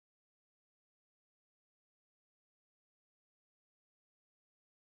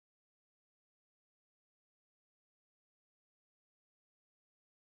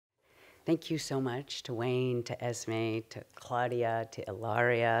Thank you so much to Wayne, to Esme, to Claudia, to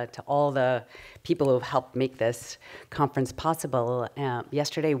Ilaria, to all the people who have helped make this conference possible.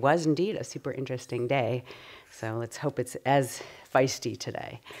 Yesterday was indeed a super interesting day, so let's hope it's as feisty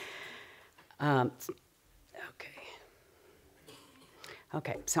today.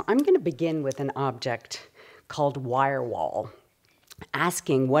 Okay, so I'm going to begin with an object called wire wall,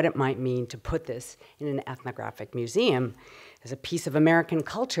 asking what it might mean to put this in an ethnographic museum as a piece of American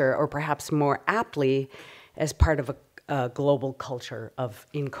culture, or perhaps more aptly, as part of a global culture of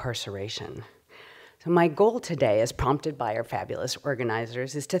incarceration. So my goal today, as prompted by our fabulous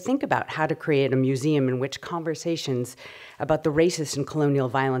organizers, is to think about how to create a museum in which conversations about the racist and colonial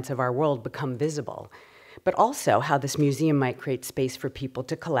violence of our world become visible, but also how this museum might create space for people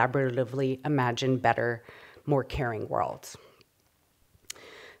to collaboratively imagine better, more caring worlds.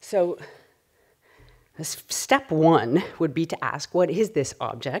 So step one would be to ask, what is this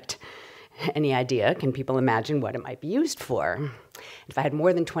object? Any idea? Can people imagine what it might be used for? If I had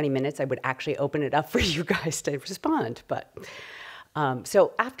more than 20 minutes, I would actually open it up for you guys to respond. But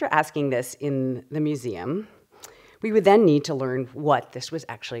so after asking this in the museum, we would then need to learn what this was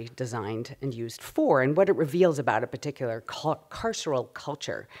actually designed and used for, and what it reveals about a particular carceral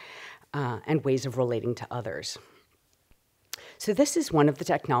culture and ways of relating to others. So this is one of the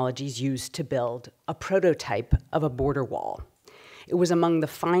technologies used to build a prototype of a border wall. It was among the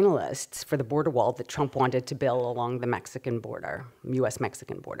finalists for the border wall that Trump wanted to build along the Mexican border,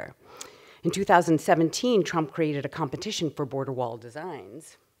 US-Mexican border. In 2017, Trump created a competition for border wall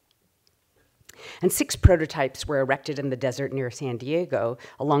designs. And 6 prototypes were erected in the desert near San Diego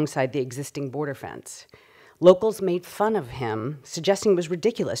alongside the existing border fence. Locals made fun of him, suggesting it was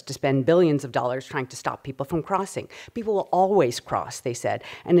ridiculous to spend billions of dollars trying to stop people from crossing. People will always cross, they said.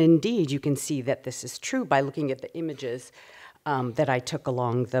 And indeed, you can see that this is true by looking at the images that I took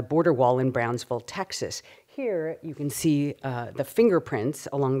along the border wall in Brownsville, Texas. Here, you can see the fingerprints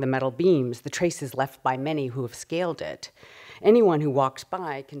along the metal beams, the traces left by many who have scaled it. Anyone who walks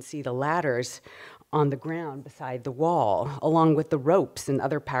by can see the ladders on the ground beside the wall, along with the ropes and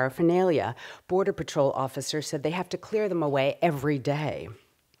other paraphernalia. Border Patrol officers said they have to clear them away every day.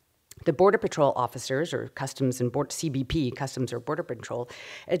 The Border Patrol officers, or Customs and CBP, Customs or Border Patrol,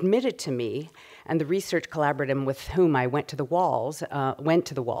 admitted to me, and the research collaborative with whom I went to the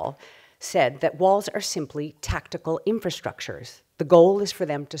wall, said that walls are simply tactical infrastructures. The goal is for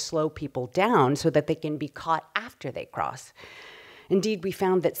them to slow people down so that they can be caught after they cross. Indeed, we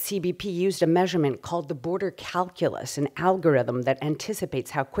found that CBP used a measurement called the border calculus, an algorithm that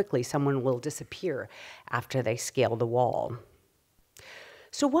anticipates how quickly someone will disappear after they scale the wall.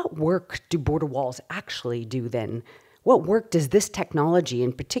 So what work do border walls actually do then? What work does this technology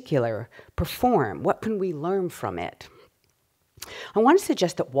in particular perform? What can we learn from it? I want to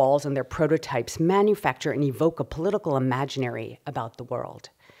suggest that walls and their prototypes manufacture and evoke a political imaginary about the world.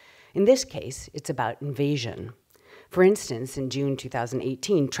 In this case, it's about invasion. For instance, in June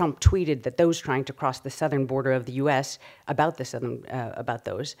 2018, Trump tweeted that those trying to cross the southern border of the US, about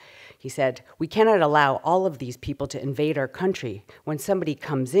those, he said, "We cannot allow all of these people to invade our country. When somebody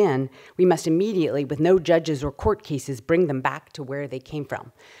comes in, we must immediately, with no judges or court cases, bring them back to where they came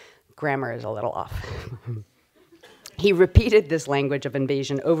from." Grammar is a little off. He repeated this language of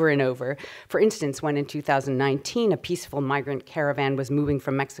invasion over and over. For instance, when in 2019, a peaceful migrant caravan was moving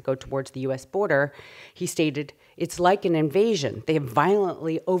from Mexico towards the US border, he stated, "It's like an invasion. They have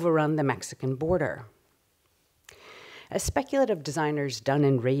violently overrun the Mexican border." As speculative designers Dunn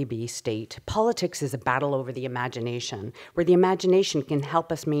and Raby state, politics is a battle over the imagination, where the imagination can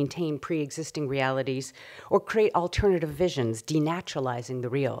help us maintain pre-existing realities or create alternative visions, denaturalizing the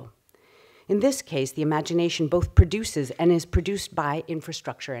real. In this case, the imagination both produces and is produced by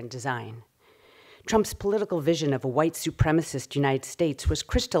infrastructure and design. Trump's political vision of a white supremacist United States was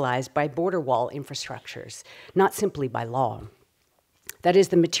crystallized by border wall infrastructures, not simply by law. That is,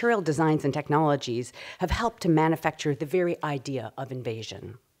 the material designs and technologies have helped to manufacture the very idea of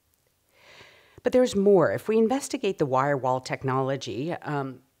invasion. But there's more. If we investigate the wire wall technology,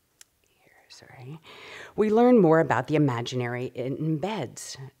 we learn more about the imaginary it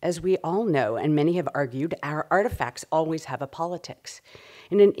embeds. As we all know, and many have argued, our artifacts always have a politics.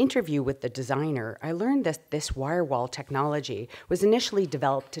 In an interview with the designer, I learned that this wire wall technology was initially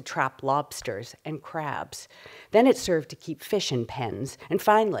developed to trap lobsters and crabs. Then it served to keep fish in pens, and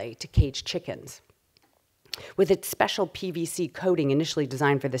finally, to cage chickens. With its special PVC coating initially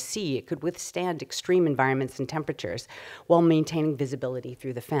designed for the sea, it could withstand extreme environments and temperatures while maintaining visibility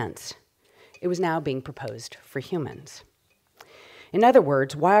through the fence. It was now being proposed for humans. In other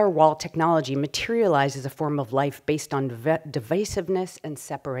words, wire wall technology materializes a form of life based on divisiveness and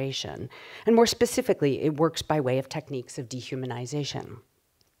separation. And more specifically, it works by way of techniques of dehumanization.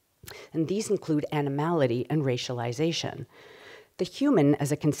 And these include animality and racialization. The human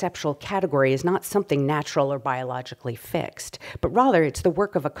as a conceptual category is not something natural or biologically fixed, but rather it's the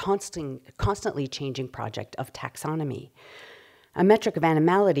work of a constantly changing project of taxonomy. A metric of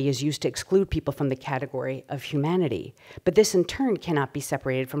animality is used to exclude people from the category of humanity, but this in turn cannot be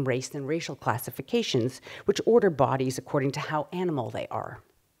separated from race and racial classifications, which order bodies according to how animal they are.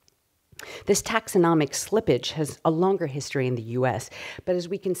 This taxonomic slippage has a longer history in the US, but as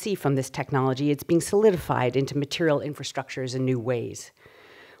we can see from this technology, it's being solidified into material infrastructures in new ways.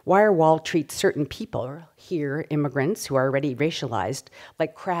 Wire wall treats certain people, here immigrants who are already racialized,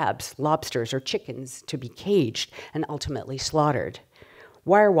 like crabs, lobsters, or chickens to be caged and ultimately slaughtered.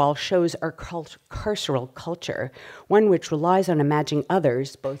 Wire wall shows our carceral culture, one which relies on imagining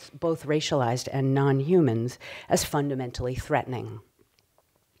others, both racialized and non-humans, as fundamentally threatening.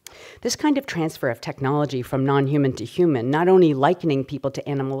 This kind of transfer of technology from non-human to human, not only likening people to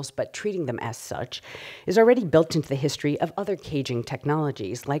animals but treating them as such, is already built into the history of other caging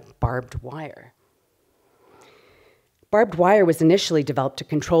technologies like barbed wire. Barbed wire was initially developed to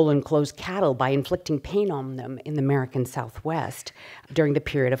control and close cattle by inflicting pain on them in the American Southwest during the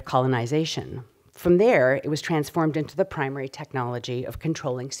period of colonization. From there, it was transformed into the primary technology of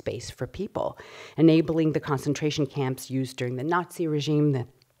controlling space for people, enabling the concentration camps used during the Nazi regime,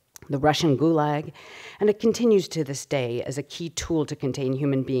 the Russian Gulag, and it continues to this day as a key tool to contain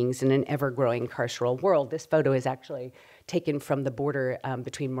human beings in an ever-growing carceral world. This photo is actually taken from the border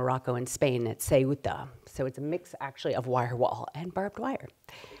between Morocco and Spain at Ceuta. So it's a mix actually of wire wall and barbed wire.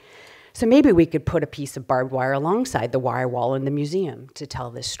 So maybe we could put a piece of barbed wire alongside the wire wall in the museum to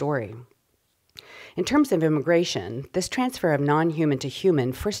tell this story. In terms of immigration, this transfer of non-human to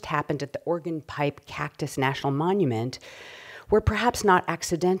human first happened at the Organ Pipe Cactus National Monument, where perhaps not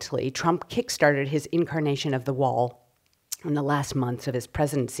accidentally, Trump kickstarted his incarnation of the wall in the last months of his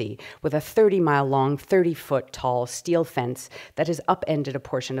presidency with a 30-mile-long, 30-foot-tall steel fence that has upended a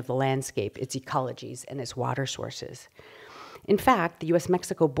portion of the landscape, its ecologies, and its water sources. In fact, the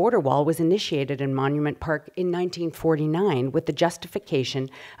US-Mexico border wall was initiated in Monument Park in 1949 with the justification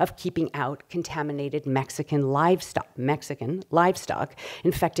of keeping out contaminated Mexican livestock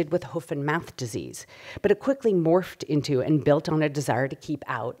infected with hoof and mouth disease. But it quickly morphed into and built on a desire to keep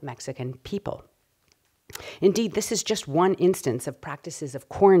out Mexican people. Indeed, this is just one instance of practices of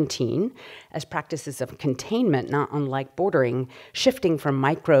quarantine as practices of containment, not unlike bordering, shifting from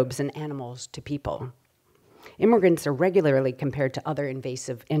microbes and animals to people. Immigrants are regularly compared to other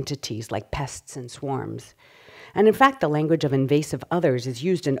invasive entities like pests and swarms. And in fact, the language of invasive others is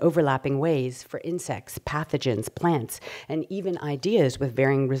used in overlapping ways for insects, pathogens, plants, and even ideas with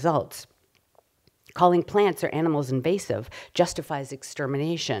varying results. Calling plants or animals invasive justifies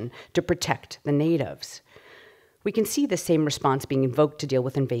extermination to protect the natives. We can see the same response being invoked to deal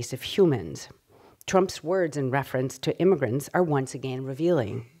with invasive humans. Trump's words in reference to immigrants are once again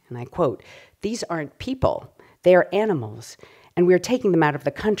revealing, and I quote, "These aren't people. They are animals, and we are taking them out of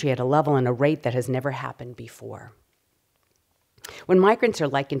the country at a level and a rate that has never happened before." When migrants are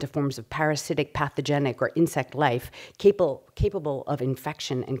likened to forms of parasitic, pathogenic, or insect life capable of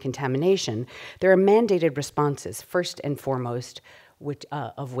infection and contamination, there are mandated responses, first and foremost,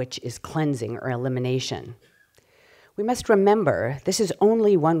 of which is cleansing or elimination. We must remember this is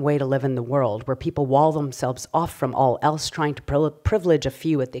only one way to live in the world, where people wall themselves off from all else, trying to privilege a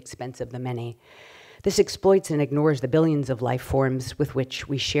few at the expense of the many. This exploits and ignores the billions of life forms with which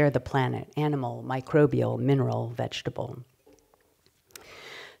we share the planet: animal, microbial, mineral, vegetable.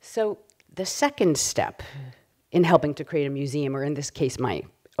 So the second step in helping to create a museum, or in this case, my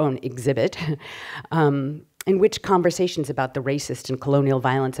own exhibit, in which conversations about the racist and colonial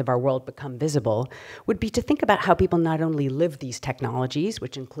violence of our world become visible, would be to think about how people not only live these technologies,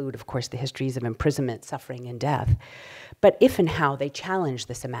 which include, of course, the histories of imprisonment, suffering, and death, but if and how they challenge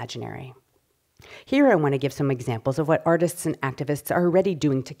this imaginary. Here I want to give some examples of what artists and activists are already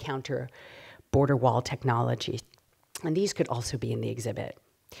doing to counter border wall technology, and these could also be in the exhibit.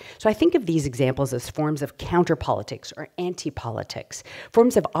 So I think of these examples as forms of counter-politics or anti-politics,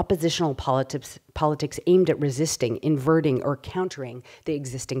 forms of oppositional politics aimed at resisting, inverting, or countering the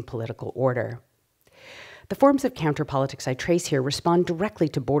existing political order. The forms of counter-politics I trace here respond directly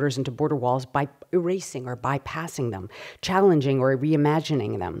to borders and to border walls by erasing or bypassing them, challenging or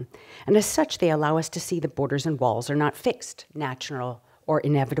reimagining them. And as such, they allow us to see that borders and walls are not fixed, natural, or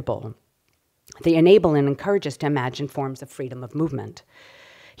inevitable. They enable and encourage us to imagine forms of freedom of movement.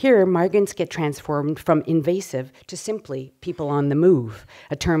 Here, migrants get transformed from invasive to simply people on the move,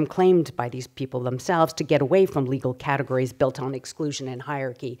 a term claimed by these people themselves to get away from legal categories built on exclusion and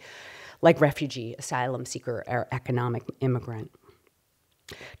hierarchy, like refugee, asylum seeker, or economic immigrant.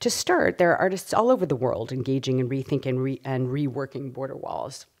 To start, there are artists all over the world engaging in rethinking and reworking border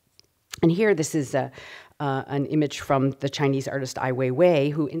walls. And here, this is an image from the Chinese artist Ai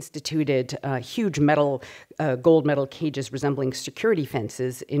Weiwei, who instituted huge gold metal cages resembling security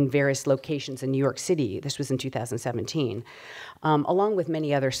fences in various locations in New York City. This was in 2017, along with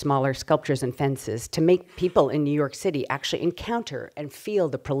many other smaller sculptures and fences to make people in New York City actually encounter and feel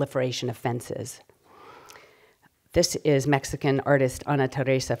the proliferation of fences. This is Mexican artist Ana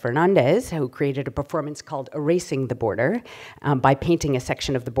Teresa Fernandez, who created a performance called Erasing the Border by painting a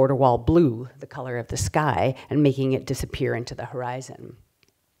section of the border wall blue, the color of the sky, and making it disappear into the horizon.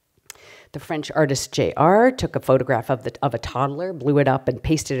 The French artist J.R. took a photograph of a toddler, blew it up, and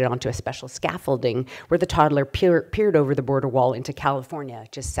pasted it onto a special scaffolding where the toddler peered over the border wall into California,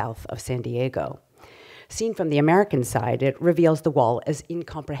 just south of San Diego. Seen from the American side, it reveals the wall as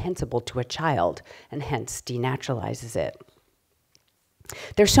incomprehensible to a child and hence denaturalizes it.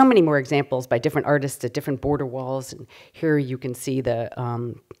 There's so many more examples by different artists at different border walls. And here you can see this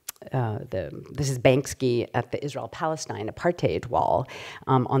is Banksy at the Israel-Palestine apartheid wall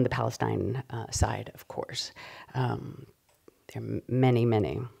on the Palestine side, of course. There are many,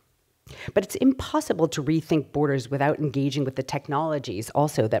 many. But it's impossible to rethink borders without engaging with the technologies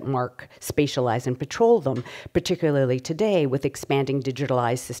also that mark, spatialize, and patrol them, particularly today with expanding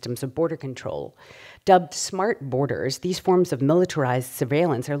digitalized systems of border control. Dubbed smart borders, these forms of militarized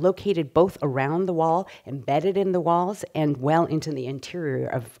surveillance are located both around the wall, embedded in the walls, and well into the interior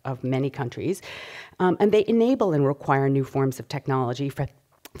of many countries. And they enable and require new forms of technology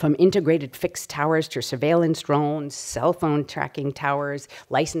from integrated fixed towers to surveillance drones, cell phone tracking towers,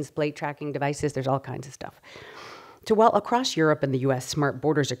 license plate tracking devices, there's all kinds of stuff. So while across Europe and the US, smart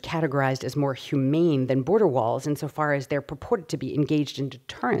borders are categorized as more humane than border walls insofar as they're purported to be engaged in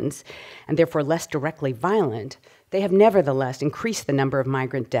deterrence and therefore less directly violent, they have nevertheless increased the number of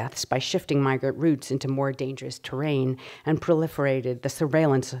migrant deaths by shifting migrant routes into more dangerous terrain and proliferated the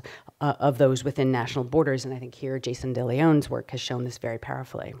surveillance of those within national borders. And I think here Jason De Leon's work has shown this very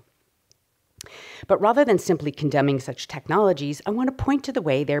powerfully. But rather than simply condemning such technologies, I want to point to the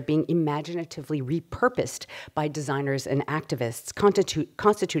way they're being imaginatively repurposed by designers and activists,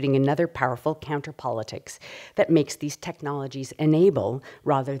 constituting another powerful counterpolitics that makes these technologies enable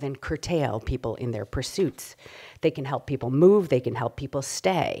rather than curtail people in their pursuits. They can help people move, they can help people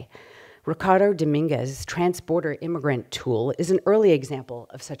stay. Ricardo Dominguez's Transborder Immigrant Tool is an early example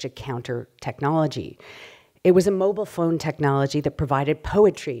of such a counter-technology. It was a mobile phone technology that provided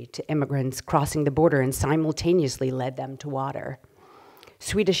poetry to immigrants crossing the border and simultaneously led them to water.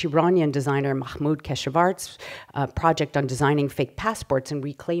 Swedish-Iranian designer Mahmoud Keshavart's project on designing fake passports and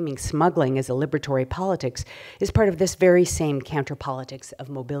reclaiming smuggling as a liberatory politics is part of this very same counterpolitics of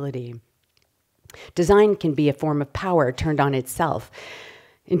mobility. Design can be a form of power turned on itself.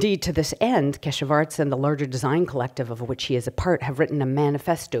 Indeed, to this end, Keshavarts and the larger design collective of which he is a part have written a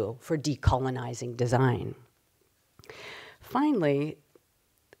manifesto for decolonizing design. Finally,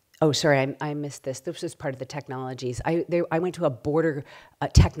 oh, sorry, I missed this. This was part of the technologies. I went to a border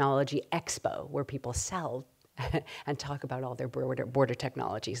technology expo where people sell and talk about all their border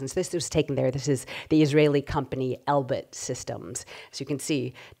technologies. And so this was taken there. This is the Israeli company Elbit Systems. So you can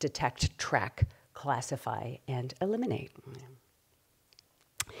see detect, track, classify, and eliminate.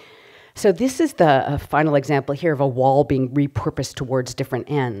 So this is the final example here of a wall being repurposed towards different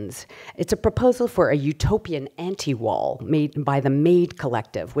ends. It's a proposal for a utopian anti-wall made by the MADE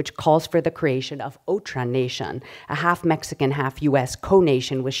Collective, which calls for the creation of Otra Nation, a half Mexican, half US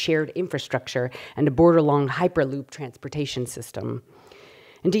co-nation with shared infrastructure and a border-long hyperloop transportation system.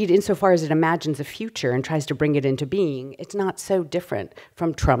 Indeed, insofar as it imagines a future and tries to bring it into being, it's not so different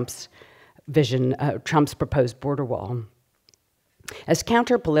from Trump's vision, Trump's proposed border wall. As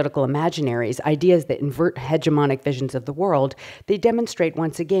counter-political imaginaries, ideas that invert hegemonic visions of the world, they demonstrate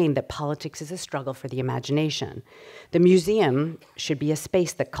once again that politics is a struggle for the imagination. The museum should be a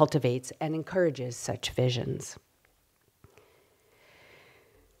space that cultivates and encourages such visions.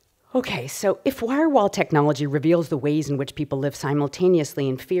 Okay, so if wire-wall technology reveals the ways in which people live simultaneously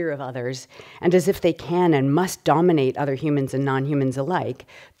in fear of others, and as if they can and must dominate other humans and non-humans alike,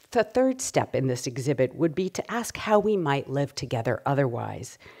 the third step in this exhibit would be to ask how we might live together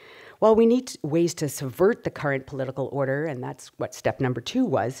otherwise. While we need ways to subvert the current political order, and that's what step number 2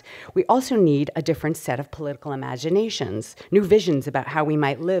 was, we also need a different set of political imaginations, new visions about how we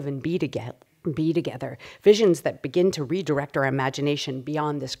might live and be be together, visions that begin to redirect our imagination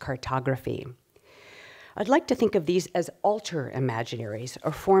beyond this cartography. I'd like to think of these as alter imaginaries,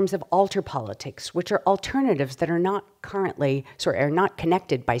 or forms of alter politics, which are alternatives that are not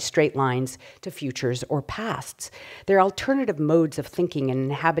connected by straight lines to futures or pasts. They're alternative modes of thinking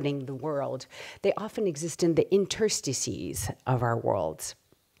and inhabiting the world. They often exist in the interstices of our worlds.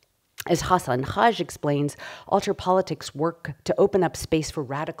 As Hassan Haj explains, alter politics work to open up space for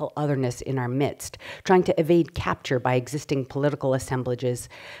radical otherness in our midst, trying to evade capture by existing political assemblages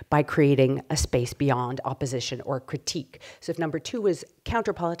by creating a space beyond opposition or critique. So if number 2 is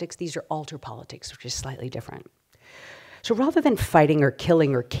counter politics, these are alter politics, which is slightly different. So rather than fighting or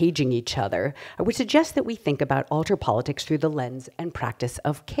killing or caging each other, I would suggest that we think about alter politics through the lens and practice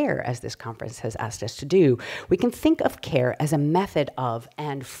of care, as this conference has asked us to do. We can think of care as a method of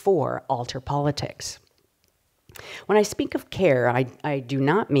and for alter politics. When I speak of care, I do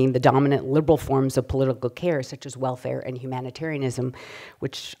not mean the dominant liberal forms of political care, such as welfare and humanitarianism,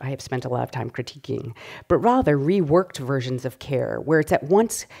 which I have spent a lot of time critiquing, but rather reworked versions of care, where it's at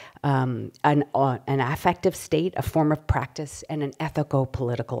once an affective state, a form of practice, and an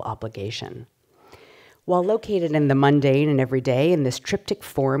ethico-political obligation. While located in the mundane and everyday, in this triptych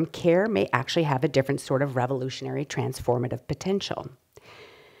form, care may actually have a different sort of revolutionary, transformative potential.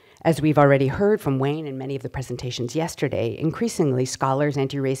 As we've already heard from Wayne in many of the presentations yesterday, increasingly scholars,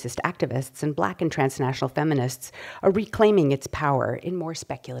 anti-racist activists, and Black and transnational feminists are reclaiming its power in more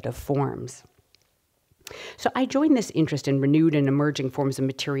speculative forms. So I join this interest in renewed and emerging forms of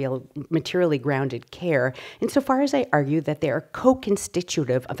materially grounded care insofar as I argue that they are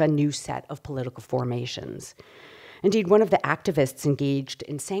co-constitutive of a new set of political formations. Indeed, one of the activists engaged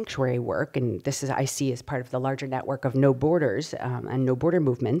in sanctuary work, and this is I see as part of the larger network of No Borders and No Border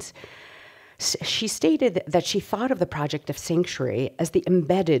movements, she stated that she thought of the project of sanctuary as the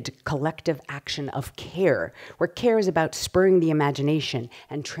embedded collective action of care, where care is about spurring the imagination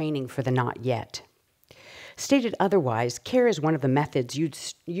and training for the not yet. Stated otherwise, care is one of the methods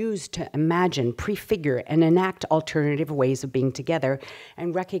used to imagine, prefigure, and enact alternative ways of being together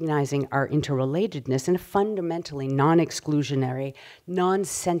and recognizing our interrelatedness in a fundamentally non-exclusionary,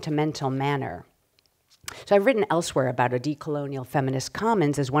 non-sentimental manner. So I've written elsewhere about a decolonial feminist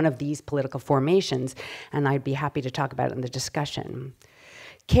commons as one of these political formations, and I'd be happy to talk about it in the discussion.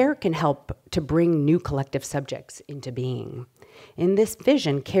 Care can help to bring new collective subjects into being. In this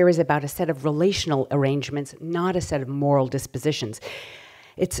vision, care is about a set of relational arrangements, not a set of moral dispositions.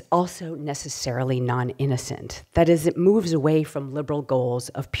 It's also necessarily non-innocent. That is, it moves away from liberal goals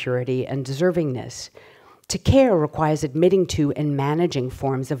of purity and deservingness. To care requires admitting to and managing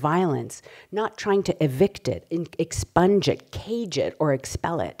forms of violence, not trying to evict it, expunge it, cage it, or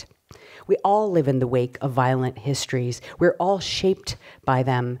expel it. We all live in the wake of violent histories. We're all shaped by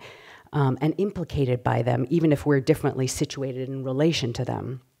them and implicated by them, even if we're differently situated in relation to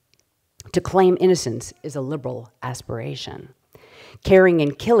them. To claim innocence is a liberal aspiration. Caring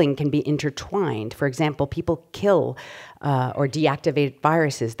and killing can be intertwined. For example, people kill or deactivate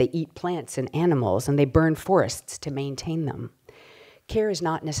viruses. They eat plants and animals, and they burn forests to maintain them. Care is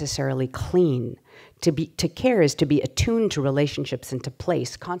not necessarily clean. To care is to be attuned to relationships and to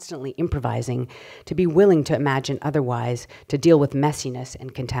place, constantly improvising, to be willing to imagine otherwise, to deal with messiness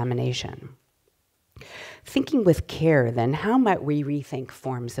and contamination. Thinking with care, then, how might we rethink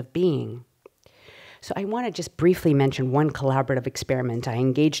forms of being? So I want to just briefly mention one collaborative experiment I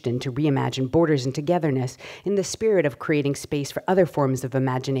engaged in to reimagine borders and togetherness in the spirit of creating space for other forms of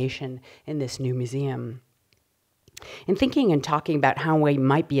imagination in this new museum. In thinking and talking about how we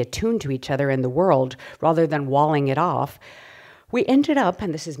might be attuned to each other in the world rather than walling it off, we ended up,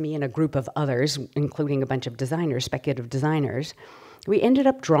 and this is me and a group of others, including a bunch of designers, speculative designers, we ended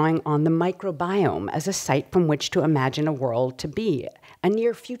up drawing on the microbiome as a site from which to imagine a world to be, a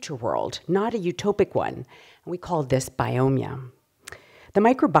near future world, not a utopic one. And we called this biomia. The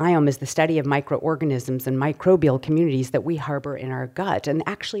microbiome is the study of microorganisms and microbial communities that we harbor in our gut and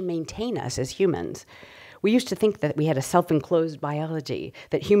actually maintain us as humans. We used to think that we had a self-enclosed biology,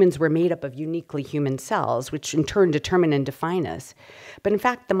 that humans were made up of uniquely human cells, which in turn determine and define us. But in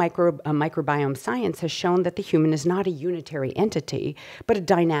fact, the microbiome science has shown that the human is not a unitary entity, but a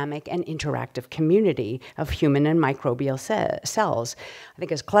dynamic and interactive community of human and microbial cells. I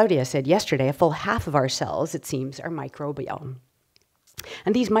think as Claudia said yesterday, a full half of our cells, it seems, are microbial.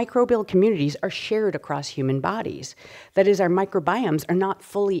 And these microbial communities are shared across human bodies. That is, our microbiomes are not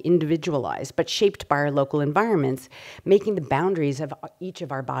fully individualized, but shaped by our local environments, making the boundaries of each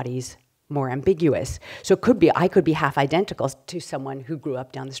of our bodies more ambiguous. So I could be half identical to someone who grew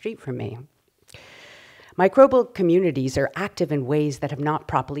up down the street from me. Microbial communities are active in ways that have not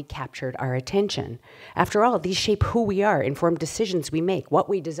properly captured our attention. After all, these shape who we are, inform decisions we make, what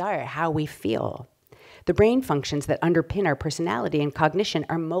we desire, how we feel. The brain functions that underpin our personality and cognition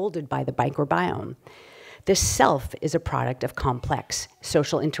are molded by the microbiome. This self is a product of complex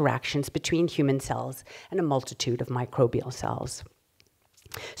social interactions between human cells and a multitude of microbial cells.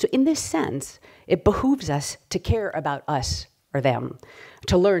 So in this sense, it behooves us to care about us or them,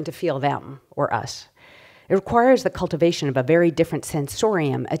 to learn to feel them or us. It requires the cultivation of a very different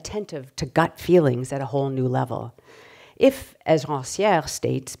sensorium, attentive to gut feelings at a whole new level. If, as Rancière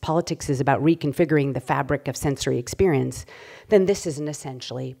states, politics is about reconfiguring the fabric of sensory experience, then this is an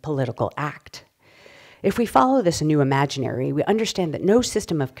essentially political act. If we follow this new imaginary, we understand that no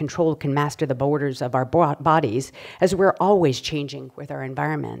system of control can master the borders of our bodies, as we're always changing with our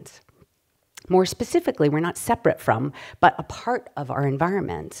environments. More specifically, we're not separate from, but a part of our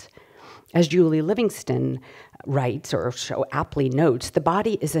environments. As Julie Livingston writes, or so aptly notes, the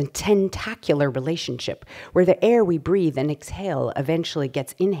body is a tentacular relationship where the air we breathe and exhale eventually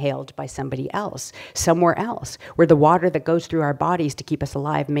gets inhaled by somebody else, somewhere else, where the water that goes through our bodies to keep us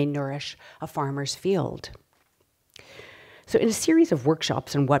alive may nourish a farmer's field. So in a series of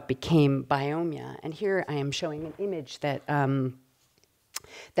workshops on what became Biomia, and here I am showing an image that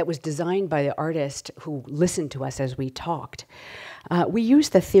that was designed by the artist who listened to us as we talked. We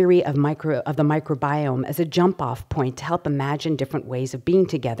used the theory of the microbiome as a jump-off point to help imagine different ways of being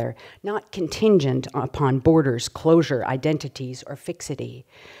together, not contingent upon borders, closure, identities, or fixity.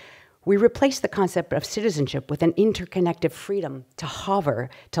 We replaced the concept of citizenship with an interconnected freedom to hover,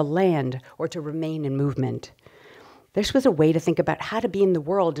 to land, or to remain in movement. This was a way to think about how to be in the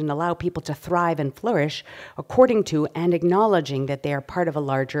world and allow people to thrive and flourish according to and acknowledging that they are part of a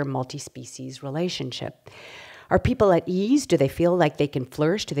larger multi-species relationship. Are people at ease? Do they feel like they can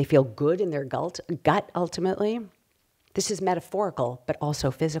flourish? Do they feel good in their gut ultimately? This is metaphorical, but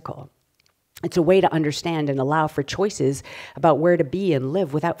also physical. It's a way to understand and allow for choices about where to be and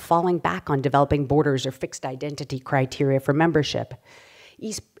live without falling back on developing borders or fixed identity criteria for membership.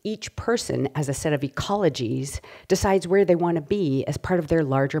 Each person, as a set of ecologies, decides where they want to be as part of their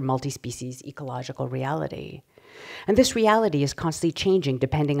larger multi-species ecological reality. And this reality is constantly changing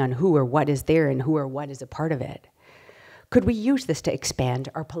depending on who or what is there and who or what is a part of it. Could we use this to expand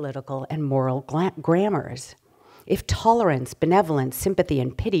our political and moral grammars? If tolerance, benevolence, sympathy,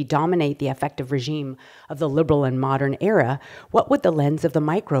 and pity dominate the affective regime of the liberal and modern era, what would the lens of the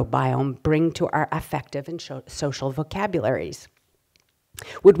microbiome bring to our affective and social vocabularies?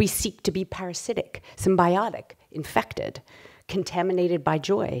 Would we seek to be parasitic, symbiotic, infected, contaminated by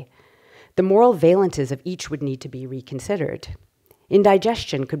joy? The moral valences of each would need to be reconsidered.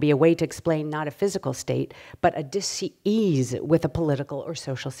 Indigestion could be a way to explain not a physical state, but a dis-ease with a political or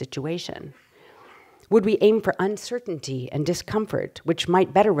social situation. Would we aim for uncertainty and discomfort, which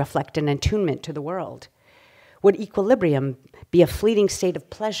might better reflect an attunement to the world? Would equilibrium be a fleeting state of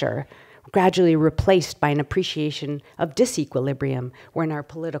pleasure, gradually replaced by an appreciation of disequilibrium when our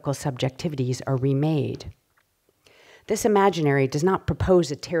political subjectivities are remade? This imaginary does not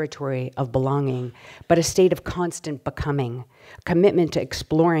propose a territory of belonging, but a state of constant becoming, a commitment to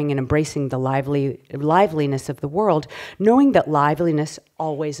exploring and embracing the liveliness of the world, knowing that liveliness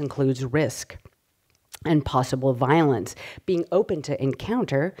always includes risk and possible violence. Being open to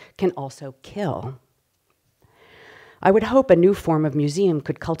encounter can also kill. I would hope a new form of museum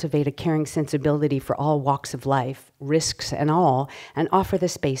could cultivate a caring sensibility for all walks of life, risks and all, and offer the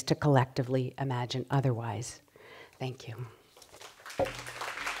space to collectively imagine otherwise. Thank you.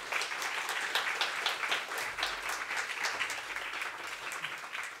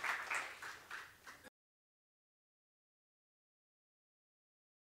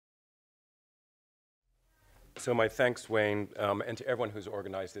 So my thanks, Wayne, and to everyone who's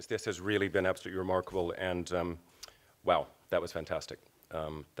organized this. This has really been absolutely remarkable, and wow, that was fantastic.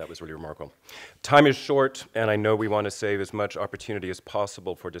 That was really remarkable. Time is short, and I know we want to save as much opportunity as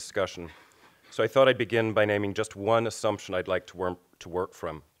possible for discussion. So I thought I'd begin by naming just one assumption I'd like to work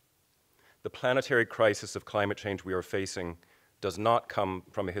from. The planetary crisis of climate change we are facing does not come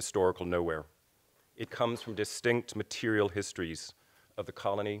from a historical nowhere. It comes from distinct material histories of the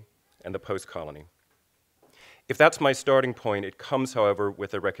colony and the post-colony. If that's my starting point, it comes, however,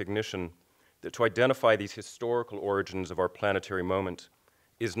 with a recognition that to identify these historical origins of our planetary moment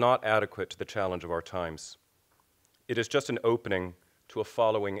is not adequate to the challenge of our times. It is just an opening to a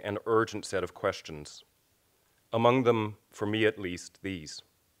following and urgent set of questions. Among them, for me at least, these.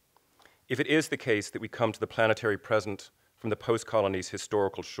 If it is the case that we come to the planetary present from the post-colony's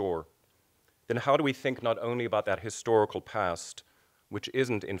historical shore, then how do we think not only about that historical past, which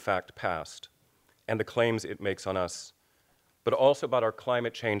isn't in fact past, and the claims it makes on us, but also about our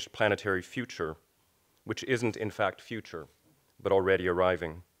climate change planetary future, which isn't in fact future, but already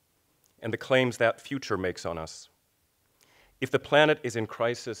arriving, and the claims that future makes on us. If the planet is in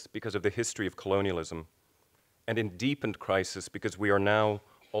crisis because of the history of colonialism, and in deepened crisis because we are now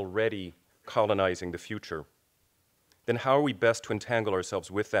already colonizing the future, then how are we best to entangle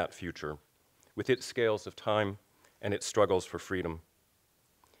ourselves with that future, with its scales of time and its struggles for freedom?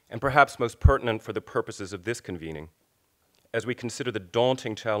 And perhaps most pertinent for the purposes of this convening, as we consider the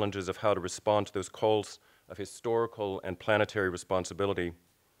daunting challenges of how to respond to those calls of historical and planetary responsibility,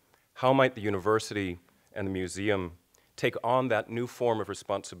 how might the university and the museum take on that new form of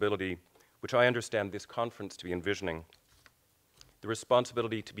responsibility, which I understand this conference to be envisioning, the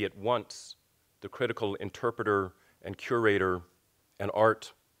responsibility to be at once the critical interpreter and curator and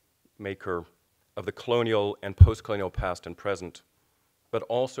art maker of the colonial and post-colonial past and present, but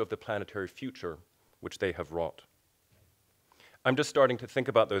also of the planetary future which they have wrought. I'm just starting to think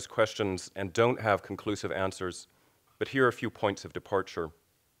about those questions and don't have conclusive answers, but here are a few points of departure.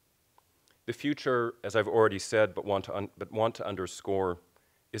 The future, as I've already said, but want to underscore,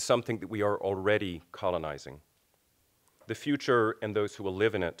 is something that we are already colonizing. The future and those who will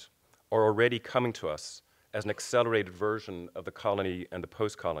live in it are already coming to us as an accelerated version of the colony and the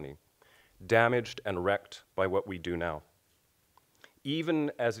post-colony, damaged and wrecked by what we do now.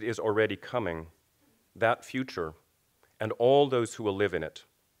 Even as it is already coming, that future and all those who will live in it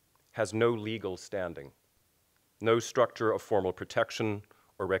has no legal standing, no structure of formal protection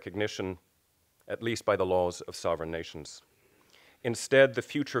or recognition, at least by the laws of sovereign nations. Instead, the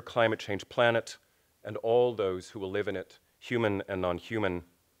future climate change planet and all those who will live in it, human and non-human,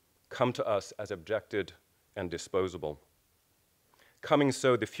 come to us as objected and disposable. Coming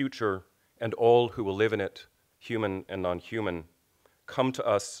so, the future and all who will live in it, human and non-human, come to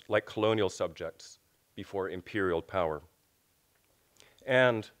us like colonial subjects before imperial power.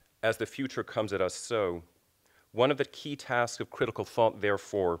 And as the future comes at us so, one of the key tasks of critical thought,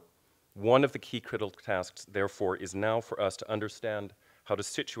 therefore, is now for us to understand how to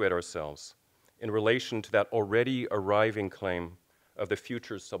situate ourselves in relation to that already arriving claim of the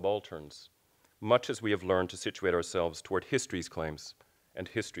future's subalterns, much as we have learned to situate ourselves toward history's claims and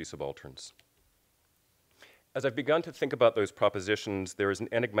history's subalterns. As I've begun to think about those propositions, there is an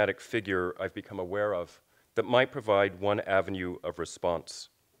enigmatic figure I've become aware of that might provide one avenue of response: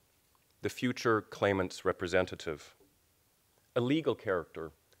 the future claimant's representative, a legal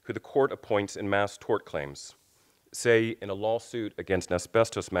character who the court appoints in mass tort claims, say in a lawsuit against an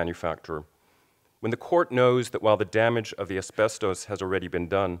asbestos manufacturer, when the court knows that while the damage of the asbestos has already been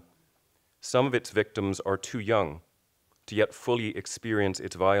done, some of its victims are too young to yet fully experience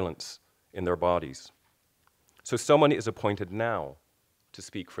its violence in their bodies. So someone is appointed now to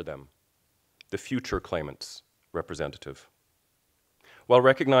speak for them, the future claimant's representative. While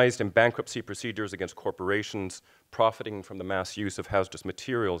recognized in bankruptcy procedures against corporations profiting from the mass use of hazardous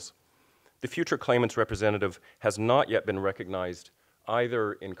materials, the future claimant's representative has not yet been recognized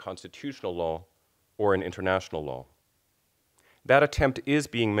either in constitutional law or in international law. That attempt is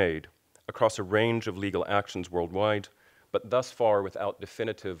being made across a range of legal actions worldwide, but thus far without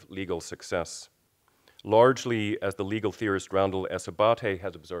definitive legal success, largely, as the legal theorist Randall S. Abate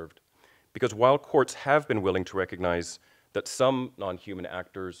has observed, because while courts have been willing to recognize that some non-human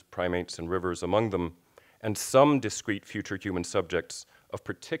actors, primates and rivers among them, and some discrete future human subjects of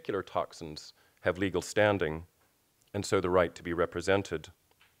particular toxins have legal standing, and so the right to be represented,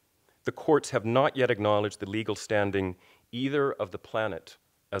 the courts have not yet acknowledged the legal standing either of the planet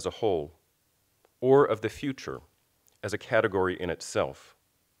as a whole or of the future as a category in itself.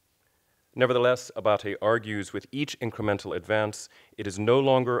 Nevertheless, Abate argues with each incremental advance, it is no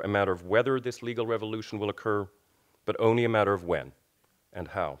longer a matter of whether this legal revolution will occur, but only a matter of when and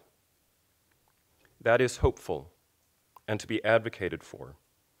how. That is hopeful and to be advocated for.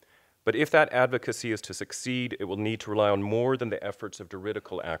 But if that advocacy is to succeed, it will need to rely on more than the efforts of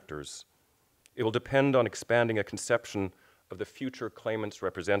juridical actors. It will depend on expanding a conception of the future claimant's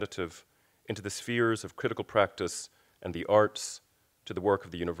representative into the spheres of critical practice and the arts, to the work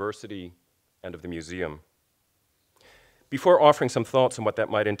of the university and of the museum. Before offering some thoughts on what that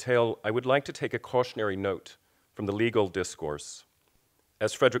might entail, I would like to take a cautionary note from the legal discourse.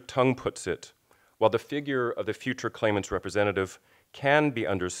 As Frederick Tung puts it, while the figure of the future claimant's representative can be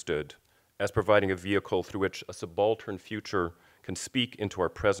understood as providing a vehicle through which a subaltern future can speak into our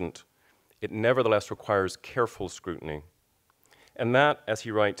present, it nevertheless requires careful scrutiny. And that, as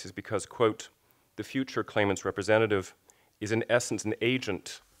he writes, is because, quote, the future claimant's representative is in essence an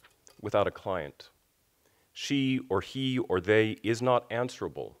agent without a client. She or he or they is not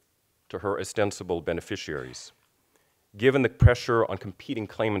answerable to her ostensible beneficiaries. Given the pressure on competing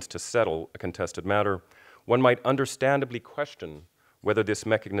claimants to settle a contested matter, one might understandably question whether this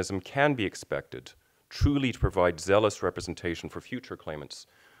mechanism can be expected truly to provide zealous representation for future claimants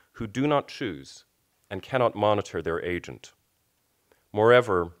who do not choose and cannot monitor their agent.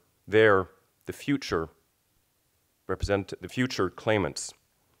 Moreover, the future claimants,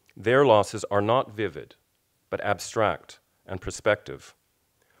 their losses are not vivid, but abstract and prospective,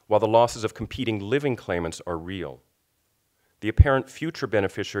 while the losses of competing living claimants are real. The apparent future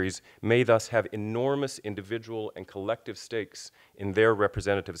beneficiaries may thus have enormous individual and collective stakes in their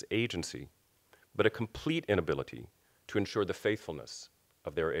representatives' agency, but a complete inability to ensure the faithfulness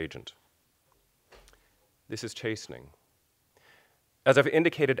of their agent. This is chastening. As I've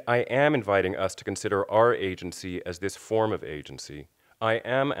indicated, I am inviting us to consider our agency as this form of agency. I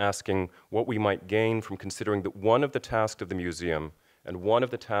am asking what we might gain from considering that one of the tasks of the museum and one of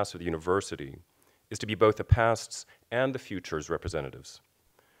the tasks of the university is to be both the past's and the future's representatives.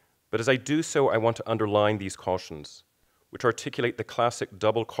 But as I do so, I want to underline these cautions, which articulate the classic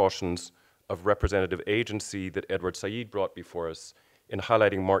double cautions of representative agency that Edward Said brought before us in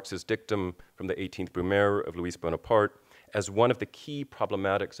highlighting Marx's dictum from the 18th Brumaire of Louis Bonaparte as one of the key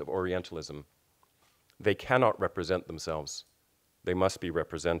problematics of Orientalism. They cannot represent themselves. They must be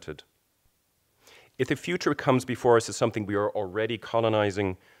represented. If the future comes before us as something we are already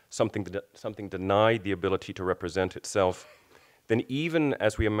colonizing, something denied the ability to represent itself, then even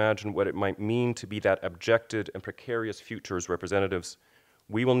as we imagine what it might mean to be that abjected and precarious future's representatives,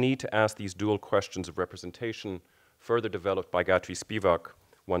 we will need to ask these dual questions of representation, further developed by Gayatri Spivak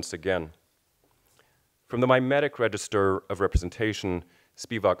once again. From the mimetic register of representation,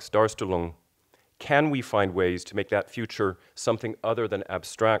 Spivak's Darstellung, can we find ways to make that future something other than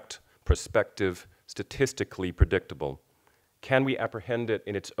abstract, prospective, statistically predictable? Can we apprehend it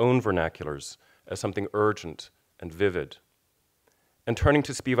in its own vernaculars as something urgent and vivid? And turning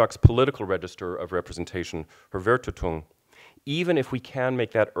to Spivak's political register of representation, her Vertutung, even if we can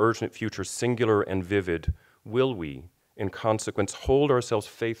make that urgent future singular and vivid, will we, in consequence, hold ourselves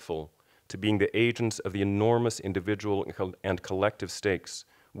faithful to being the agents of the enormous individual and collective stakes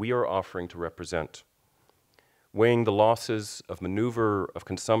we are offering to represent? Weighing the losses of maneuver, of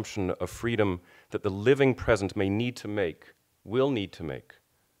consumption, of freedom that the living present may need to make, will need to make,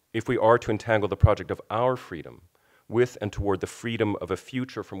 if we are to entangle the project of our freedom with and toward the freedom of a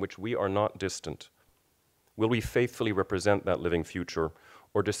future from which we are not distant. Will we faithfully represent that living future,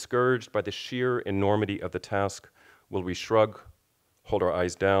 or discouraged by the sheer enormity of the task, will we shrug, hold our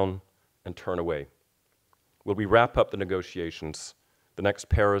eyes down, and turn away? Will we wrap up the negotiations, the next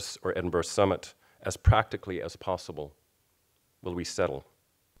Paris or Edinburgh summit, as practically as possible? Will we settle?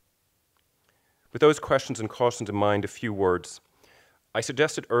 With those questions and cautions in mind, a few words. I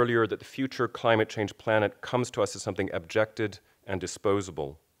suggested earlier that the future climate change planet comes to us as something abjected and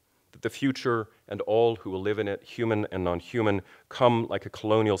disposable, that the future and all who will live in it, human and non-human, come like a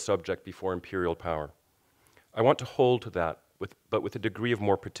colonial subject before imperial power. I want to hold to that, but with a degree of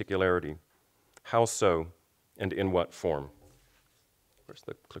more particularity. How so, and in what form? Where's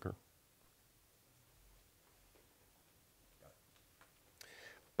the clicker?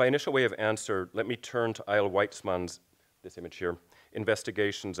 By initial way of answer, let me turn to Eyal Weitzman's, this image here,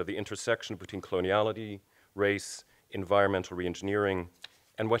 investigations of the intersection between coloniality, race, environmental reengineering,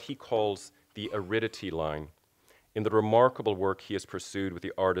 and what he calls the aridity line, in the remarkable work he has pursued with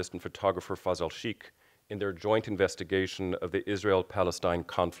the artist and photographer Fazal Sheikh in their joint investigation of the Israel-Palestine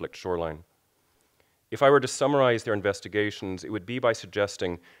conflict shoreline. If I were to summarize their investigations, it would be by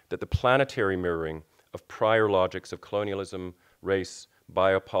suggesting that the planetary mirroring of prior logics of colonialism, race,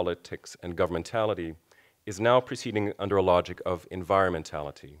 biopolitics, and governmentality is now proceeding under a logic of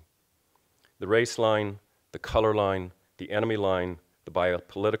environmentality. The race line, the color line, the enemy line, the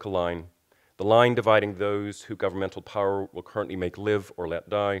biopolitical line, the line dividing those who governmental power will currently make live or let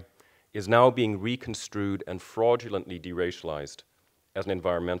die, is now being reconstrued and fraudulently deracialized as an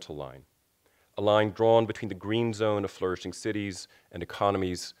environmental line, a line drawn between the green zone of flourishing cities and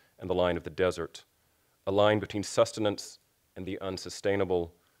economies and the line of the desert, a line between sustenance and the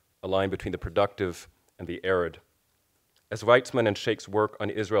unsustainable, a line between the productive and the arid. As Weitzman and Sheikh's work on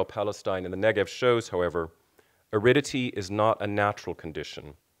Israel-Palestine and the Negev shows, however, aridity is not a natural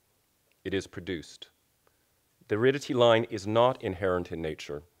condition. It is produced. The aridity line is not inherent in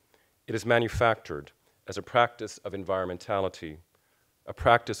nature. It is manufactured as a practice of environmentality, a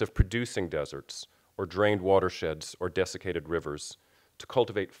practice of producing deserts or drained watersheds or desiccated rivers, to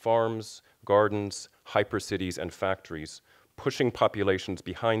cultivate farms, gardens, hypercities, and factories, pushing populations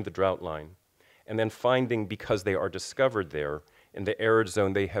behind the drought line, and then finding, because they are discovered there, in the arid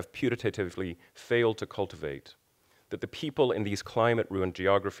zone they have putatively failed to cultivate, that the people in these climate-ruined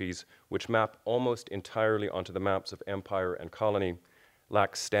geographies, which map almost entirely onto the maps of empire and colony,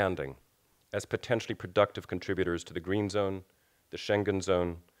 lack standing as potentially productive contributors to the Green Zone, the Schengen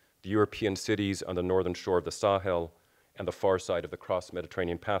Zone, the European cities on the northern shore of the Sahel and the far side of the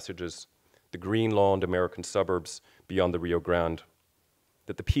cross-Mediterranean passages, the green-lawned American suburbs beyond the Rio Grande,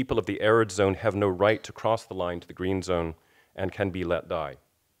 that the people of the arid zone have no right to cross the line to the Green Zone and can be let die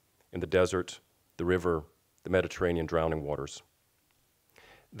in the desert, the river, the Mediterranean drowning waters.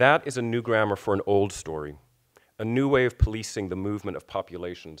 That is a new grammar for an old story, a new way of policing the movement of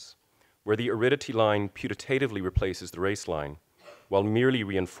populations, where the aridity line putatively replaces the race line, while merely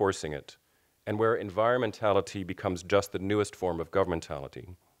reinforcing it, and where environmentality becomes just the newest form of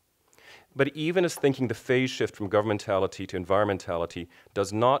governmentality. But even as thinking the phase shift from governmentality to environmentality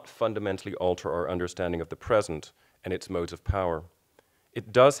does not fundamentally alter our understanding of the present and its modes of power,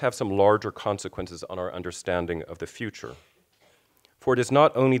 it does have some larger consequences on our understanding of the future. For it is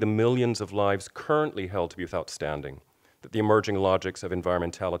not only the millions of lives currently held to be without standing that the emerging logics of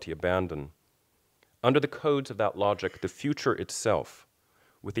environmentality abandon. Under the codes of that logic, the future itself,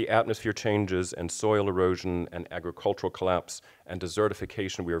 with the atmosphere changes and soil erosion and agricultural collapse and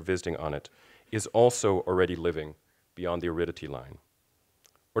desertification we are visiting on it, is also already living beyond the aridity line.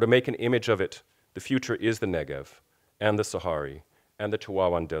 Or to make an image of it, the future is the Negev and the Sahari and the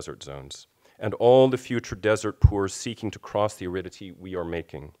Chihuahuan desert zones, and all the future desert poors seeking to cross the aridity we are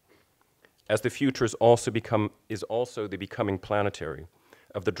making. As the future is also the becoming planetary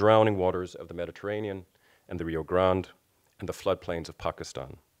of the drowning waters of the Mediterranean and the Rio Grande and the floodplains of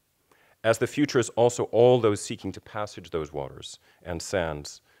Pakistan. As the future is also all those seeking to passage those waters and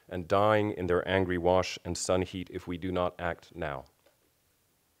sands and dying in their angry wash and sun heat if we do not act now.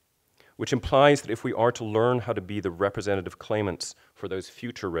 Which implies that if we are to learn how to be the representative claimants for those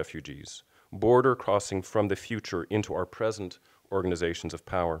future refugees, border crossing from the future into our present organizations of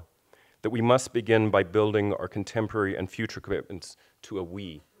power, that we must begin by building our contemporary and future commitments to a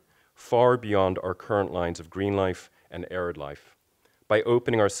we, far beyond our current lines of green life and arid life, by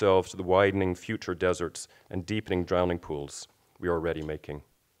opening ourselves to the widening future deserts and deepening drowning pools we are already making.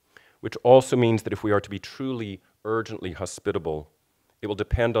 Which also means that if we are to be truly, urgently hospitable, it will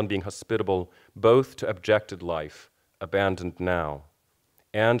depend on being hospitable both to abjected life, abandoned now,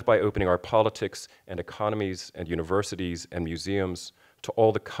 and by opening our politics and economies and universities and museums to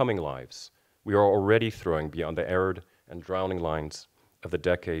all the coming lives we are already throwing beyond the arid and drowning lines of the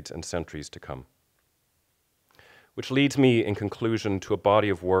decades and centuries to come. Which leads me, in conclusion, to a body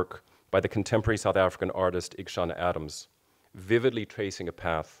of work by the contemporary South African artist Ikshan Adams, vividly tracing a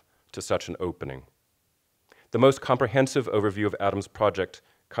path to such an opening. The most comprehensive overview of Adams' project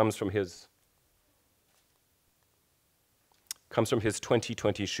comes from his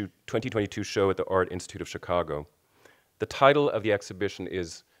 2022 show at the Art Institute of Chicago. The title of the exhibition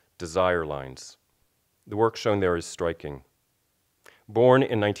is Desire Lines. The work shown there is striking. Born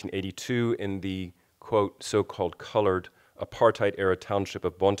in 1982 in the, quote, so-called colored apartheid-era township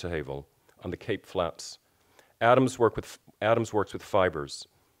of Bonteheuvel on the Cape Flats, Adams works with fibers,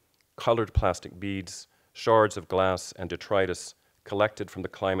 colored plastic beads, shards of glass, and detritus collected from the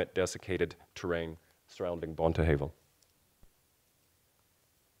climate-desiccated terrain surrounding Bonteheuvel.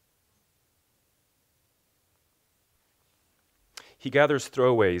 He gathers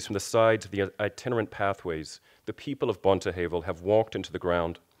throwaways from the sides of the itinerant pathways the people of Bonteheuvel have walked into the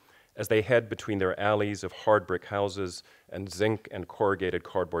ground as they head between their alleys of hard brick houses and zinc and corrugated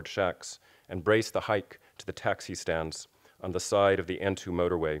cardboard shacks and brace the hike to the taxi stands on the side of the N2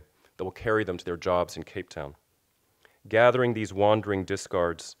 motorway that will carry them to their jobs in Cape Town. Gathering these wandering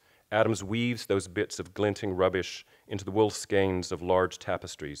discards, Adams weaves those bits of glinting rubbish into the wool skeins of large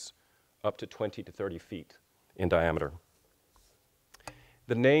tapestries, up to 20 to 30 feet in diameter.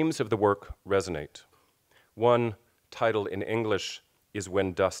 The names of the work resonate. One, titled in English, is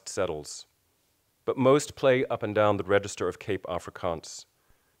When Dust Settles, but most play up and down the register of Cape Afrikaans,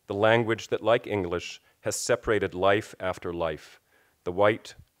 the language that, like English, has separated life after life, the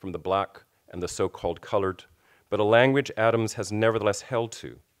white from the black and the so-called colored, but a language Adams has nevertheless held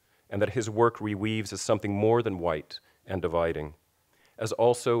to, and that his work reweaves as something more than white and dividing, as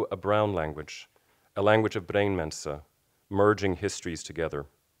also a brown language, a language of breinmense, merging histories together.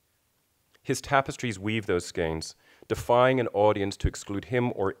 His tapestries weave those skeins, defying an audience to exclude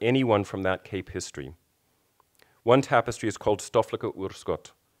him or anyone from that Cape history. One tapestry is called Stoffelijke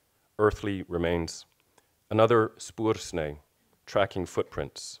Oorskot, earthly remains. Another, Spoorsnee, tracking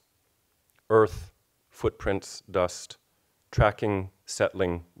footprints. Earth, footprints, dust, tracking,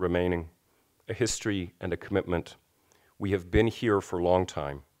 settling, remaining, a history and a commitment, We have been here for a long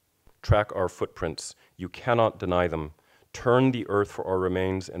time. Track our footprints. You cannot deny them. Turn the earth for our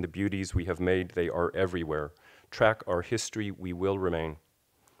remains and the beauties we have made. They are everywhere. Track our history. We will remain.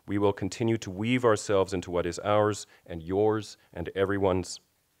 We will continue to weave ourselves into what is ours and yours and everyone's.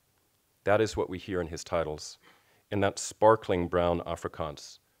 That is what we hear in his titles, in that sparkling brown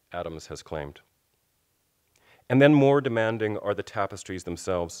Afrikaans Adams has claimed. And then more demanding are the tapestries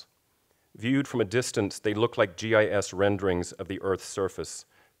themselves. Viewed from a distance, they look like GIS renderings of the Earth's surface,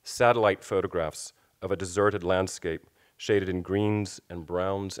 satellite photographs of a deserted landscape shaded in greens and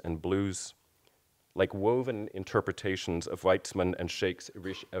browns and blues, like woven interpretations of Weitzman and Sheikh's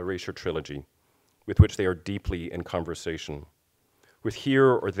Erasure trilogy, with which they are deeply in conversation. With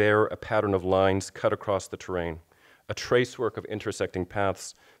here or there a pattern of lines cut across the terrain, a tracework of intersecting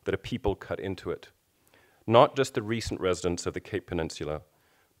paths that a people cut into it. Not just the recent residents of the Cape Peninsula,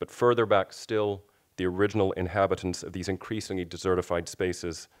 but further back still, the original inhabitants of these increasingly desertified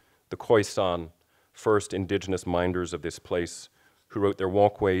spaces, the Khoisan, first indigenous minders of this place, who wrote their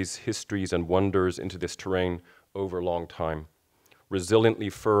walkways, histories, and wonders into this terrain over a long time,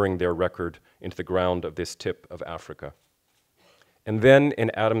 resiliently furrowing their record into the ground of this tip of Africa. And then in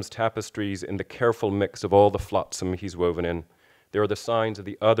Adam's tapestries, in the careful mix of all the flotsam he's woven in, there are the signs of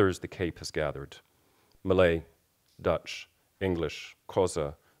the others the Cape has gathered: Malay, Dutch, English,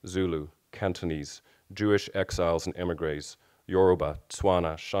 Xhosa, Zulu, Cantonese, Jewish exiles and emigres, Yoruba,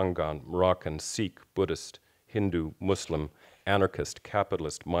 Tswana, Shangaan, Moroccan, Sikh, Buddhist, Hindu, Muslim, anarchist,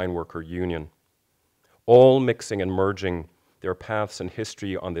 capitalist, mine worker, union. All mixing and merging their paths and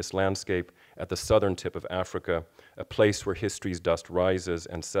history on this landscape at the southern tip of Africa, a place where history's dust rises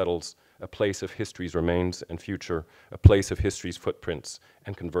and settles, a place of history's remains and future, a place of history's footprints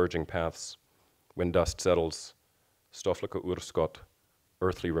and converging paths. When dust settles, stoffelijke oorskot,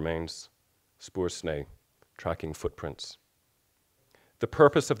 earthly remains, spoorsnee, tracking footprints. The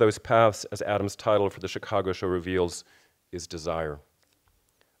purpose of those paths, as Adam's title for the Chicago show reveals, is desire.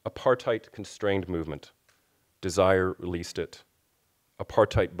 Apartheid constrained movement. Desire released it.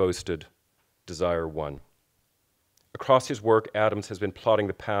 Apartheid boasted. Desire won. Across his work, Adams has been plotting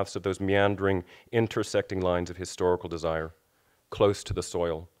the paths of those meandering, intersecting lines of historical desire, close to the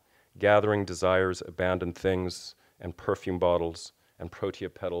soil, gathering desire's abandoned things and perfume bottles and protea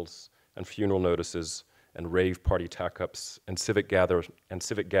petals and funeral notices and rave party tack-ups and civic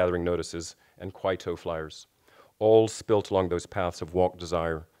gathering notices and Kwaito flyers, all spilt along those paths of walk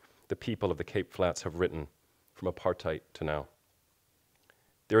desire the people of the Cape Flats have written from apartheid to now.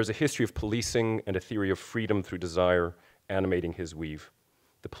 There is a history of policing and a theory of freedom through desire animating his weave.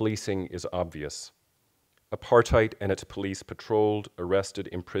 The policing is obvious. Apartheid and its police patrolled, arrested,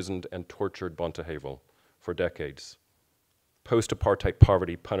 imprisoned, and tortured Bonteheuvel for decades. Post-apartheid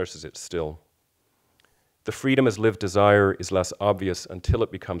poverty punishes it still. The freedom as lived desire is less obvious until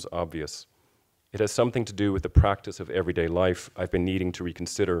it becomes obvious. It has something to do with the practice of everyday life I've been needing to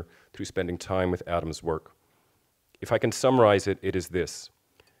reconsider through spending time with Adam's work. If I can summarize it, it is this: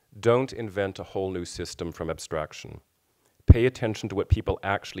 don't invent a whole new system from abstraction. Pay attention to what people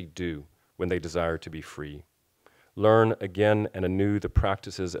actually do when they desire to be free. Learn again and anew the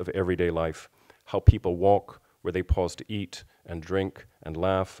practices of everyday life, how people walk, where they pause to eat and drink and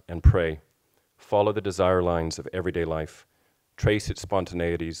laugh and pray. Follow the desire lines of everyday life. Trace its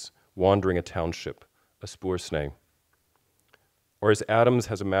spontaneities, wandering a township, a spoorsnee. Or as Adams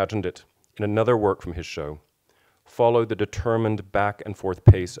has imagined it in another work from his show, follow the determined back and forth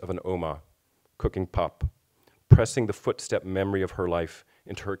pace of an Oma, cooking pap, pressing the footstep memory of her life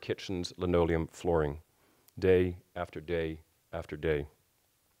into her kitchen's linoleum flooring, day after day after day.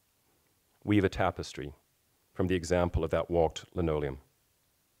 Weave a tapestry from the example of that walked linoleum.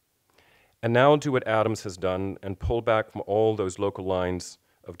 And now do what Adams has done and pull back from all those local lines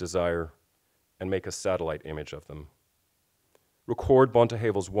of desire and make a satellite image of them. Record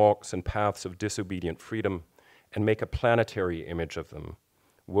Bonteheuvel's walks and paths of disobedient freedom and make a planetary image of them,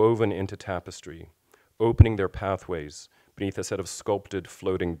 woven into tapestry, opening their pathways beneath a set of sculpted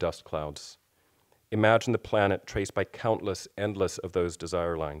floating dust clouds. Imagine the planet traced by countless, endless of those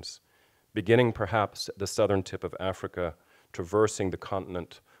desire lines, beginning perhaps at the southern tip of Africa, traversing the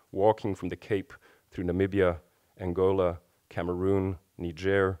continent, walking from the Cape through Namibia, Angola, Cameroon,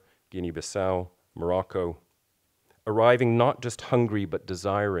 Niger, Guinea-Bissau, Morocco, arriving not just hungry but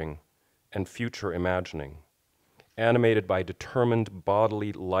desiring and future imagining, animated by determined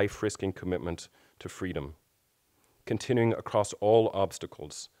bodily life-risking commitment to freedom, continuing across all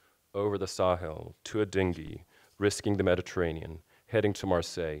obstacles, over the Sahel, to a dinghy, risking the Mediterranean, heading to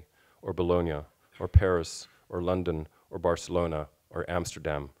Marseille, or Bologna, or Paris, or London, or Barcelona, or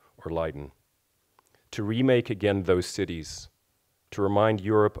Amsterdam, or Leiden. to remake again those cities, to remind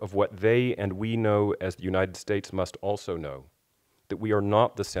Europe of what they and we know as the United States must also know, that we are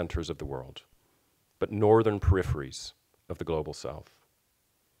not the centers of the world, but northern peripheries of the global south.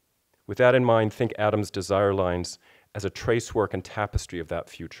 With that in mind, think Adam's desire lines as a tracework and tapestry of that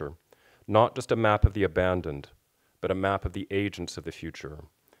future, not just a map of the abandoned, but a map of the agents of the future,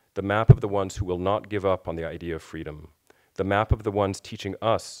 the map of the ones who will not give up on the idea of freedom, the map of the ones teaching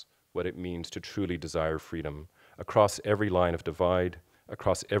us what it means to truly desire freedom, across every line of divide,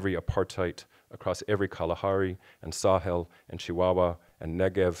 across every apartheid, across every Kalahari and Sahel and Chihuahua and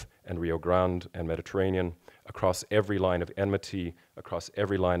Negev and Rio Grande and Mediterranean, across every line of enmity, across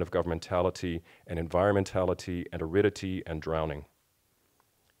every line of governmentality and environmentality and aridity and drowning.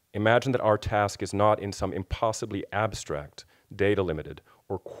 Imagine that our task is not in some impossibly abstract, data-limited,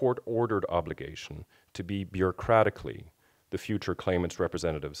 or court-ordered obligation to be bureaucratically the future claimants'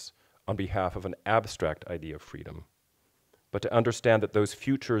 representatives on behalf of an abstract idea of freedom, but to understand that those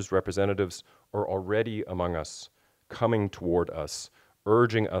futures representatives are already among us, coming toward us,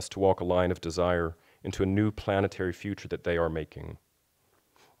 urging us to walk a line of desire into a new planetary future that they are making.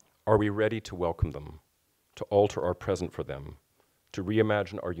 Are we ready to welcome them, to alter our present for them, to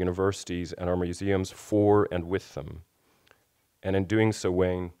reimagine our universities and our museums for and with them? And in doing so,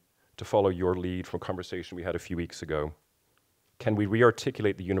 Wayne, to follow your lead from a conversation we had a few weeks ago, can we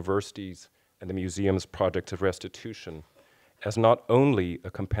re-articulate the universities and the museums' projects of restitution as not only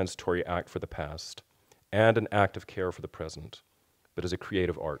a compensatory act for the past and an act of care for the present, but as a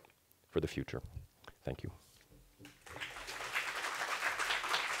creative art for the future? Thank you.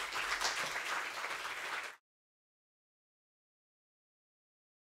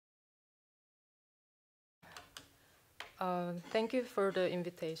 Thank you for the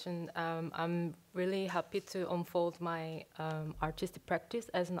invitation. I'm really happy to unfold my artistic practice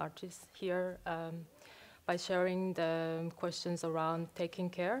as an artist here by sharing the questions around taking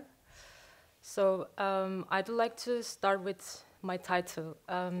care. So I'd like to start with my title.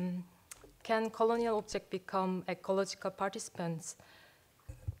 Can colonial objects become ecological participants?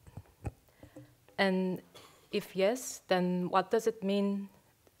 And if yes, then what does it mean?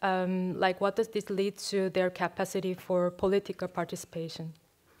 What does this lead to their capacity for political participation?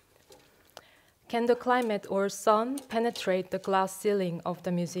 Can the climate or sun penetrate the glass ceiling of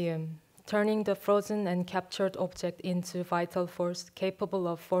the museum, turning the frozen and captured object into vital force capable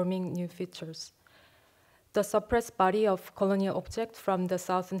of forming new features? The suppressed body of colonial object from the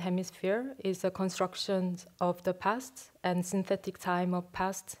Southern Hemisphere is a construction of the past and synthetic time of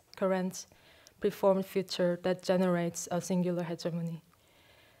past, current, preformed future that generates a singular hegemony.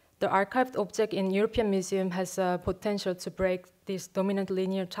 The archived object in European Museum has a potential to break this dominant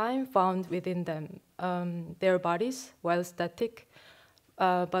linear time found within them. Their bodies, while static,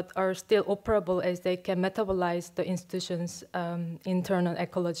 but are still operable as they can metabolize the institution's internal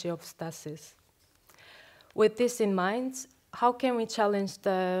ecology of stasis. With this in mind, how can we challenge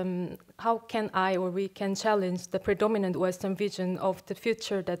how can I or we can challenge the predominant Western vision of the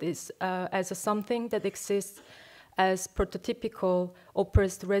future that is as a something that exists as prototypical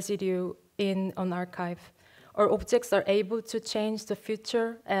oppressed residue in an archive? Our objects are able to change the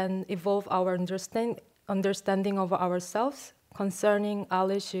future and evolve our understanding of ourselves concerning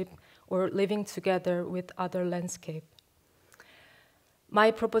allyship or living together with other landscape. My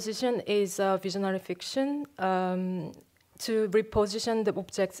proposition is visionary fiction to reposition the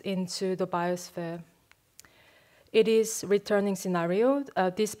objects into the biosphere. It is returning scenario.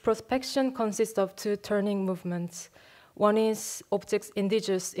 This prospection consists of two turning movements. One is objects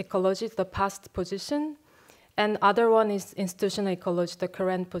indigenous ecology, the past position, and other one is institutional ecology, the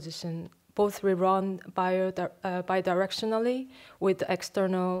current position. Both rerun bidirectionally with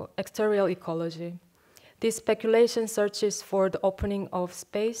external ecology. This speculation searches for the opening of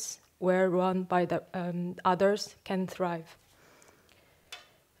space where run by the others can thrive.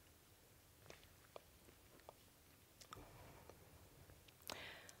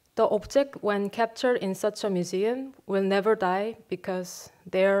 The object, when captured in such a museum, will never die because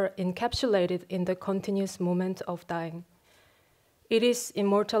they're encapsulated in the continuous moment of dying. It is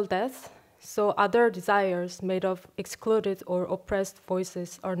immortal death, so other desires made of excluded or oppressed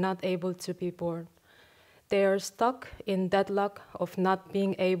voices are not able to be born. They are stuck in deadlock of not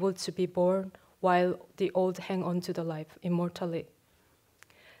being able to be born while the old hang on to the life immortally.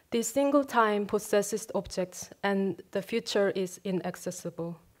 This single time possesses objects and the future is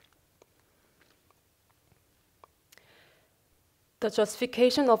inaccessible. The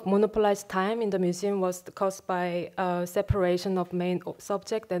justification of monopolized time in the museum was caused by separation of main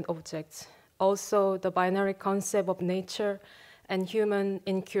subject and object. Also, the binary concept of nature and human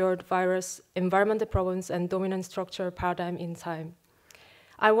incurred virus, environmental province, and dominant structure paradigm in time.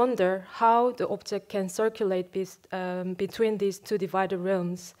 I wonder how the object can circulate between these two divided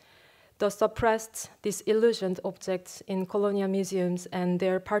realms. The suppressed, disillusioned objects in colonial museums and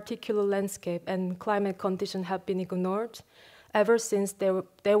their particular landscape and climate condition have been ignored ever since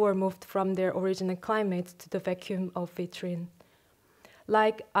they were moved from their original climate to the vacuum of vitrine.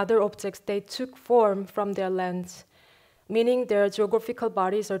 Like other objects, they took form from their lands, meaning their geographical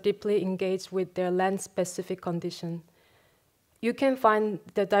bodies are deeply engaged with their land-specific condition. You can find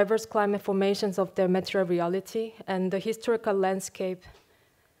the diverse climate formations of their material reality and the historical landscape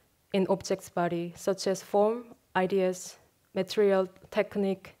in objects' body, such as form, ideas, material,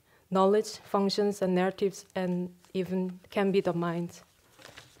 technique, knowledge, functions, and narratives, and even can be the mind.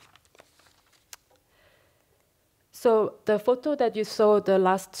 So the photo that you saw, the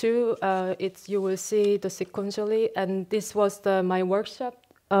last two, you will see the sequentially, and this was my workshop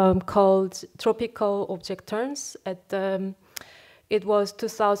called Tropical Object Turns. It was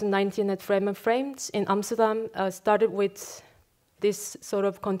 2019 at Frame and Framed in Amsterdam. Started with this sort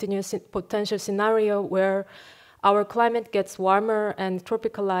of continuous potential scenario where our climate gets warmer and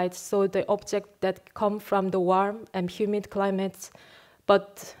tropicalized, so the objects that come from the warm and humid climates,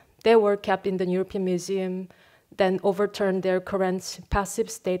 but they were kept in the European Museum, then overturned their current passive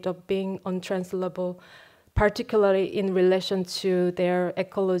state of being untranslatable, particularly in relation to their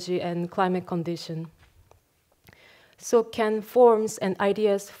ecology and climate condition. So can forms and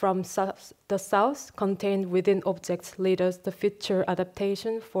ideas from the South contained within objects lead us to future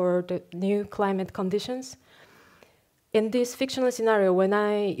adaptation for the new climate conditions? In this fictional scenario, when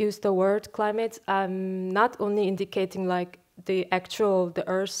I use the word climate, I'm not only indicating like the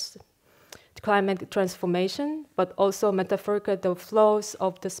Earth's climate transformation, but also metaphorical the flows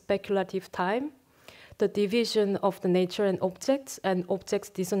of the speculative time, the division of the nature and objects'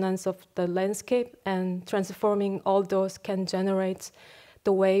 dissonance of the landscape, and transforming all those can generate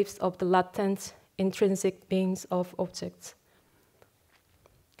the waves of the latent, intrinsic beings of objects.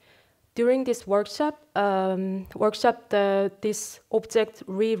 During this workshop, this object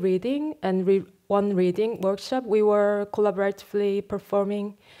rereading and one reading workshop, we were collaboratively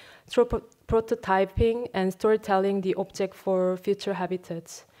performing prototyping and storytelling the object for future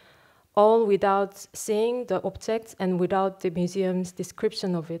habitats, all without seeing the object and without the museum's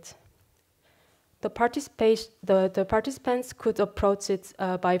description of it. The participants could approach it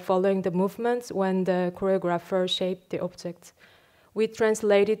by following the movements when the choreographer shaped the object. We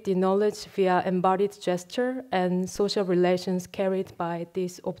translated the knowledge via embodied gesture and social relations carried by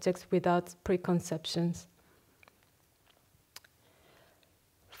these objects without preconceptions.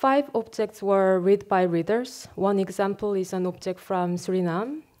 5 objects were read by readers. One example is an object from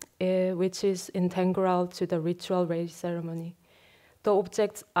Suriname, which is integral to the ritual race ceremony. The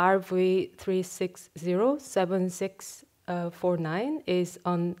object RV3607649 is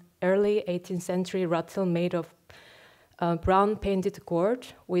an early 18th century rattle made of brown painted gourd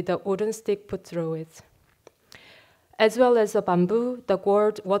with a wooden stick put through it. As well as a bamboo, the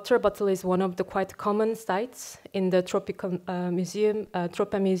gourd water bottle is one of the quite common sights in the Tropical Museum,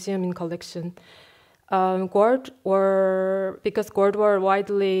 Tropa Museum in collection. Gourd were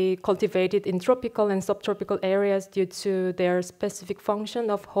widely cultivated in tropical and subtropical areas due to their specific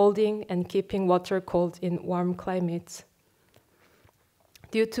function of holding and keeping water cold in warm climates.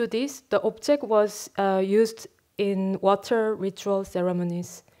 Due to this, the object was used in water ritual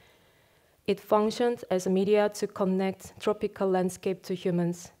ceremonies. It functioned as a media to connect tropical landscape to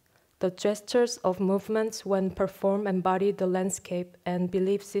humans. The gestures of movements when performed embody the landscape and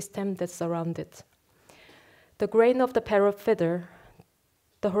belief system that surround it. The grain of the parrot feather,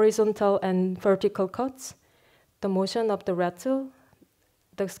 the horizontal and vertical cuts, the motion of the rattle,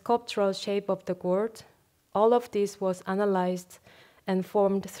 the sculptural shape of the gourd, all of this was analyzed and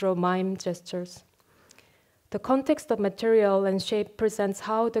formed through mime gestures. The context of material and shape presents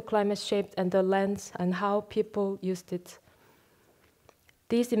how the climate shaped and the lands and how people used it.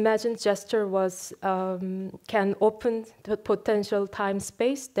 This imagined gesture can open the potential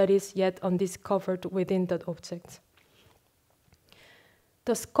time-space that is yet undiscovered within that object.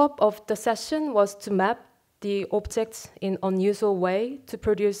 The scope of the session was to map the objects in unusual way to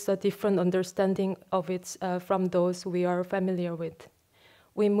produce a different understanding of it from those we are familiar with.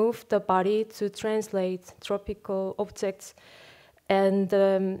 We moved the body to translate tropical objects and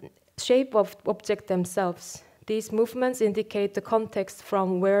the shape of objects themselves. These movements indicate the context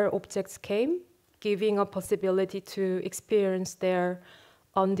from where objects came, giving a possibility to experience their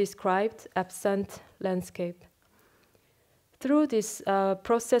undescribed, absent landscape. Through this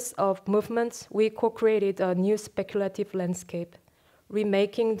process of movements, we co-created a new speculative landscape.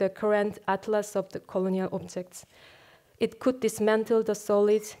 remaking the current atlas of the colonial objects. It could dismantle the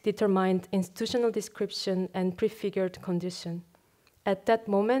solid, determined institutional description and prefigured condition. At that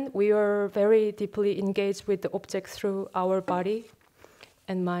moment, we were very deeply engaged with the object through our body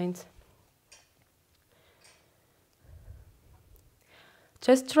and mind.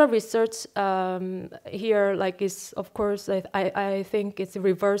 Gestural research here, is of course, I think it's a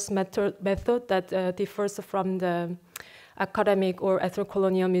reverse method that differs from the academic or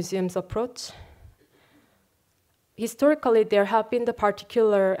ethno-colonial museums approach. Historically, there have been the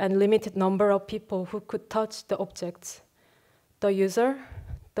particular and limited number of people who could touch the objects: the user,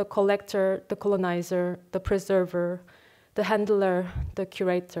 the collector, the colonizer, the preserver, the handler, the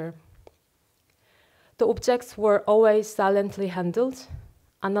curator. The objects were always silently handled,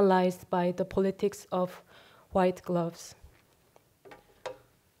 analyzed by the politics of white gloves.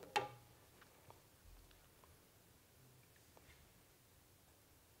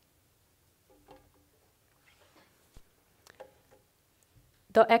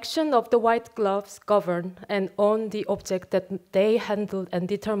 The action of the white gloves govern and own the object that they handled and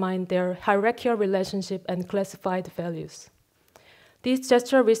determine their hierarchical relationship and classified values. This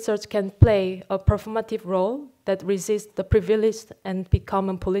gestural research can play a performative role that resists the privileged and become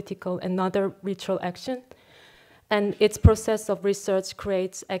a political and other ritual action, and its process of research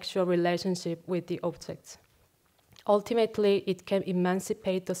creates actual relationship with the object. Ultimately, it can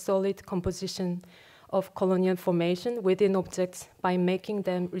emancipate the solid composition of colonial formation within objects by making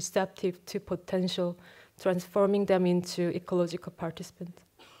them receptive to potential, transforming them into ecological participants.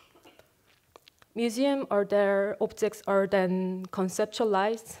 Museums or their objects are then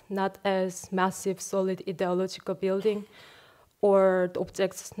conceptualized not as massive, solid ideological building, or the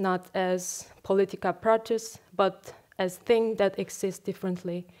objects not as political apparatus, but as things that exist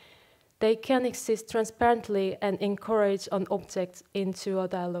differently. They can exist transparently and encourage an object into a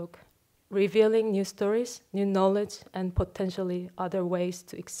dialogue, revealing new stories, new knowledge, and potentially other ways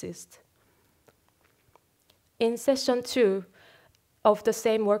to exist. In session 2 of the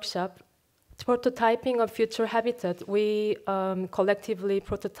same workshop, prototyping of future habitat, we collectively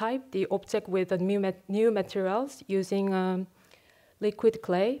prototyped the object with new materials using liquid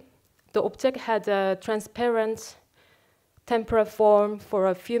clay. The object had a transparent temporal form for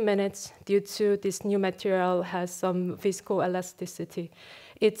a few minutes due to this new material has some viscoelasticity.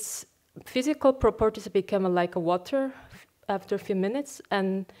 Its physical properties became like a water after a few minutes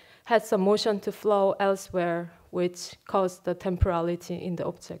and had some motion to flow elsewhere, which caused the temporality in the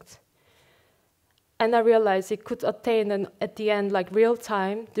object. And I realized it could attain, at the end, real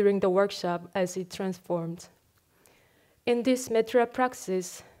time during the workshop as it transformed. In this material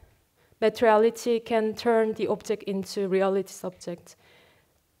praxis, materiality can turn the object into reality subject.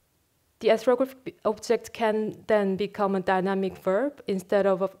 The ethnographic object can then become a dynamic verb instead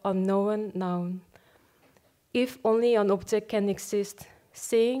of an unknown noun. If only an object can exist,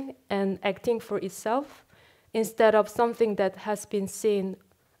 seeing and acting for itself, instead of something that has been seen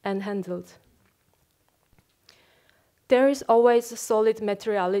and handled. There is always a solid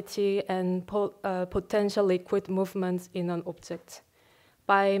materiality and potential liquid movements in an object.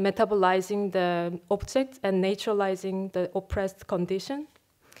 By metabolizing the object and naturalizing the oppressed condition,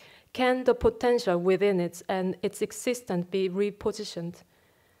 can the potential within it and its existence be repositioned?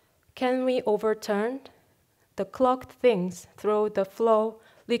 Can we overturn the clogged things through the flow,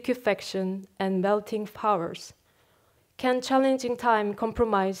 liquefaction, and melting powers? Can challenging time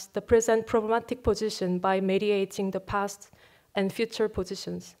compromise the present problematic position by mediating the past and future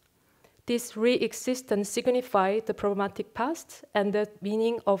positions? This re-existence signifies the problematic past and the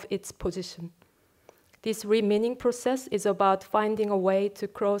meaning of its position. This re-meaning process is about finding a way to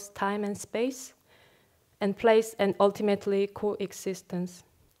cross time and space and place and ultimately coexistence.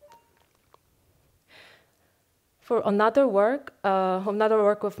 For another work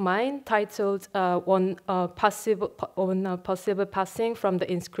of mine titled on possible passing from the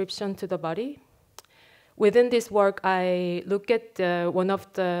inscription to the body. Within this work, I look at one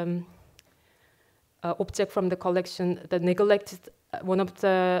of the object from the collection, the neglected, one of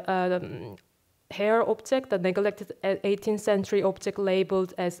the hair object, the neglected 18th century object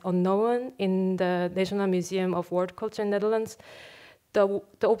labeled as unknown in the National Museum of World Culture in Netherlands. The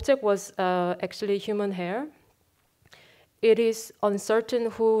object was actually human hair. It is uncertain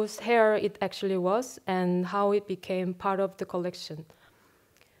whose hair it actually was and how it became part of the collection.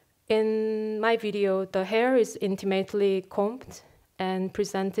 In my video, the hair is intimately combed and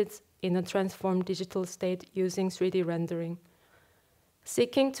presented in a transformed digital state using 3D rendering,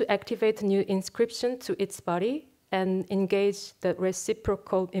 seeking to activate a new inscription to its body and engage the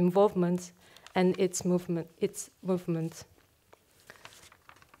reciprocal involvement and its movement.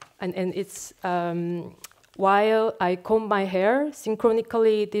 and it's while I comb my hair,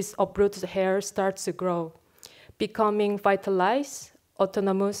 synchronically this uprooted hair starts to grow, becoming vitalized,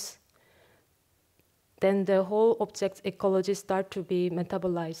 autonomous. Then the whole object's ecology starts to be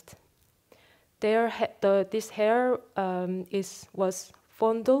metabolized. This hair was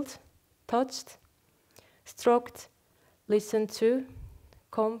fondled, touched, stroked, listened to,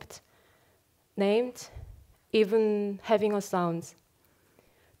 combed, named, even having a sound.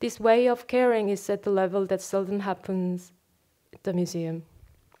 This way of caring is at the level that seldom happens at the museum.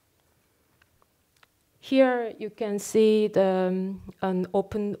 Here you can see an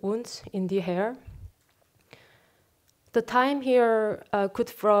open wound in the hair. The time here could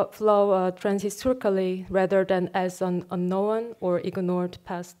flow transhistorically rather than as an unknown or ignored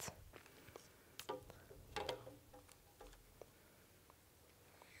past.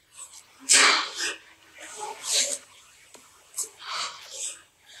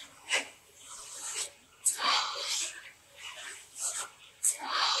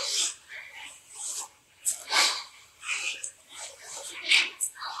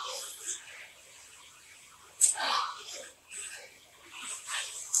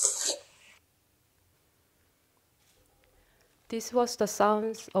 This was the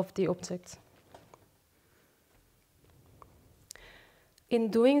sounds of the object. In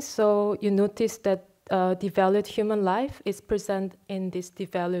doing so, you notice that devalued human life is present in this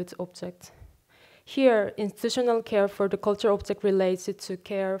devalued object. Here, institutional care for the cultural object relates to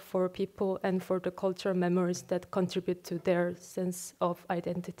care for people and for the cultural memories that contribute to their sense of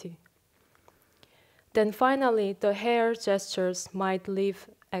identity. Then finally, the hair gestures might leave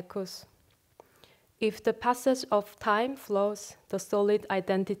echoes. If the passage of time flows, the solid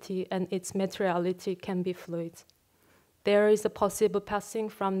identity and its materiality can be fluid. There is a possible passing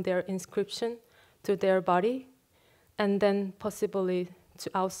from their inscription to their body, and then possibly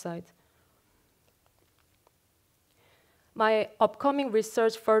to outside. My upcoming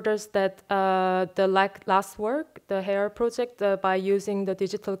research furthers that the last work, the hair project, by using the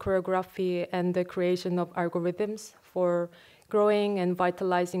digital choreography and the creation of algorithms for growing and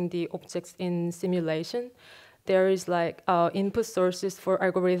vitalizing the objects in simulation. There is like input sources for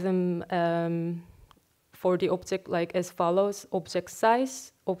algorithm for the object like as follows: object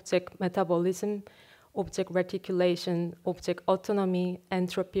size, object metabolism, object reticulation, object autonomy,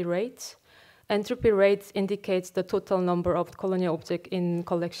 entropy rate. Entropy rate indicates the total number of colonial objects in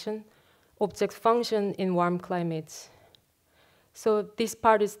collection, object function in warm climates. So this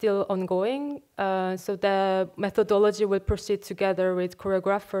part is still ongoing. So the methodology will proceed together with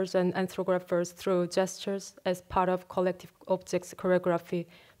choreographers and anthrographers through gestures as part of collective objects choreography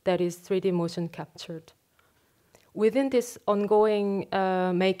that is 3D motion captured. Within this ongoing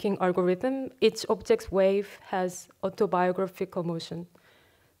making algorithm, each object's wave has autobiographical motion.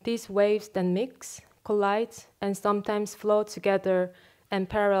 These waves then mix, collide, and sometimes flow together and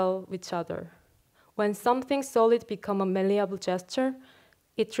parallel with each other. When something solid becomes a malleable gesture,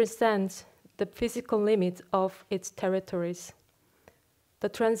 it transcends the physical limit of its territories. The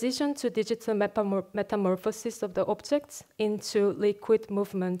transition to digital metamorphosis of the objects into liquid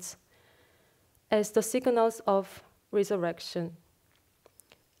movements as the signals of resurrection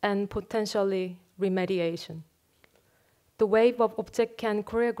and potentially remediation. The wave of object can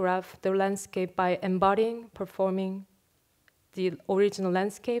choreograph the landscape by embodying, performing the original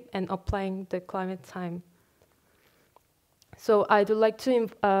landscape and applying the climate time. So I'd like to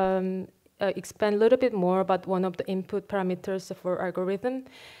expand a little bit more about one of the input parameters for algorithm,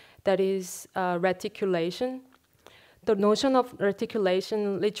 that is reticulation. The notion of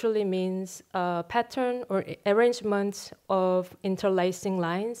reticulation literally means a pattern or arrangement of interlacing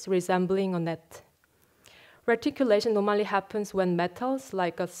lines resembling a net. Reticulation normally happens when metals,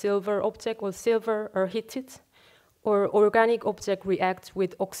 like a silver object or silver, are heated, or organic object react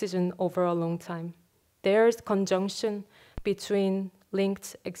with oxygen over a long time. There is conjunction between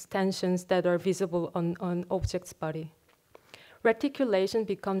linked extensions that are visible on object's body. Reticulation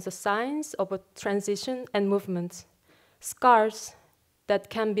becomes a signs of a transition and movement, scars that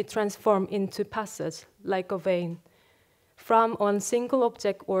can be transformed into passage, like a vein, from one single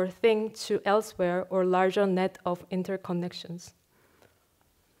object or thing to elsewhere or larger net of interconnections.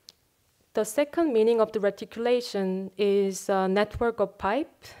 The second meaning of the reticulation is a network of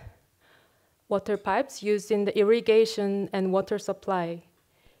water pipes used in the irrigation and water supply.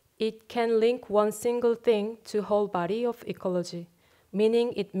 It can link one single thing to whole body of ecology,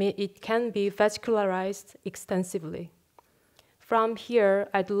 meaning it can be vascularized extensively. From here,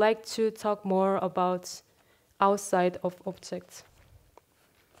 I'd like to talk more about outside of objects.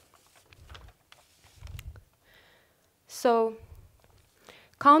 So,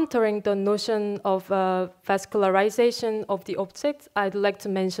 Countering the notion of vascularization of the object, I'd like to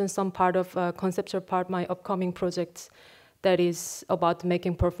mention some part of conceptual part my upcoming project that is about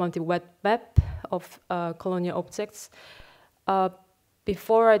making performative wet map of colonial objects.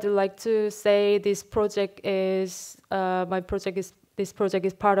 Before, I'd like to say this project is this project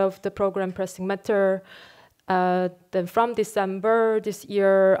is part of the program Pressing Matter. Then from December this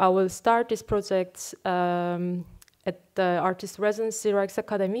year, I will start this project at the Artist Residency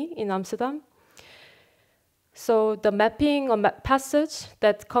Rijksacademie in Amsterdam. So the mapping or passage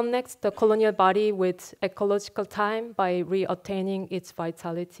that connects the colonial body with ecological time by re-attaining its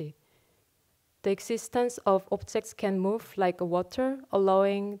vitality. The existence of objects can move like a water,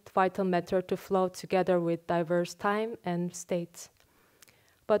 allowing vital matter to flow together with diverse time and states.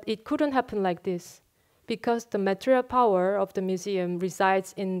 But it couldn't happen like this, because the material power of the museum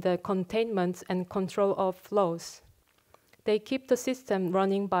resides in the containment and control of flows. They keep the system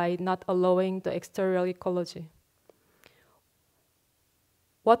running by not allowing the exterior ecology.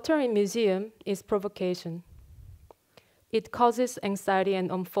 Water in museum is provocation. It causes anxiety and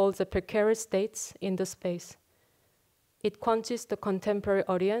unfolds the precarious states in the space. It quenches the contemporary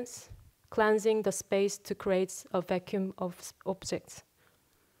audience, cleansing the space to create a vacuum of objects.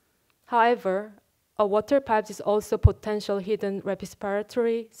 However, a water pipe is also potential hidden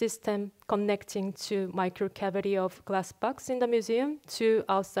respiratory system connecting to microcavity of glass box in the museum to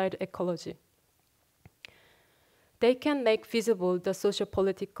outside ecology. They can make visible the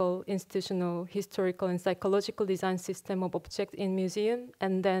socio-political, institutional, historical, and psychological design system of objects in museum,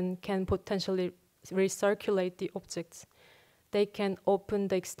 and then can potentially recirculate the objects. They can open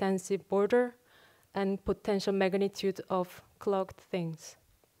the extensive border and potential magnitude of clogged things.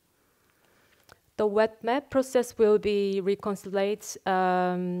 The wet map process will be reconcilate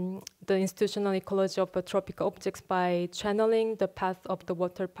the institutional ecology of tropical objects by channeling the path of the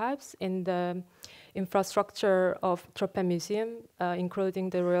water pipes in the infrastructure of Tropen Museum, including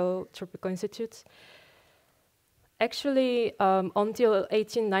the Royal Tropical Institute. Actually, until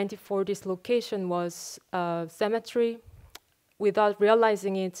 1894, this location was a cemetery. Without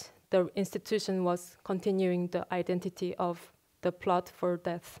realizing it, the institution was continuing the identity of the plot for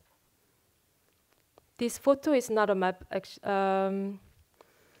death. This photo is not a map,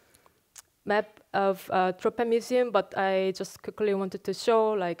 map of Tropen Museum, but I just quickly wanted to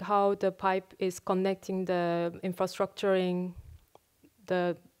show like how the pipe is connecting the infrastructuring,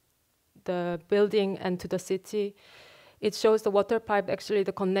 the building and to the city. It shows the water pipe actually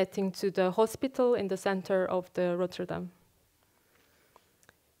the connecting to the hospital in the center of the Rotterdam.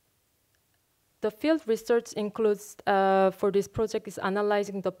 The field research includes, for this project, is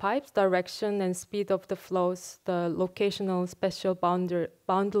analyzing the pipes, direction and speed of the flows, the locational spatial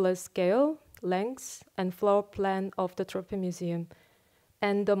boundless scale, lengths, and floor plan of the Tropen Museum,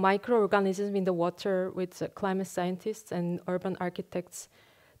 and the microorganisms in the water with climate scientists and urban architects.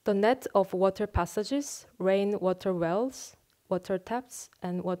 The net of water passages, rainwater wells, water taps,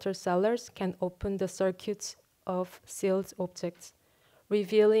 and water cellars can open the circuits of sealed objects,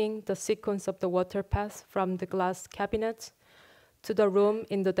 revealing the sequence of the water path from the glass cabinet to the room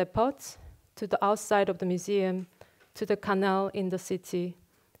in the depot, to the outside of the museum, to the canal in the city,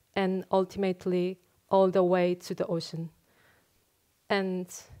 and ultimately all the way to the ocean.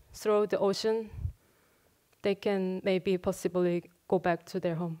 And through the ocean, they can maybe possibly go back to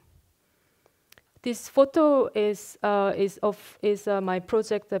their home. This photo is my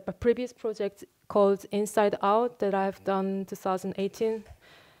project, a previous project called Inside Out that I've done in 2018.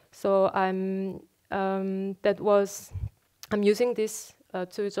 So I'm using this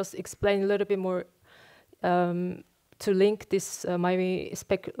to just explain a little bit more, to link this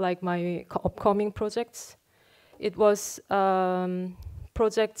my upcoming projects. It was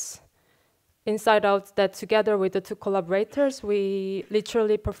projects Inside Out that together with the two collaborators, we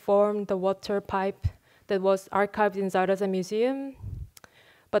literally performed the water pipe that was archived in Zaraza Museum.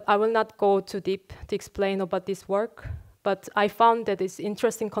 But I will not go too deep to explain about this work. But I found that it's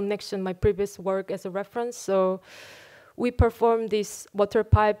interesting connection, my previous work as a reference. So we performed this water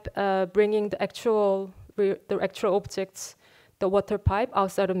pipe, bringing the actual objects, the water pipe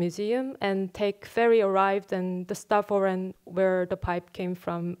outside the museum, and take ferry arrived and the stuff around where the pipe came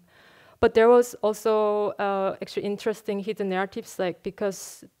from. But there was also actually interesting hidden narratives, like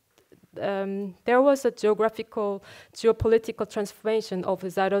because there was a geopolitical transformation of the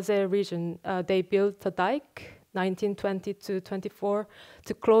Zaroze region. They built a dike, 1920 to 24,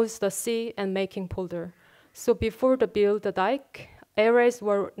 to close the sea and making polder. So before they built the dike, areas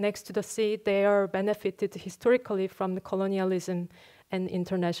were next to the sea. They are benefited historically from the colonialism and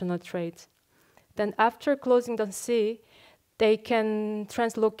international trade. Then after closing the sea, They can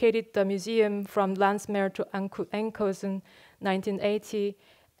translocate the museum from Landsmeer to Enkhuizen, 1980,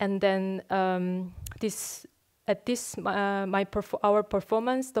 and then our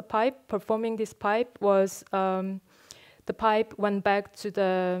performance, performing this pipe was the pipe went back to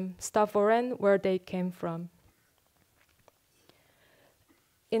the Stavoren where they came from.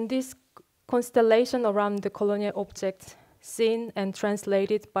 In this constellation around the colonial objects, seen and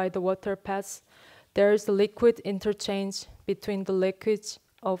translated by the water paths, there is a liquid interchange between the liquids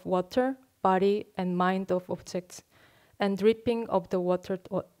of water, body, and mind of objects, and dripping of the water,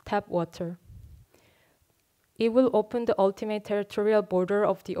 tap water. It will open the ultimate territorial border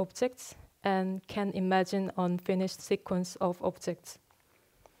of the objects and can imagine unfinished sequence of objects.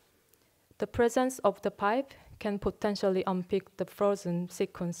 The presence of the pipe can potentially unpick the frozen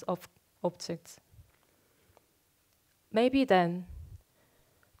sequence of objects. Maybe then,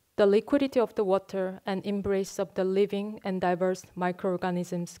 the liquidity of the water and embrace of the living and diverse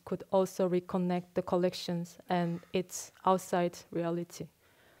microorganisms could also reconnect the collections and its outside reality.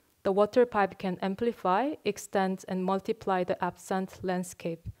 The water pipe can amplify, extend, and multiply the absent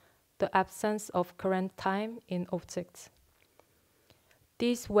landscape, the absence of current time in objects.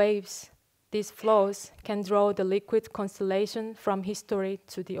 These waves, these flows, can draw the liquid constellation from history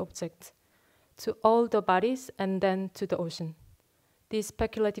to the object, to all the bodies, and then to the ocean. This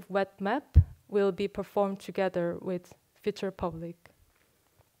speculative wet map will be performed together with future public.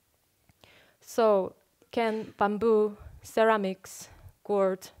 So, can bamboo, ceramics,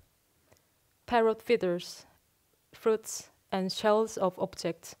 gourd, parrot feathers, fruits, and shells of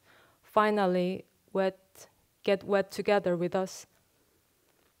objects finally get wet together with us?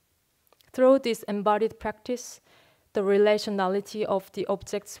 Through this embodied practice, the relationality of the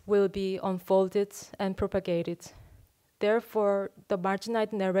objects will be unfolded and propagated. Therefore, the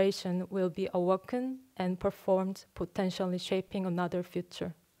marginalized narration will be awoken and performed, potentially shaping another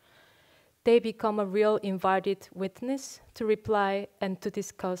future. They become a real invited witness to reply and to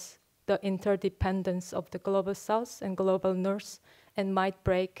discuss the interdependence of the global South and global North, and might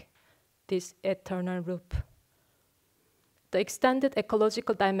break this eternal loop. The extended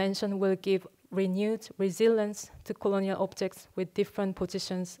ecological dimension will give renewed resilience to colonial objects with different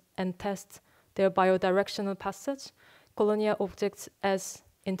positions and test their biodirectional passage, colonial objects as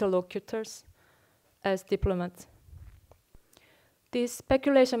interlocutors, as diplomats. This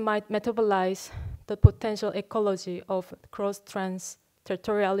speculation might metabolize the potential ecology of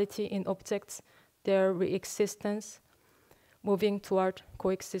cross-trans-territoriality in objects, their re-existence, moving toward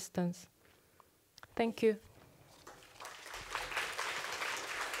coexistence. Thank you.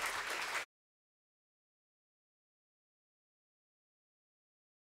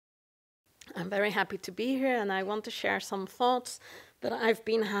 I'm very happy to be here, and I want to share some thoughts that I've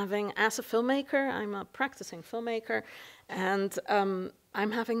been having as a filmmaker. I'm a practicing filmmaker, and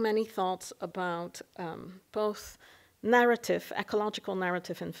I'm having many thoughts about both narrative, ecological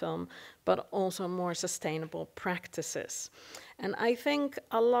narrative in film, but also more sustainable practices. And I think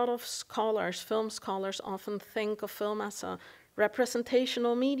a lot of scholars, film scholars, often think of film as a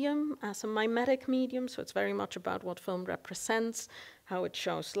representational medium, as a mimetic medium, so it's very much about what film represents, how it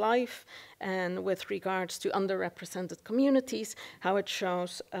shows life, and with regards to underrepresented communities, how it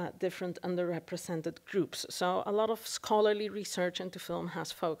shows different underrepresented groups. So a lot of scholarly research into film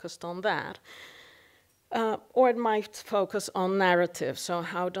has focused on that. Or it might focus on narrative, so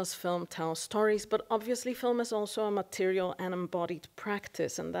how does film tell stories? But obviously film is also a material and embodied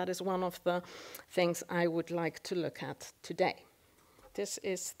practice, and that is one of the things I would like to look at today. This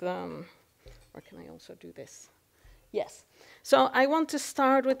is the, or can I also do this? Yes. So I want to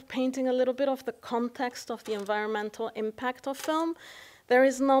start with painting a little bit of the context of the environmental impact of film. There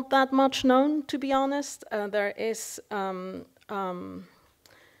is not that much known, to be honest.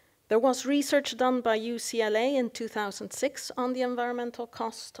 There was research done by UCLA in 2006 on the environmental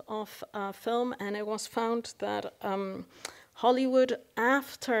cost of film, and it was found that Hollywood,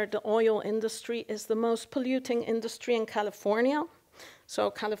 after the oil industry, is the most polluting industry in California. So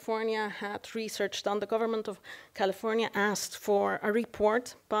California had research done. The government of California asked for a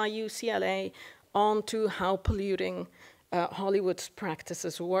report by UCLA onto how polluting Hollywood's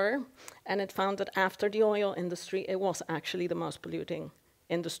practices were, and it found that after the oil industry, it was actually the most polluting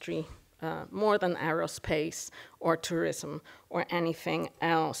industry, more than aerospace or tourism or anything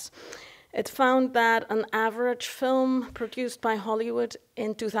else. It found that an average film produced by Hollywood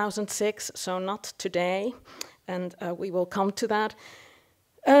in 2006, so not today, and we will come to that,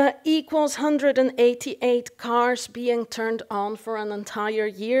 equals 188 cars being turned on for an entire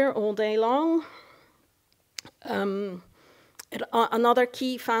year, all day long. Another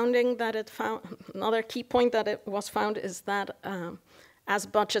key finding that it found, another key point that it was found is that as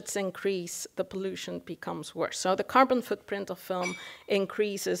budgets increase, the pollution becomes worse. So the carbon footprint of film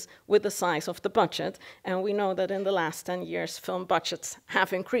increases with the size of the budget, and we know that in the last 10 years, film budgets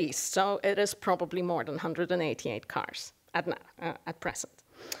have increased. So it is probably more than 188 cars at present.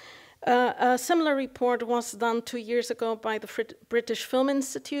 A similar report was done 2 years ago by the British Film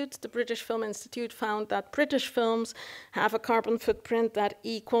Institute. The British Film Institute found that British films have a carbon footprint that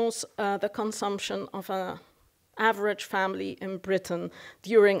equals the consumption of an average family in Britain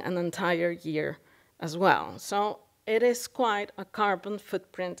during an entire year as well. So it is quite a carbon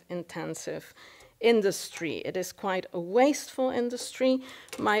footprint intensive industry. It is quite a wasteful industry.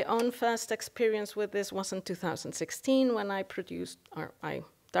 My own first experience with this was in 2016 when I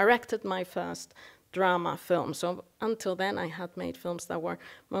directed my first drama film. So until then, I had made films that were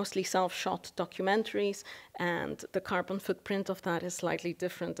mostly self-shot documentaries, and the carbon footprint of that is slightly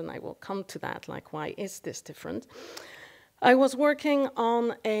different, and I will come to that, like, why is this different? I was working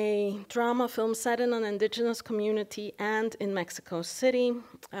on a drama film set in an indigenous community and in Mexico City.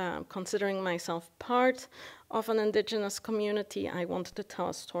 Considering myself part of an indigenous community, I wanted to tell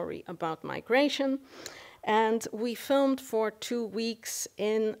a story about migration. And we filmed for 2 weeks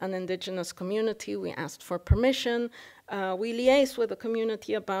in an indigenous community. We asked for permission. We liaised with the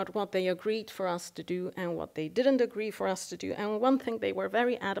community about what they agreed for us to do and what they didn't agree for us to do. And one thing they were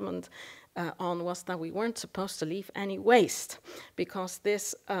very adamant on was that we weren't supposed to leave any waste, because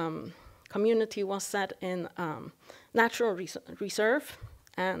this community was set in natural reserve,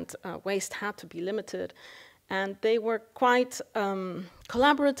 and waste had to be limited. And they were quite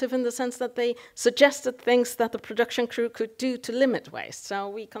collaborative in the sense that they suggested things that the production crew could do to limit waste. So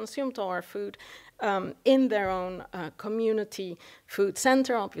we consumed all our food in their own community food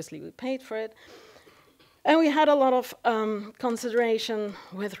center. Obviously, we paid for it. And we had a lot of consideration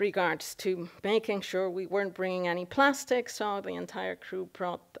with regards to making sure we weren't bringing any plastic. So the entire crew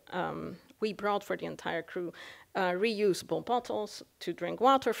we brought for the entire crew reusable bottles to drink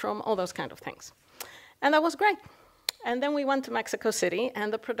water from, all those kind of things. And that was great. And then we went to Mexico City,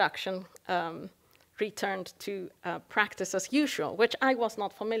 and the production returned to practice as usual, which I was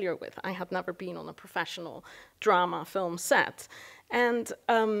not familiar with. I had never been on a professional drama film set. And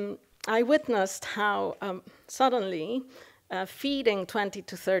I witnessed how suddenly feeding 20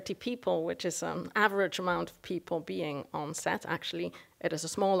 to 30 people, which is an average amount of people being on set. Actually, it is a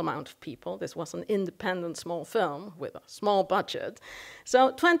small amount of people. This was an independent small film with a small budget.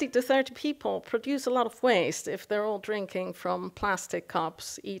 So 20 to 30 people produce a lot of waste if they're all drinking from plastic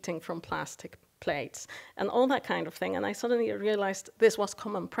cups, eating from plastic plates, and all that kind of thing. And I suddenly realized this was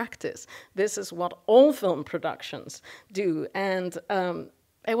common practice. This is what all film productions do. And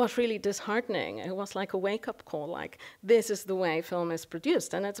it was really disheartening. It was like a wake-up call, like, this is the way film is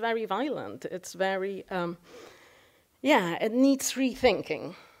produced. And it's very violent. It's very, it needs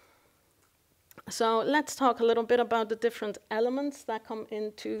rethinking. So let's talk a little bit about the different elements that come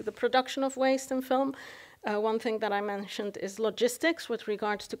into the production of waste in film. One thing that I mentioned is logistics with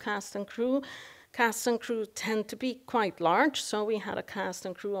regards to cast and crew. Cast and crew tend to be quite large, so we had a cast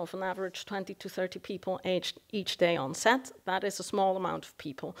and crew of an average 20 to 30 people each day on set. That is a small amount of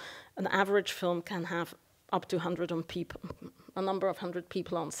people. An average film can have up to 100 people, a number of 100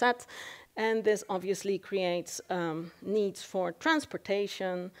 people on set, and this obviously creates needs for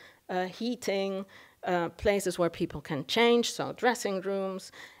transportation, heating, places where people can change, so dressing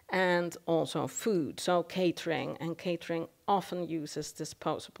rooms, and also food, so catering, and catering often uses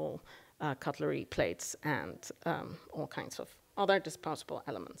disposable cutlery, plates, and all kinds of other disposable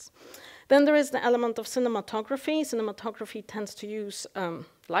elements. Then there is the element of cinematography. Cinematography tends to use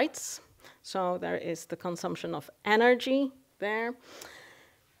lights, so there is the consumption of energy there.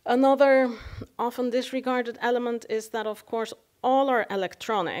 Another often disregarded element is that, of course, all our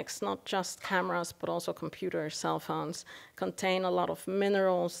electronics, not just cameras, but also computers, cell phones, contain a lot of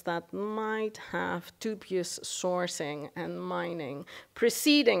minerals that might have dubious sourcing and mining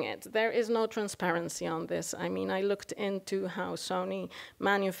preceding it. There is no transparency on this. I mean, I looked into how Sony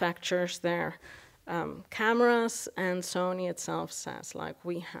manufactures their cameras, and Sony itself says, like,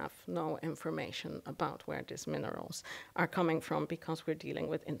 we have no information about where these minerals are coming from because we're dealing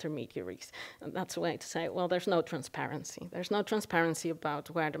with intermediaries. And that's a way to say, well, there's no transparency. There's no transparency about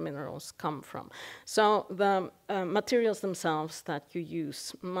where the minerals come from. So the materials themselves that you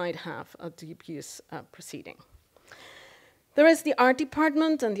use might have a dubious proceeding. There is the art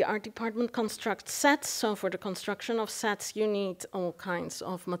department, and the art department constructs sets. So for the construction of sets, you need all kinds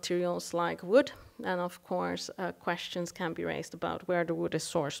of materials like wood. And of course, questions can be raised about where the wood is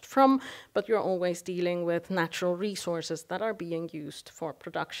sourced from, but you're always dealing with natural resources that are being used for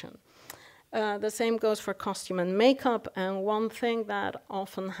production. The same goes for costume and makeup, and one thing that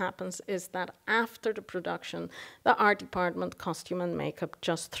often happens is that after the production, the art department, costume and makeup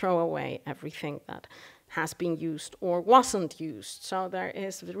just throw away everything that has been used or wasn't used. So there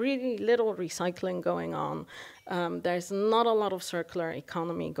is really little recycling going on. There's not a lot of circular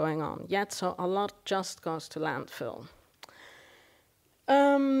economy going on yet, so a lot just goes to landfill.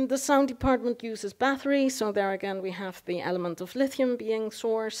 The sound department uses batteries, so there again we have the element of lithium being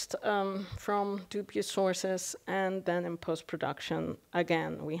sourced from dubious sources, and then in post-production,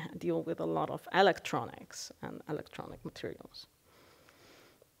 again, we deal with a lot of electronics and electronic materials.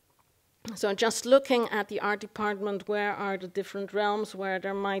 So just looking at the art department, where are the different realms where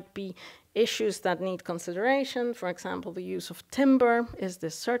there might be issues that need consideration? For example, the use of timber. Is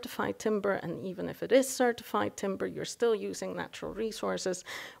this certified timber? And even if it is certified timber, you're still using natural resources.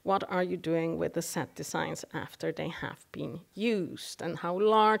 What are you doing with the set designs after they have been used? And how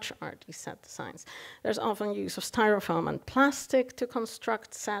large are these set designs? There's often use of styrofoam and plastic to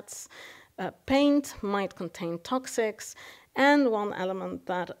construct sets. Paint might contain toxics. And one element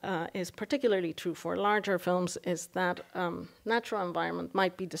that is particularly true for larger films is that natural environment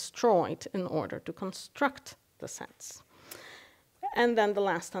might be destroyed in order to construct the sets. And then the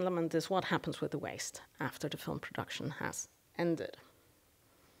last element is what happens with the waste after the film production has ended.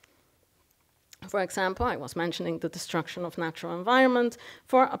 For example, I was mentioning the destruction of natural environment.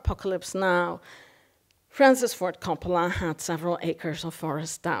 For Apocalypse Now, Francis Ford Coppola had several acres of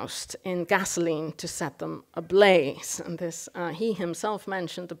forest doused in gasoline to set them ablaze. And this, he himself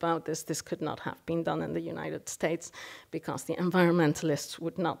mentioned about this. This could not have been done in the United States because the environmentalists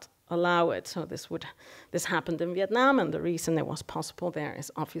would not allow it. So this happened in Vietnam, and the reason it was possible there is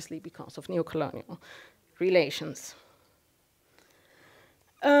obviously because of neocolonial relations.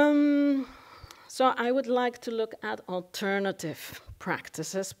 So I would like to look at alternative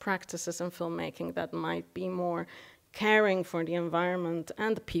practices in filmmaking that might be more caring for the environment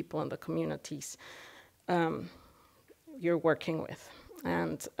and the people and the communities you're working with.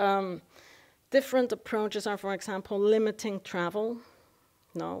 And different approaches are, for example, limiting travel,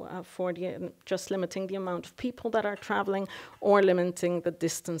 just limiting the amount of people that are traveling, or limiting the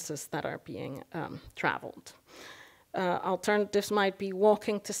distances that are being traveled. Alternatives might be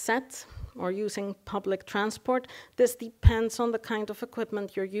walking to set, or using public transport. This depends on the kind of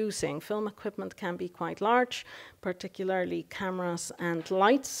equipment you're using. Film equipment can be quite large, particularly cameras and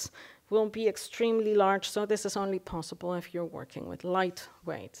lights will be extremely large, so this is only possible if you're working with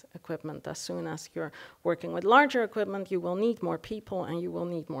lightweight equipment. As soon as you're working with larger equipment, you will need more people and you will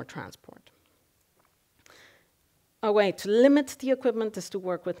need more transport. A way to limit the equipment is to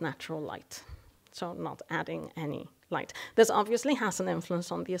work with natural light, so not adding any light. This obviously has an influence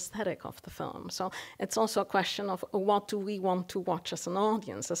on the aesthetic of the film. So it's also a question of what do we want to watch as an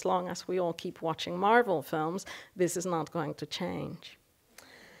audience? As long as we all keep watching Marvel films, this is not going to change.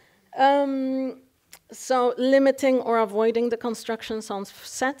 So limiting or avoiding the constructions on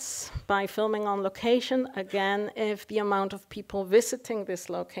sets by filming on location. Again, if the amount of people visiting this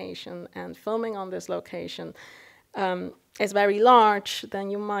location and filming on this location is very large, then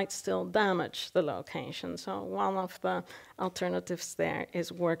you might still damage the location. So one of the alternatives there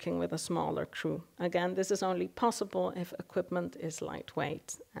is working with a smaller crew. Again, this is only possible if equipment is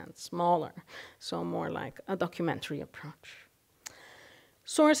lightweight and smaller, so more like a documentary approach.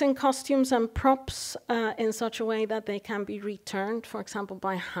 Sourcing costumes and props in such a way that they can be returned, for example,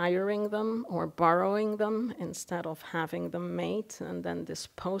 by hiring them or borrowing them instead of having them made and then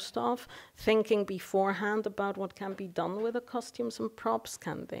disposed of. Thinking beforehand about what can be done with the costumes and props.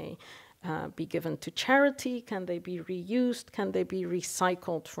 Can they be given to charity? Can they be reused? Can they be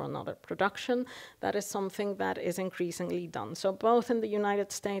recycled for another production? That is something that is increasingly done. So both in the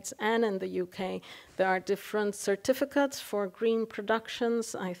United States and in the UK, there are different certificates for green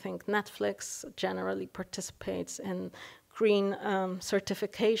productions. I think Netflix generally participates in green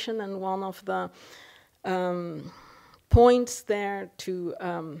certification, and one of the points there to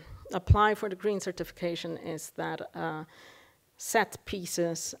apply for the green certification is that set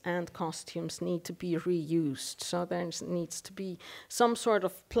pieces and costumes need to be reused. So there needs to be some sort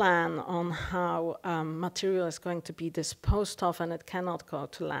of plan on how material is going to be disposed of, and it cannot go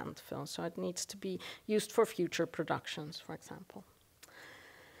to landfill. So it needs to be used for future productions, for example.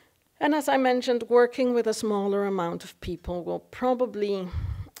 And as I mentioned, working with a smaller amount of people will probably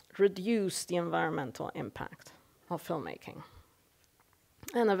reduce the environmental impact of filmmaking.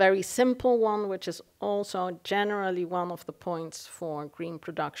 And a very simple one, which is also generally one of the points for green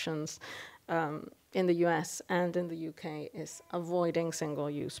productions in the US and in the UK, is avoiding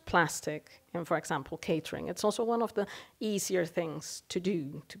single-use plastic in, for example, catering. It's also one of the easier things to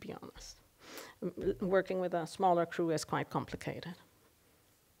do, to be honest. Working with a smaller crew is quite complicated.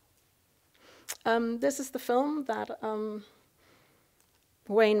 This is the film that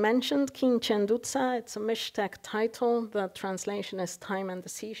Wayne mentioned, Kinship. It's a Mixtec title. The translation is Time and the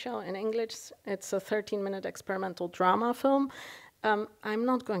Seashell in English. It's a 13-minute experimental drama film. I'm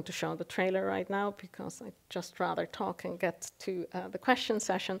not going to show the trailer right now because I'd just rather talk and get to the question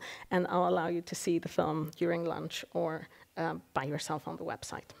session, and I'll allow you to see the film during lunch or by yourself on the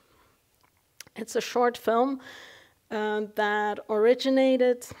website. It's a short film that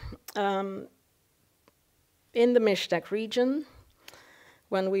originated in the Mixtec region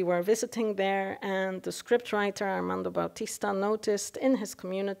when we were visiting there, and the scriptwriter Armando Bautista noticed in his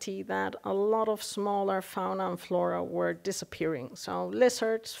community that a lot of smaller fauna and flora were disappearing. So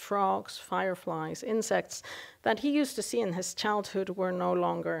lizards, frogs, fireflies, insects that he used to see in his childhood were no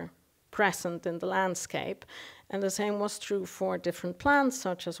longer present in the landscape. And the same was true for different plants,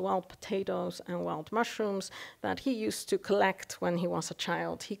 such as wild potatoes and wild mushrooms, that he used to collect when he was a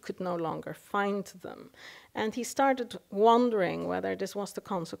child. He could no longer find them. And he started wondering whether this was the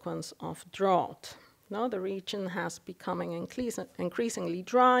consequence of drought. No, the region has becoming increasingly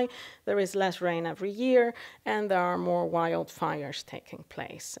dry, there is less rain every year, and there are more wildfires taking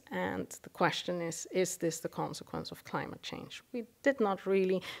place. And the question is this the consequence of climate change? We did not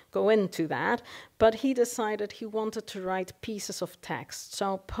really go into that, but he decided he wanted to write pieces of text,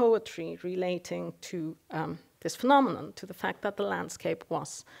 so poetry relating to this phenomenon, to the fact that the landscape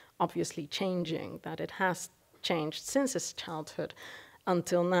was obviously changing, that it has changed since his childhood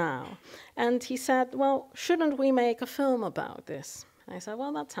until now. And he said, well, shouldn't we make a film about this? I said,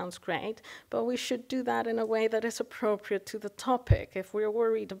 well, that sounds great, but we should do that in a way that is appropriate to the topic. If we're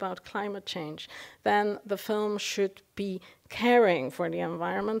worried about climate change, then the film should be caring for the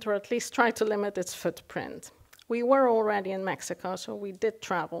environment, or at least try to limit its footprint. We were already in Mexico, so we did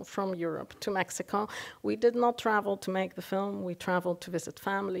travel from Europe to Mexico. We did not travel to make the film. We traveled to visit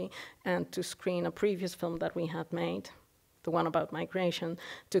family and to screen a previous film that we had made, the one about migration,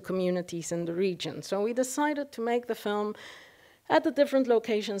 to communities in the region. So we decided to make the film at the different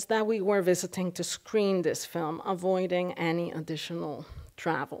locations that we were visiting to screen this film, avoiding any additional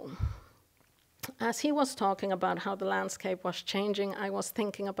travel. As he was talking about how the landscape was changing, I was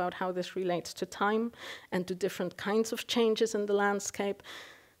thinking about how this relates to time and to different kinds of changes in the landscape,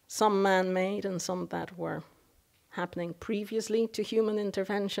 some man-made and some that were happening previously to human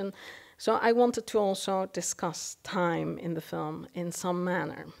intervention. So I wanted to also discuss time in the film in some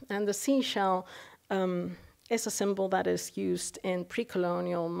manner. And the seashell is a symbol that is used in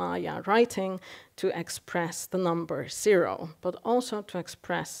pre-colonial Maya writing to express the number 0, but also to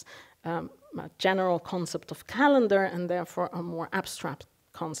express a general concept of calendar and therefore a more abstract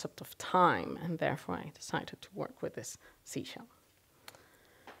concept of time. And therefore I decided to work with this seashell.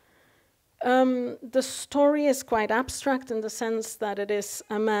 The story is quite abstract in the sense that it is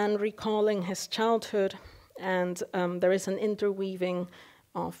a man recalling his childhood, and there is an interweaving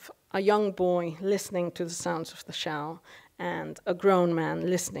of a young boy listening to the sounds of the shell and a grown man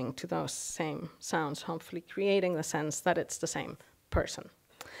listening to those same sounds, hopefully creating the sense that it's the same person.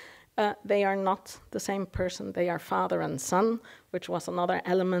 They are not the same person, they are father and son, which was another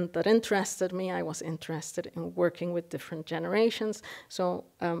element that interested me. I was interested in working with different generations, so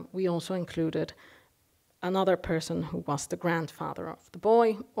we also included another person who was the grandfather of the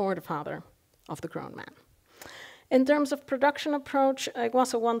boy or the father of the grown man. In terms of production approach, it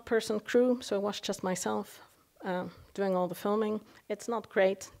was a one-person crew, so it was just myself doing all the filming. It's not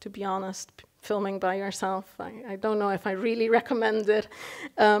great, to be honest, filming by yourself. I don't know if I really recommend it,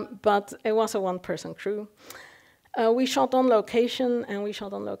 but it was a one-person crew. We shot on location, and we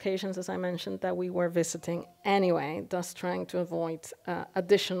shot on locations, as I mentioned, that we were visiting anyway, thus trying to avoid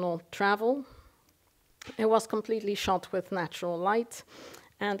additional travel. It was completely shot with natural light,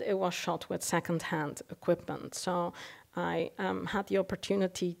 and it was shot with second-hand equipment. So I had the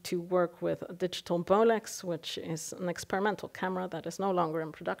opportunity to work with a digital Bolex, which is an experimental camera that is no longer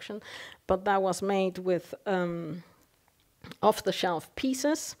in production, but that was made with off-the-shelf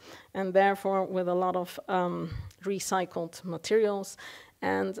pieces, and therefore with a lot of recycled materials.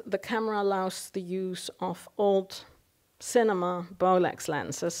 And the camera allows the use of old cinema Bolex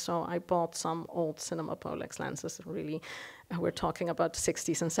lenses. So I bought some old cinema Bolex lenses, really. We're talking about the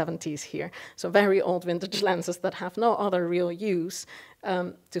 60s and 70s here. So very old vintage lenses that have no other real use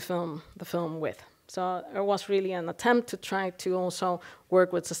to film the film with. So there was really an attempt to try to also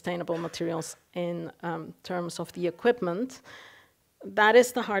work with sustainable materials in terms of the equipment. That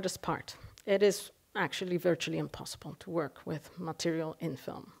is the hardest part. It is actually virtually impossible to work with material in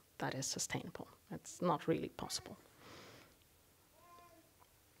film that is sustainable. It's not really possible.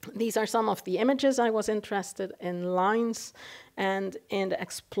 These are some of the images I was interested in: lines and in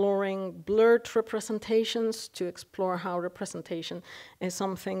exploring blurred representations, to explore how representation is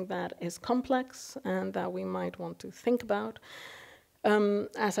something that is complex and that we might want to think about.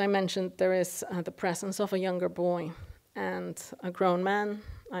 As I mentioned, there is the presence of a younger boy and a grown man.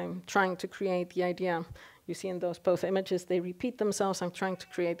 I'm trying to create the idea, you see in those both images, they repeat themselves. I'm trying to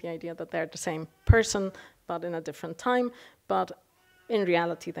create the idea that they're the same person, but in a different time. But in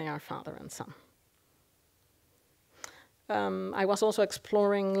reality, they are father and son. I was also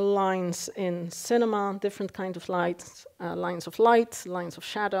exploring lines in cinema, different kinds of lights, lines of light, lines of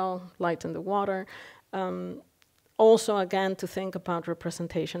shadow, light in the water. Also, again, to think about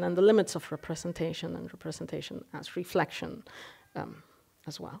representation and the limits of representation, and representation as reflection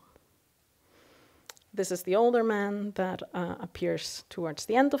as well. This is the older man that appears towards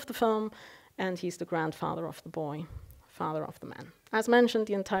the end of the film, and he's the grandfather of the boy, father of the man. As mentioned,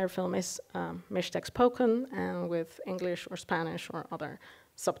 the entire film is Mixtex spoken and with English or Spanish or other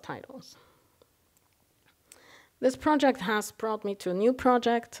subtitles. This project has brought me to a new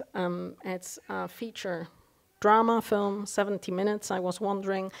project. It's a feature drama film, 70 minutes. I was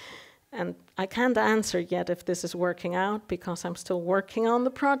wondering, and I can't answer yet if this is working out because I'm still working on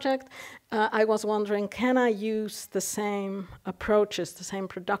the project. I was wondering, can I use the same approaches, the same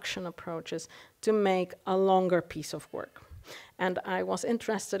production approaches, to make a longer piece of work? And I was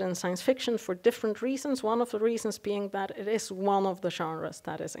interested in science fiction for different reasons. One of the reasons being that it is one of the genres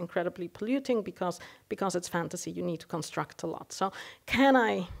that is incredibly polluting because it's fantasy, you need to construct a lot. So can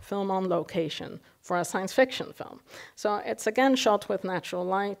I film on location for a science fiction film? So it's again shot with natural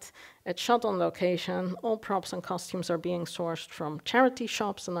light. It's shot on location. All props and costumes are being sourced from charity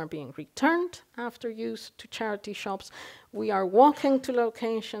shops and are being returned after use to charity shops. We are walking to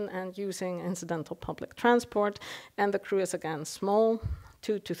location and using incidental public transport, and the crew is again small,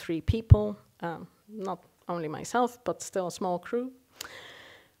 2 to 3 people, not only myself, but still a small crew.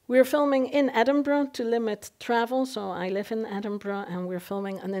 We're filming in Edinburgh to limit travel, so I live in Edinburgh, and we're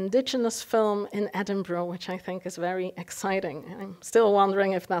filming an indigenous film in Edinburgh, which I think is very exciting. I'm still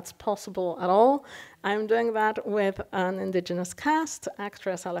wondering if that's possible at all. I'm doing that with an indigenous cast,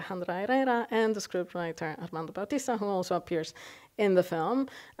 actress Alejandra Herrera, and the scriptwriter Armando Bautista, who also appears in the film.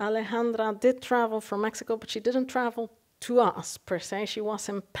 Alejandra did travel from Mexico, but she didn't travel to us, per se. She was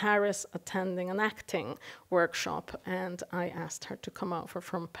in Paris attending an acting workshop, and I asked her to come over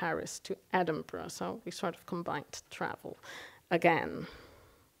from Paris to Edinburgh, so we sort of combined travel again.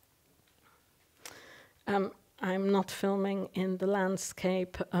 I'm not filming in the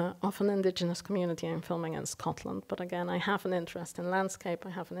landscape of an indigenous community. I'm filming in Scotland, but again, I have an interest in landscape,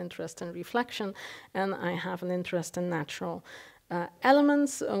 I have an interest in reflection, and I have an interest in natural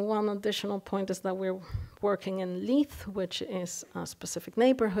elements. One additional point is that we're working in Leith, which is a specific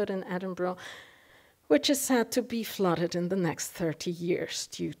neighborhood in Edinburgh, which is said to be flooded in the next 30 years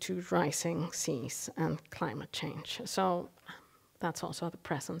due to rising seas and climate change. So that's also the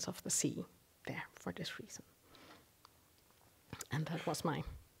presence of the sea there for this reason. And that was my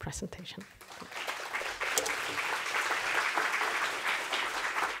presentation.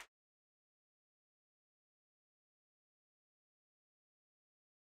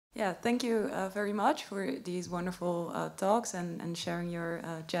 Yeah, thank you very much for these wonderful talks and sharing your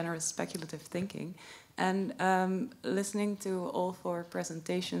generous speculative thinking. And listening to all 4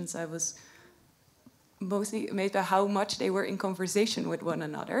 presentations, I was mostly amazed by how much they were in conversation with one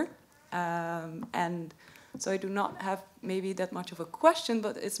another. And so I do not have maybe that much of a question,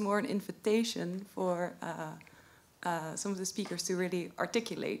 but it's more an invitation for some of the speakers to really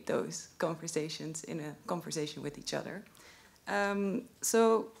articulate those conversations in a conversation with each other. In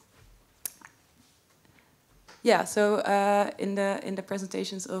the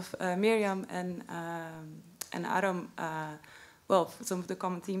presentations of Miriam and Aram, well, some of the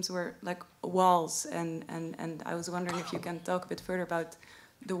common themes were like walls, and I was wondering if you can talk a bit further about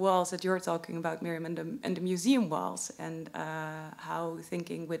the walls that you're talking about, Miriam, and the museum walls, and how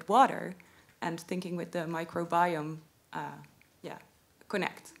thinking with water and thinking with the microbiome,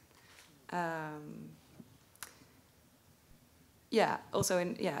 connect.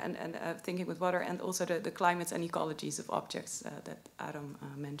 Thinking with water, and also the climates and ecologies of objects that Aram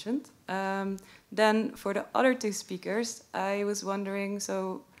mentioned. Then for the other 2 speakers, I was wondering,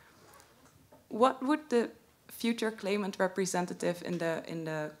 so what would the future claimant representative in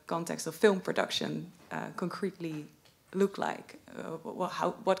the context of film production concretely look like?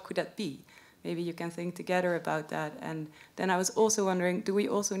 What could that be? Maybe you can think together about that. And then I was also wondering, do we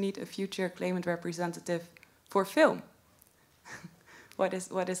also need a future claimant representative for film? What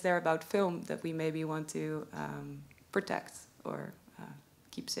is there about film that we maybe want to protect or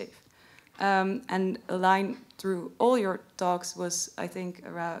keep safe? And a line through all your talks was, I think,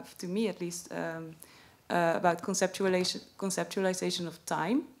 around, to me at least, about conceptualization of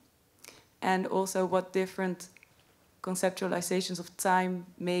time, and also what different conceptualizations of time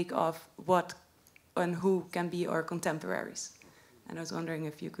make of what and who can be our contemporaries. And I was wondering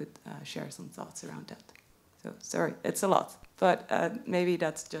if you could share some thoughts around that. So, sorry, it's a lot, but maybe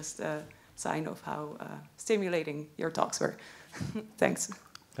that's just a sign of how stimulating your talks were. Thanks.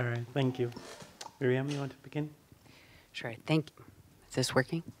 All right, thank you. Miriam, you want to begin? Sure, thank you. Is this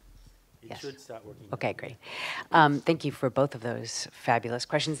working? It should start working. Okay, great. Thank you for both of those fabulous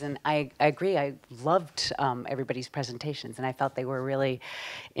questions. And I agree, I loved everybody's presentations, and I felt they were really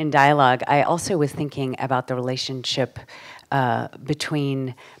in dialogue. I also was thinking about the relationship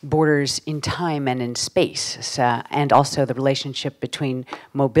between borders in time and in space, and also the relationship between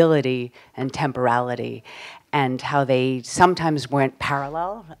mobility and temporality, and how they sometimes went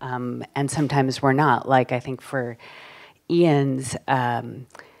parallel and sometimes were not. Like, I think for Ian's,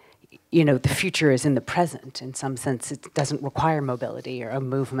 you know, the future is in the present. In some sense, it doesn't require mobility or a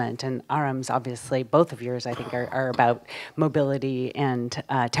movement. And Aram's, obviously, both of yours, I think, are about mobility and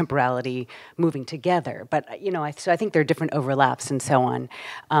temporality moving together. But, you know, so I think there are different overlaps and so on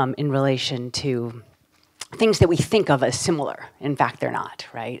in relation to things that we think of as similar. In fact, they're not,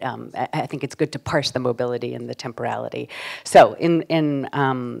 right? I think it's good to parse the mobility and the temporality. So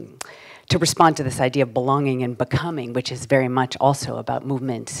to respond to this idea of belonging and becoming, which is very much also about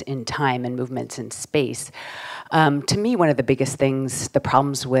movements in time and movements in space. To me, one of the biggest things, the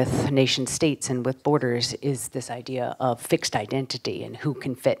problems with nation states and with borders, is this idea of fixed identity and who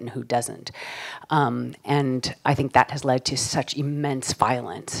can fit and who doesn't. And I think that has led to such immense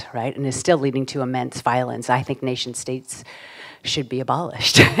violence, right? And is still leading to immense violence. I think nation states should be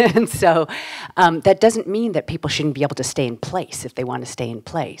abolished. And so that doesn't mean that people shouldn't be able to stay in place if they want to stay in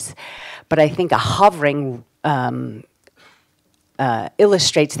place. But I think a hovering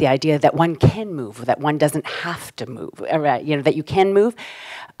illustrates the idea that one can move, that one doesn't have to move, you know, that you can move.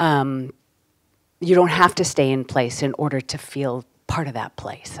 You don't have to stay in place in order to feel part of that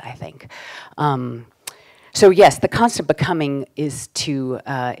place, I think. So yes, the constant becoming is to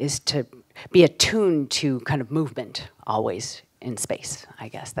be attuned to kind of movement always in space. I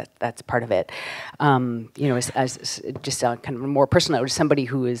guess that's part of it. You know, as just kind of more personal, as somebody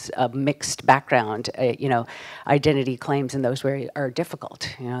who is a mixed background, you know, identity claims in those ways are difficult,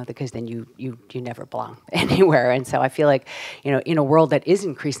 you know, because then you never belong anywhere. And so I feel like, you know, in a world that is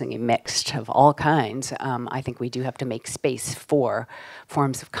increasingly mixed of all kinds, I think we do have to make space for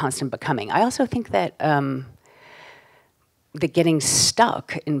forms of constant becoming. I also think that that getting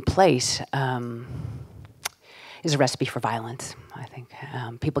stuck in place is a recipe for violence, I think.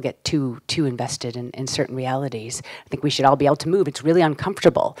 People get too invested in certain realities. I think we should all be able to move. It's really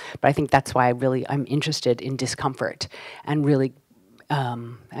uncomfortable, but I think that's why I'm interested in discomfort and really,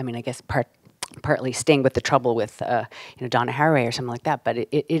 I mean, I guess partly staying with the trouble with, you know, Donna Haraway or something like that, but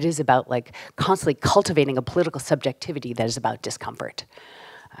it is about like constantly cultivating a political subjectivity that is about discomfort.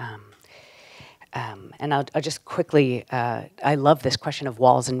 And I'll just quickly, I love this question of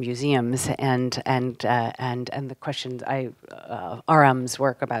walls and museums and the questions, Aram's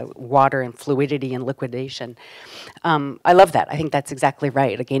work about water and fluidity and liquidation. I love that. I think that's exactly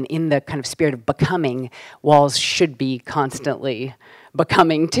right. Again, in the kind of spirit of becoming, walls should be constantly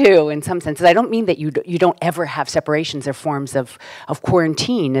becoming too, in some senses. I don't mean that you don't ever have separations or forms of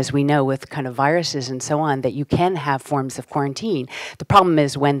quarantine, as we know with kind of viruses and so on, that you can have forms of quarantine. The problem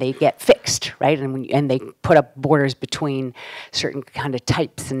is when they get fixed, right, and they put up borders between certain kind of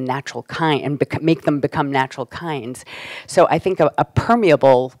types and natural kind, and make them become natural kinds. So I think a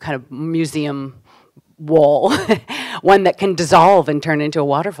permeable kind of museum wall, one that can dissolve and turn into a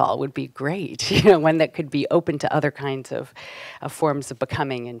waterfall would be great. You know, one that could be open to other kinds of forms of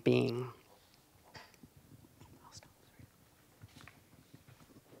becoming and being.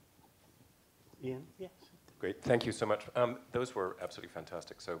 Ian? Yes. Great, thank you so much. Those were absolutely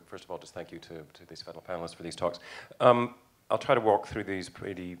fantastic. So first of all, just thank you to these fellow panelists for these talks. I'll try to walk through these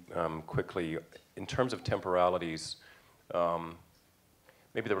pretty quickly. In terms of temporalities,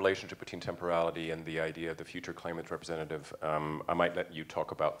 maybe the relationship between temporality and the idea of the future claimant representative. I might let you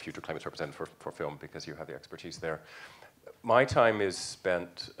talk about future claimants representative for film because you have the expertise there. My time is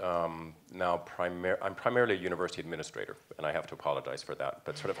spent now I'm primarily a university administrator, and I have to apologize for that,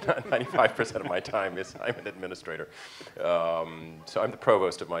 but sort of 95% of my time is I'm an administrator. So I'm the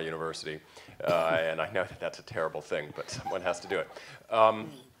provost of my university, and I know that that's a terrible thing, but someone has to do it.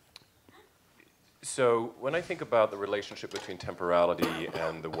 So when I think about the relationship between temporality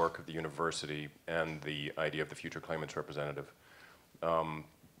and the work of the university and the idea of the future claimants representative,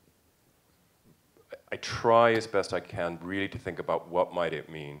 I try as best I can really to think about what might it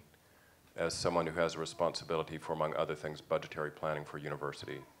mean as someone who has a responsibility for, among other things, budgetary planning for a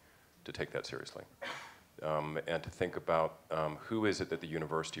university, to take that seriously. And to think about who is it that the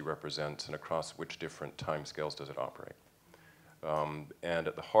university represents and across which different timescales does it operate. And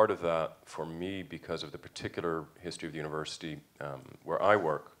at the heart of that, for me, because of the particular history of the university where I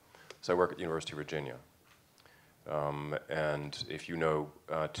work, so I work at the University of Virginia. And if you know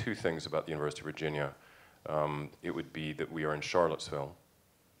two things about the University of Virginia, it would be that we are in Charlottesville,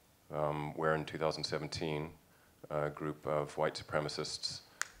 where in 2017 a group of white supremacists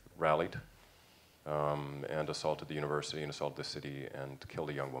rallied and assaulted the university and assaulted the city and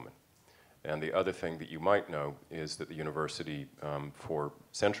killed a young woman. And the other thing that you might know is that the university, for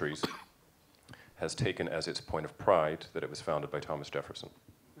centuries, has taken as its point of pride that it was founded by Thomas Jefferson,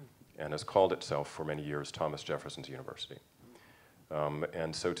 and has called itself for many years Thomas Jefferson's University.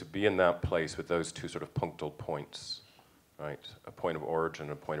 And so to be in that place with those two sort of punctual points, right, a point of origin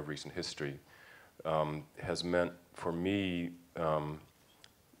and a point of recent history, has meant for me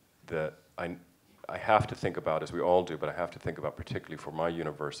that I have to think about, as we all do, but I have to think about particularly for my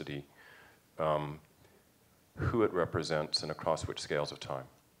university, who it represents and across which scales of time.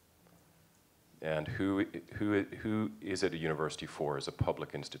 And who is it a university for as a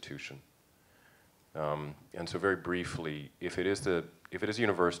public institution? And so very briefly, if it is a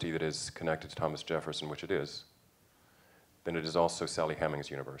university that is connected to Thomas Jefferson, which it is, then it is also Sally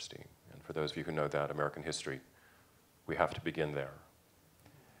Hemings University. And for those of you who know that American history, we have to begin there.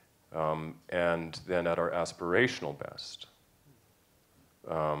 And then at our aspirational best,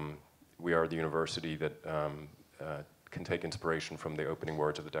 we are the university that can take inspiration from the opening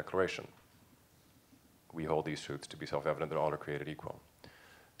words of the Declaration. We hold these truths to be self-evident that all are created equal.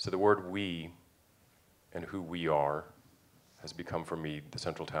 So the word we and who we are has become for me the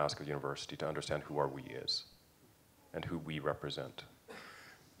central task of the university, to understand who our we is and who we represent.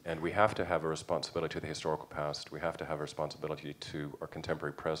 And we have to have a responsibility to the historical past. We have to have a responsibility to our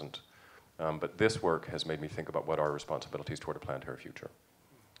contemporary present. But this work has made me think about what our responsibilities toward a planetary future.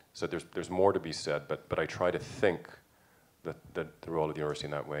 So there's more to be said, but I try to think the role of the university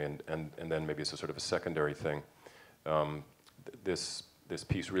in that way, and then maybe it's a sort of a secondary thing. This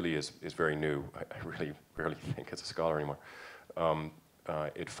piece really is very new. I really rarely think as a scholar anymore.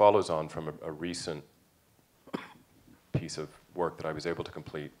 It follows on from a recent piece of work that I was able to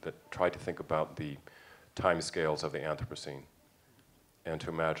complete that tried to think about the time scales of the Anthropocene and to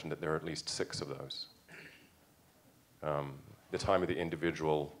imagine that there are at least 6 of those. The time of the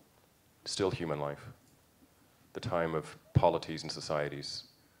individual, still human life, the time of polities and societies,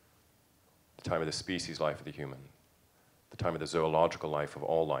 the time of the species life of the human, the time of the zoological life of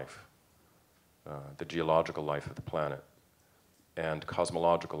all life, the geological life of the planet, and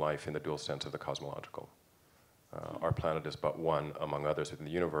cosmological life in the dual sense of the cosmological. Our planet is but one among others within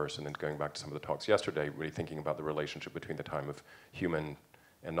the universe, and then going back to some of the talks yesterday, really thinking about the relationship between the time of human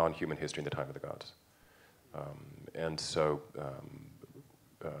and non-human history and the time of the gods. And so,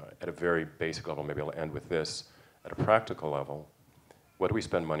 at a very basic level, maybe I'll end with this, at a practical level, what do we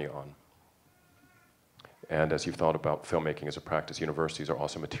spend money on? And as you've thought about filmmaking as a practice, universities are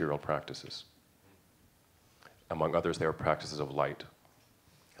also material practices. Among others, they are practices of light.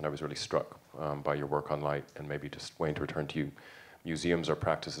 And I was really struck by your work on light, and maybe just Wayne, to return to you. Museums are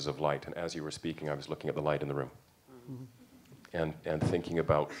practices of light, and as you were speaking, I was looking at the light in the room. Mm-hmm. And thinking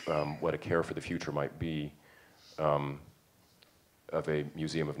about what a care for the future might be of a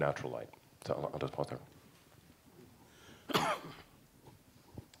museum of natural light. So I'll just pause there.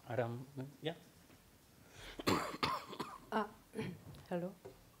 Aram, yeah. Hello.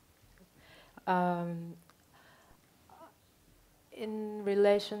 In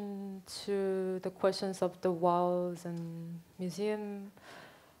relation to the questions of the walls and museum,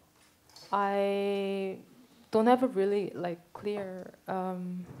 I don't have a really clear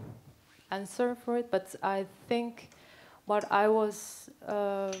answer for it, but I think what I was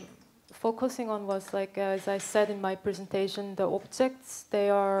focusing on was, as I said in my presentation, the objects, they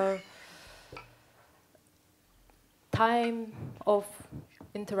are time of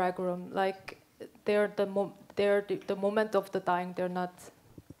interregnum, they're the moment of the dying. They're not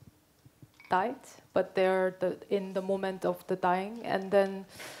died, but they're in the moment of the dying. And then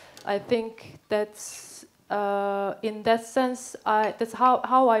I think that's in that sense, that's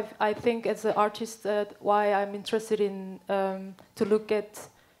how I think as an artist why I'm interested in to look at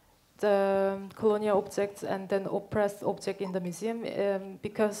the colonial objects and then oppressed object in the museum,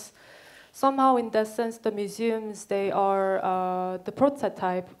 because somehow in that sense the museums, they are the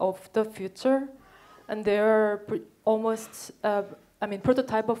prototype of the future, and they are almost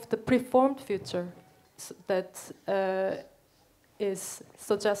prototype of the preformed future that is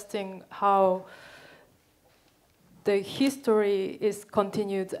suggesting how the history is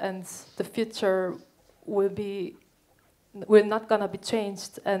continued and the future will not gonna be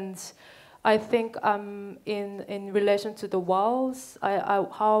changed. And I think in relation to the walls,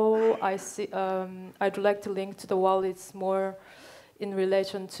 how I see, I'd like to link to the wall. It's more in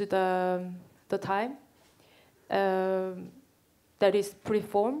relation to the time that is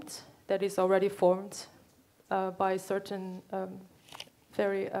preformed, that is already formed by certain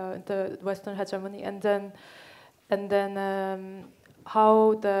the Western hegemony, and then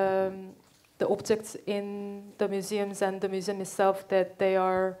how the objects in the museums and the museum itself, that they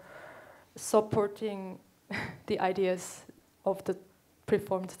are supporting the ideas of the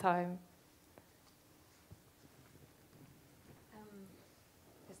preformed time.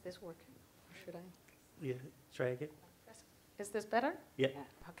 Is this working? Or should I? Yeah, try again. Is this better? Yeah.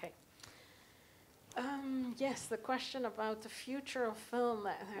 Okay. Yes, the question about the future of film,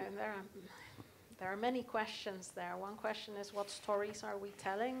 there are many questions there. One question is, what stories are we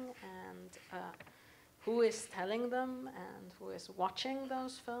telling, and who is telling them, and who is watching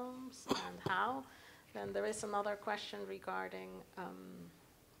those films, and how? Then there is another question regarding,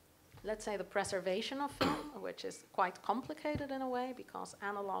 let's say, the preservation of film, which is quite complicated in a way, because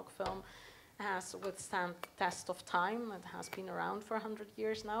analog film has withstand test of time. It has been around for 100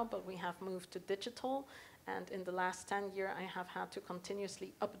 years now, but we have moved to digital. And in the last 10 years, I have had to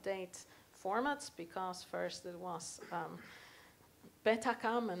continuously update formats, because first it was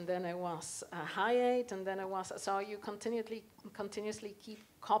Betacam, and then it was Hi8, and then it was, so you continuously keep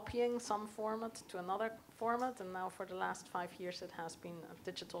copying some format to another format, and now for the last 5 years it has been a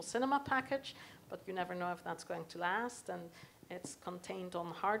digital cinema package, but you never know if that's going to last, and it's contained on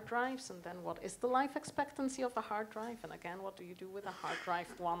hard drives, and then what is the life expectancy of a hard drive? And again, what do you do with a hard drive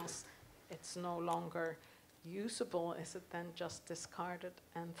once it's no longer usable? Is it then just discarded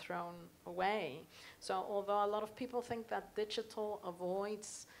and thrown away? So although a lot of people think that digital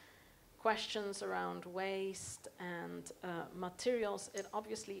avoids questions around waste and materials, it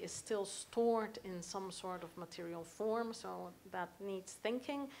obviously is still stored in some sort of material form, so that needs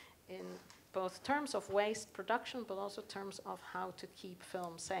thinking in both terms of waste production, but also terms of how to keep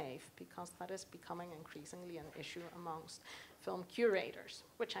film safe, because that is becoming increasingly an issue amongst film curators,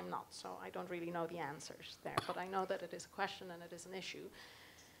 which I'm not, so I don't really know the answers there, but I know that it is a question and it is an issue.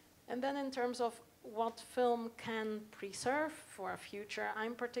 And then in terms of what film can preserve for a future,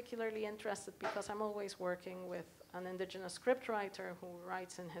 I'm particularly interested because I'm always working with an indigenous scriptwriter who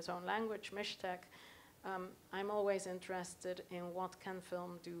writes in his own language, Mishtek. I'm always interested in what can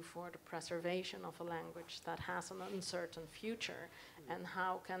film do for the preservation of a language that has an uncertain future, and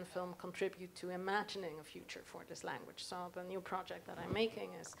how can film contribute to imagining a future for this language. So the new project that I'm making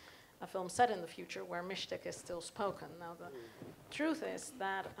is a film set in the future where Mishtek is still spoken. Now the truth is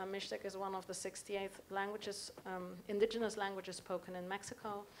that Mishtek is one of the 68 languages, indigenous languages spoken in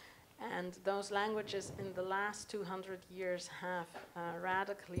Mexico, and those languages in the last 200 years have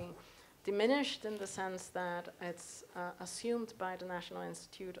radically diminished, in the sense that it's assumed by the National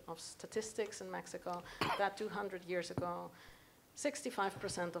Institute of Statistics in Mexico that 200 years ago,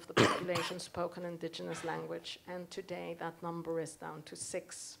 65% of the population spoke an indigenous language, and today that number is down to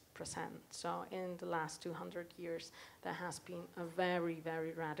 6%. So in the last 200 years, there has been a very,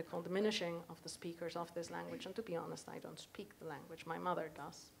 very radical diminishing of the speakers of this language. And to be honest, I don't speak the language. My mother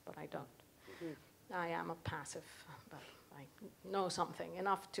does, but I don't. I am a passive, but I know something,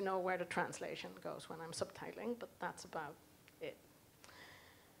 enough to know where the translation goes when I'm subtitling, but that's about it.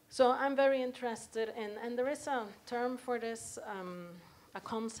 So I'm very interested in, and there is a term for this, a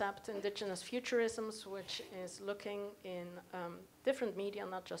concept, indigenous futurisms, which is looking in different media,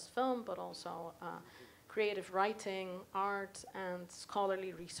 not just film, but also creative writing, art, and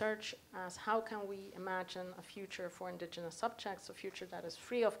scholarly research, as how can we imagine a future for indigenous subjects, a future that is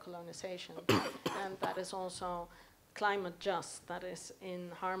free of colonization, and that is also climate just, that is in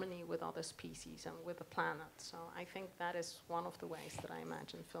harmony with other species and with the planet. So I think that is one of the ways that I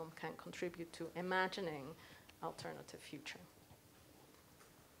imagine film can contribute to imagining alternative future.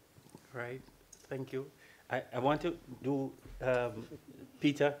 Right, thank you. I want to do,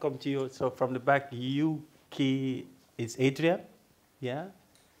 Peter, come to you. So from the back, Yuki is Adrian, yeah?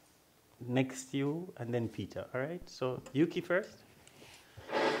 Next you, and then Peter, all right? So Yuki first.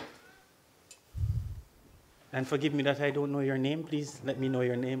 And forgive me that I don't know your name. Please let me know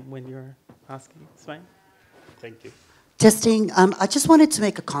your name when you're asking. It's fine. Thank you. Testing. I just wanted to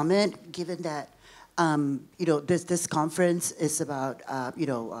make a comment, given that you know this conference is about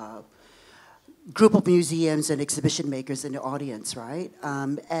group of museums and exhibition makers in the audience, right?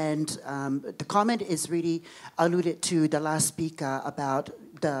 The comment is really alluded to the last speaker about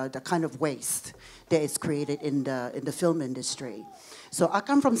the kind of waste that is created in the film industry. So I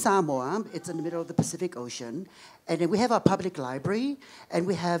come from Samoa. It's in the middle of the Pacific Ocean. And then we have our public library. And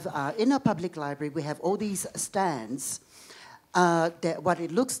we have, in our public library, we have all these stands that what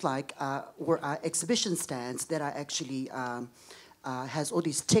it looks like were exhibition stands that are actually has all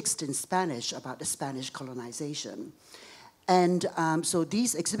these texts in Spanish about the Spanish colonization. And so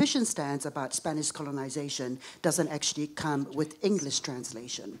these exhibition stands about Spanish colonization doesn't actually come with English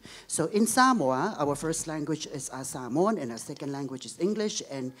translation. So in Samoa, our first language is Samoan, and our second language is English,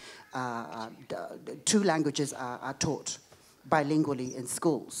 and the two languages are taught bilingually in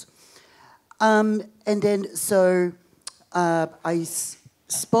schools. And then so I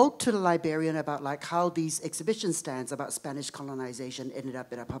spoke to the librarian about like how these exhibition stands about Spanish colonization ended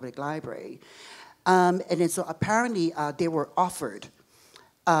up in a public library. And then so apparently they were offered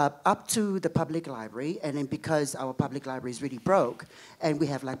up to the public library, and then because our public library is really broke and we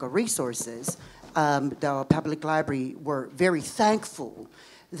have like a resources, the public library were very thankful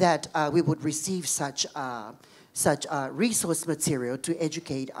that we would receive such resource material to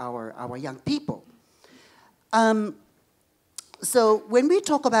educate our young people. So when we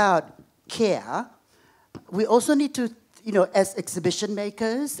talk about care, we also need to, you know, as exhibition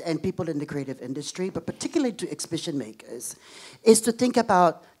makers and people in the creative industry, but particularly to exhibition makers, is to think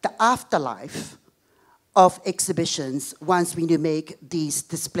about the afterlife of exhibitions once we make these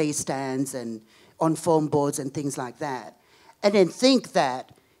display stands and on foam boards and things like that. And then think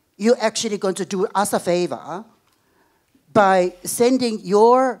that you're actually going to do us a favor by sending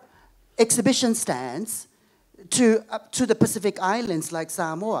your exhibition stands to the Pacific Islands like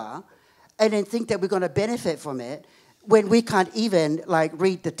Samoa, and then think that we're going to benefit from it when we can't even like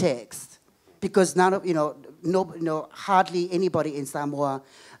read the text, because none of hardly anybody in Samoa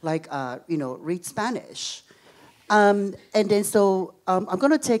like read Spanish, and then so I'm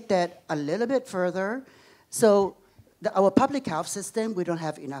going to take that a little bit further. So our public health system, we don't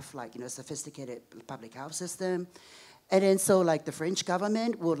have enough sophisticated public health system. And then so like the French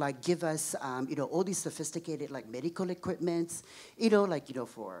government will like give us all these sophisticated like medical equipments,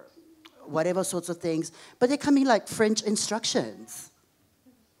 for whatever sorts of things, but they come in like French instructions.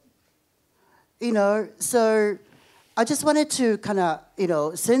 So I just wanted to kind of,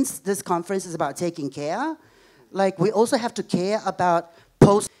 since this conference is about taking care, like we also have to care about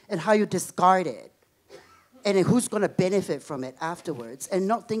post and how you discard it, and then who's going to benefit from it afterwards, and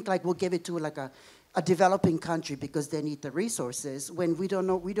not think like we'll give it to like a developing country because they need the resources when we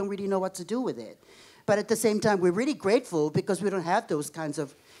don't really know what to do with it. But at the same time, we're really grateful because we don't have those kinds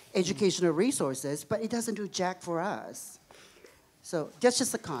of educational resources, but it doesn't do jack for us. So that's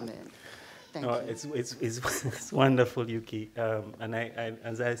just a comment. Thank you. It's wonderful, Yuki. And I,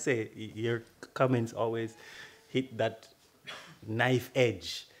 as I say, your comments always hit that knife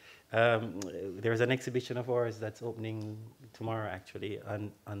edge. There's an exhibition of ours that's opening tomorrow, actually,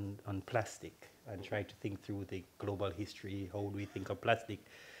 on plastic, and try to think through the global history. How do we think of plastic?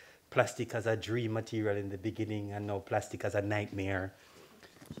 Plastic as a dream material in the beginning, and now plastic as a nightmare.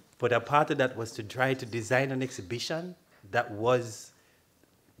 But a part of that was to try to design an exhibition that was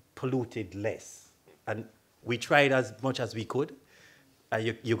polluted less. And we tried as much as we could.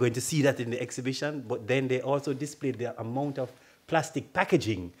 You're going to see that in the exhibition, but then they also displayed the amount of plastic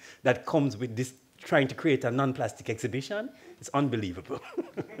packaging that comes with this, trying to create a non-plastic exhibition. It's unbelievable.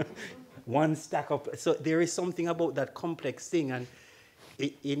 One stack of, so there is something about that complex thing. And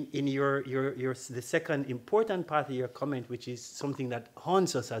in the second important part of your comment, which is something that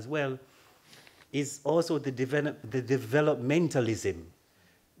haunts us as well, is also the developmentalism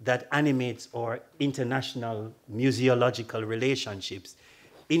that animates our international museological relationships,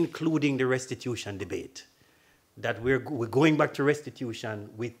 including the restitution debate. That we're going back to restitution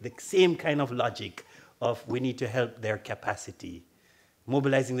with the same kind of logic of we need to help their capacity,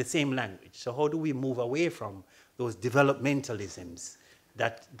 mobilizing the same language. So how do we move away from those developmentalisms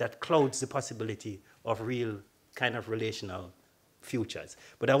that clouds the possibility of real kind of relational futures?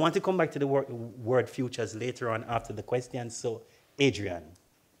 But I want to come back to the word futures later on after the questions. So Adrian.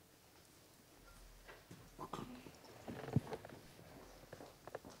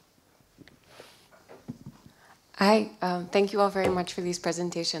 Hi, thank you all very much for these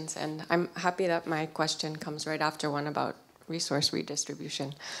presentations, and I'm happy that my question comes right after one about resource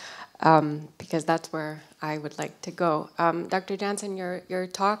redistribution, because that's where I would like to go. Dr. Jansen, your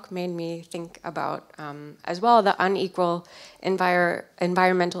talk made me think about, as well, the unequal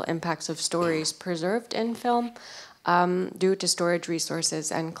environmental impacts of stories preserved in film due to storage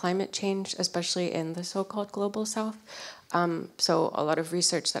resources and climate change, especially in the so-called global south. So a lot of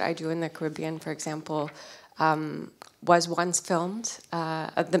research that I do in the Caribbean, for example, was once filmed.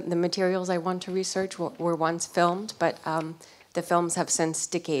 The materials I want to research were once filmed, but the films have since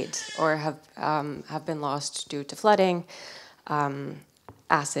decayed or have been lost due to flooding,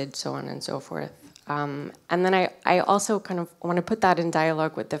 acid, so on and so forth. And then I also kind of want to put that in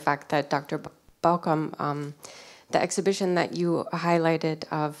dialogue with the fact that Dr. Baucom, the exhibition that you highlighted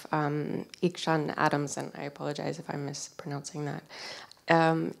of Ikshan Adams, and I apologize if I'm mispronouncing that,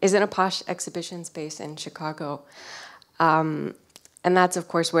 is in a posh exhibition space in Chicago. And that's, of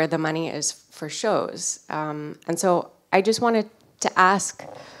course, where the money is for shows. And so I just wanted to ask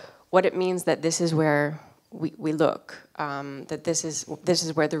what it means that this is where we look, that this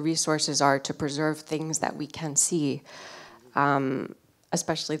is where the resources are to preserve things that we can see,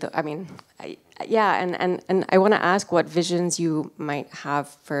 especially and I want to ask what visions you might have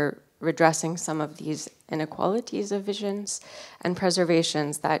for redressing some of these inequalities of visions and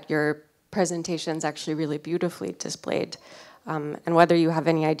preservations that your presentations actually really beautifully displayed, and whether you have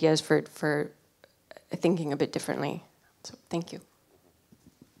any ideas for thinking a bit differently. So thank you.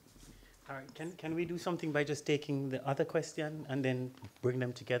 All right, can we do something by just taking the other question and then bring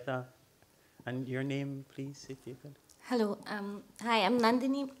them together? And your name, please, if you could. Hello, hi, I'm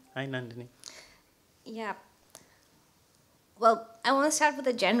Nandini. Hi, Nandini. Yeah. Well, I want to start with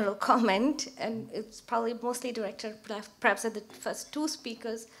a general comment, and it's probably mostly directed perhaps at the first two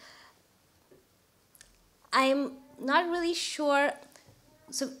speakers. I'm not really sure,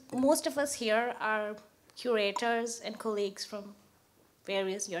 so most of us here are curators and colleagues from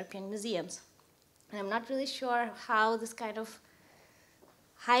various European museums. And I'm not really sure how this kind of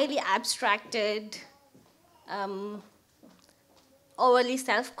highly abstracted, overly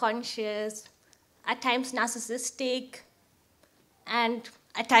self-conscious, at times narcissistic, and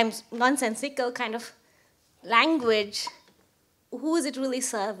at times nonsensical kind of language, who is it really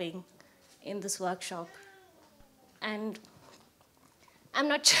serving in this workshop? And I'm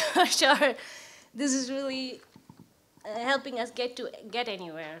not sure this is really helping us get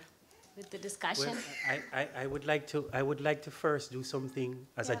anywhere with the discussion. Well, I would like to first do something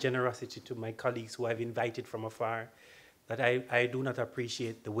as a generosity to my colleagues who I've invited from afar, that I do not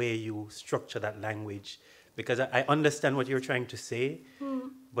appreciate the way you structure that language, because I understand what you're trying to say,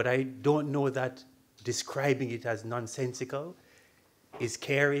 but I don't know that describing it as nonsensical is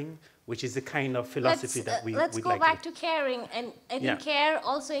caring, which is the kind of philosophy that we'd like to. Let's go back to caring, and I think care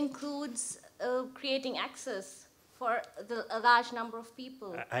also includes creating access for a large number of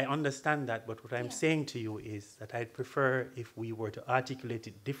people. I understand that, but what I'm saying to you is that I'd prefer if we were to articulate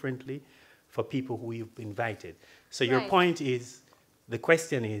it differently for people who you've invited. So your point is, the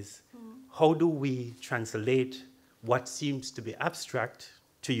question is, how do we translate what seems to be abstract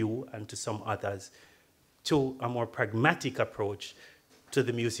to you and to some others to a more pragmatic approach to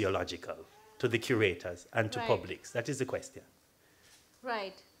the museological, to the curators, and to publics? That is the question.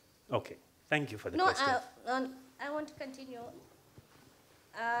 Right. Okay, thank you for the question. I want to continue.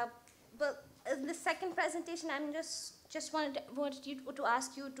 But in the second presentation, I'm just wanted to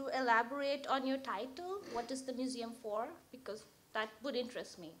ask you to elaborate on your title. What is the museum for? Because that would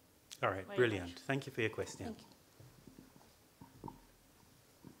interest me. All right, brilliant. Thank you for your question. Thank you.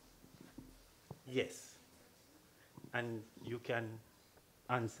 Yes. And you can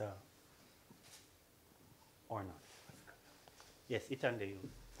answer or not. Yes, Itandehui.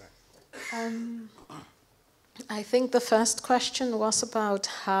 I think the first question was about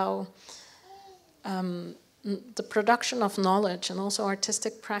how the production of knowledge and also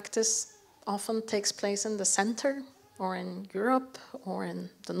artistic practice often takes place in the center, or in Europe, or in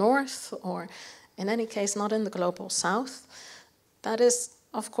the north, or in any case not in the global south. That is,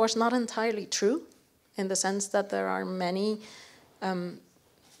 of course, not entirely true, in the sense that there are many,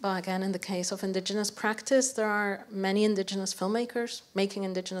 well, again, in the case of indigenous practice, there are many indigenous filmmakers making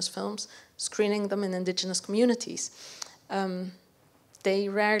indigenous films, screening them in indigenous communities. They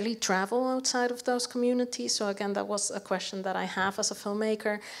rarely travel outside of those communities, so again, that was a question that I have as a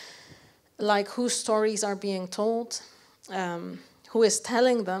filmmaker, like whose stories are being told, who is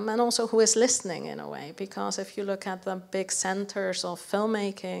telling them, and also who is listening in a way. Because if you look at the big centers of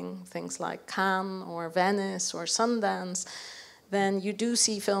filmmaking, things like Cannes or Venice or Sundance, then you do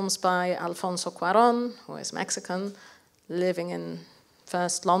see films by Alfonso Cuarón, who is Mexican, living in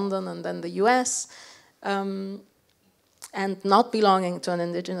first London and then the US, and not belonging to an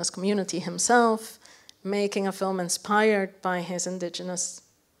indigenous community himself, making a film inspired by his indigenous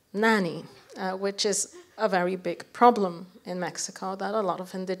nanny, which is a very big problem in Mexico, that a lot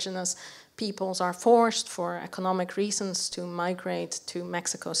of indigenous peoples are forced for economic reasons to migrate to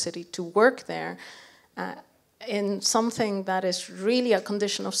Mexico City to work there in something that is really a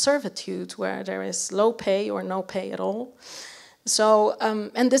condition of servitude where there is low pay or no pay at all. So,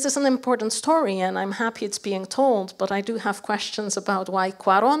 and this is an important story, and I'm happy it's being told, but I do have questions about why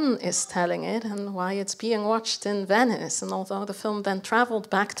Cuarón is telling it and why it's being watched in Venice. And although the film then traveled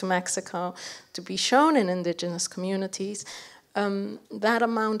back to Mexico to be shown in indigenous communities, that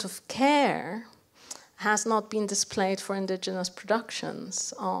amount of care has not been displayed for indigenous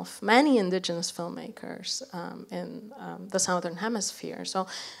productions of many indigenous filmmakers in the Southern Hemisphere. So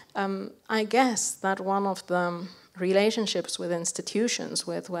I guess that one of the relationships with institutions,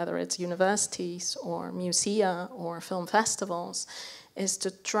 with whether it's universities or musea or film festivals, is to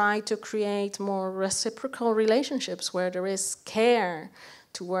try to create more reciprocal relationships where there is care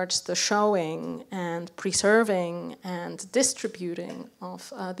towards the showing and preserving and distributing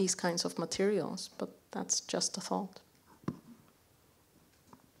of these kinds of materials. But that's just a thought.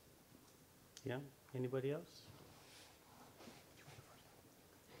 Yeah, anybody else?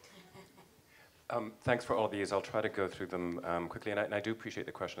 Thanks for all of these. I'll try to go through them quickly, and I do appreciate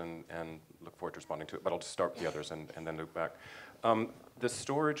the question and look forward to responding to it, but I'll just start with the others and then loop back. The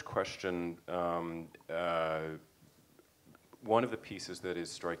storage question, one of the pieces that is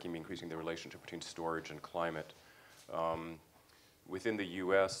striking me, increasing the relationship between storage and climate. Within the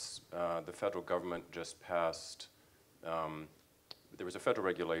US, the federal government just passed, there was a federal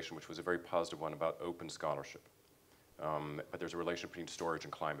regulation which was a very positive one about open scholarship. But there's a relation between storage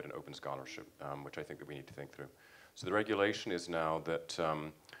and climate and open scholarship, which I think that we need to think through. So the regulation is now that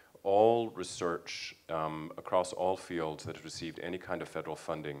all research across all fields that has received any kind of federal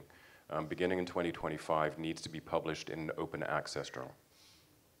funding, beginning in 2025, needs to be published in an open access journal,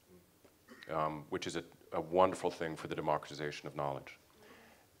 which is a wonderful thing for the democratization of knowledge.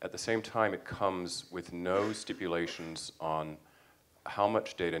 At the same time, it comes with no stipulations on how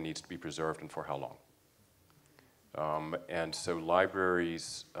much data needs to be preserved and for how long. And so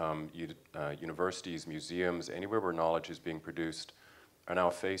libraries, universities, museums, anywhere where knowledge is being produced are now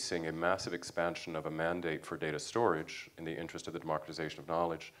facing a massive expansion of a mandate for data storage in the interest of the democratization of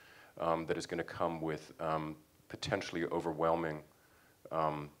knowledge that is going to come with potentially overwhelming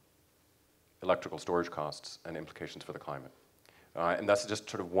electrical storage costs and implications for the climate. And that's just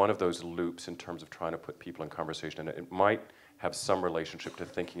sort of one of those loops in terms of trying to put people in conversation. And it might have some relationship to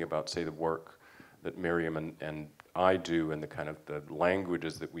thinking about, say, the work that Miriam and I do and the kind of the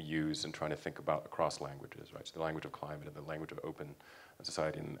languages that we use in trying to think about across languages, right? So the language of climate and the language of open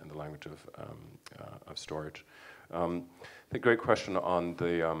society and the language of storage. The great question on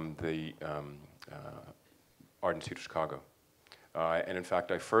the Art Institute of Chicago. And in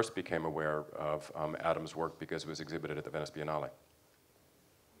fact, I first became aware of Adam's work because it was exhibited at the Venice Biennale.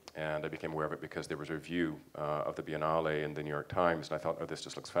 And I became aware of it because there was a review of the Biennale in the New York Times, and I thought, oh, this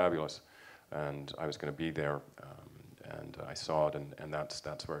just looks fabulous. And I was going to be there, and I saw it, and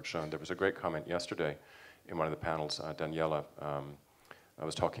that's where it's shown. There was a great comment yesterday in one of the panels. Daniela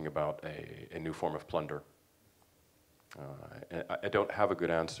was talking about a new form of plunder. And I don't have a good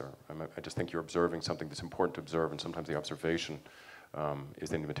answer. I just think you're observing something that's important to observe, and sometimes the observation is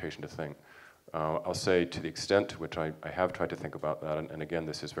the invitation to think. I'll say, to the extent to which I have tried to think about that, and again,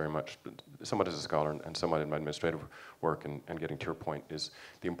 this is very much somewhat as a scholar and somewhat in my administrative work, and getting to your point, is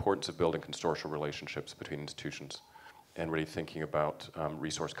the importance of building consortial relationships between institutions and really thinking about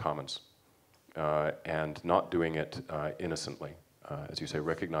resource commons and not doing it innocently. As you say,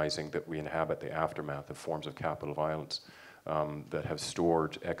 recognizing that we inhabit the aftermath of forms of capital violence that have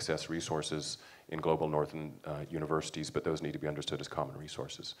stored excess resources in global northern universities, but those need to be understood as common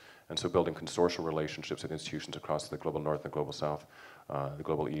resources. And so building consortial relationships with institutions across the global north, the global south, the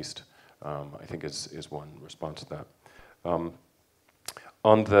global east, I think is one response to that.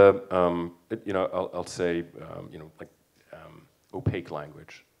 On the, I'll say, opaque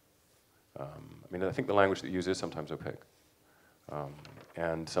language. I mean, I think the language that you use is sometimes opaque.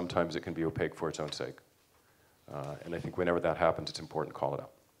 And sometimes it can be opaque for its own sake. And I think whenever that happens, it's important to call it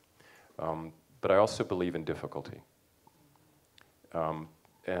out. But I also believe in difficulty.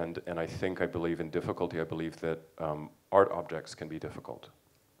 And I believe in difficulty. I believe that art objects can be difficult.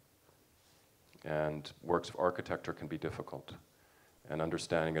 And works of architecture can be difficult. And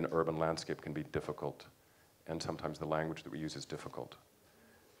understanding an urban landscape can be difficult. and sometimes the language that we use is difficult.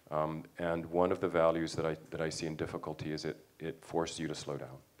 And one of the values that I see in difficulty is it forces you to slow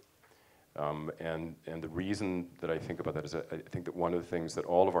down. And the reason that I think about that is that I think that one of the things that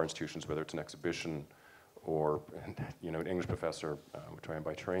all of our institutions, whether it's an exhibition or an English professor, which I am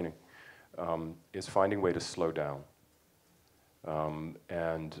by training, is finding a way to slow down.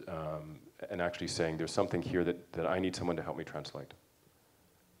 And actually saying there's something here that I need someone to help me translate.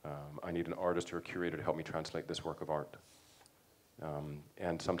 I need an artist or a curator to help me translate this work of art.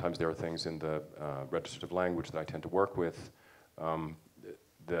 And sometimes there are things in the registers of language that I tend to work with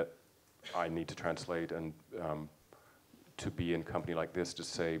that I need to translate, and to be in company like this to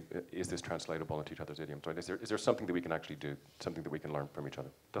say, is this translatable into each other's idiom? So is there something that we can actually do, something that we can learn from each other?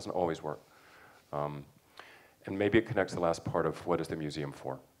 It doesn't always work. And maybe it connects the last part of what is the museum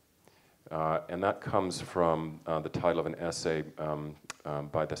for? And that comes from the title of an essay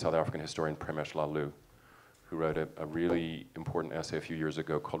by the South African historian Premesh Lalu, who wrote a really important essay a few years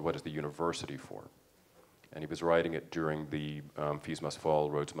ago called What is the University for? And he was writing it during the Fees Must Fall,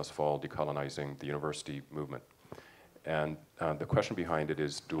 Roads Must Fall, Decolonizing the University movement. And the question behind it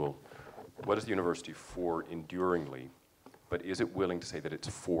is dual. What is the university for enduringly, but is it willing to say that it's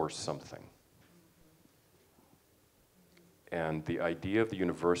for something? And the idea of the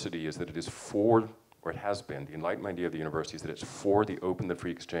university is that it is for, or it has been, the Enlightenment idea of the university is that it's for the open, the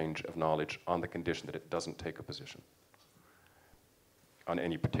free exchange of knowledge on the condition that it doesn't take a position on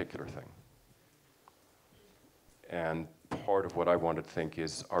any particular thing. And part of what I wanted to think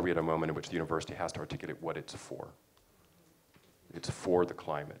is, are we at a moment in which the university has to articulate what it's for? It's for the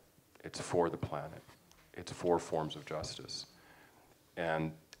climate. It's for the planet. It's for forms of justice.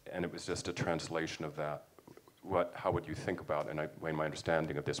 And it was just a translation of that. How would you think about, and my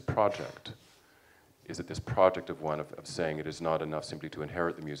understanding of this project, is that this project of saying it is not enough simply to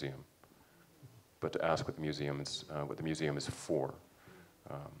inherit the museum, but to ask what the museum is for.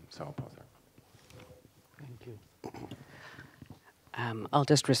 So I'll pause there. Thank you. I'll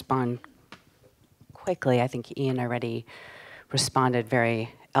just respond quickly. I think Ian already responded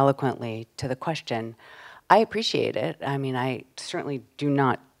very eloquently to the question. I appreciate it. I mean, I certainly do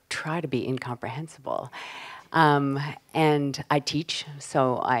not try to be incomprehensible. And I teach,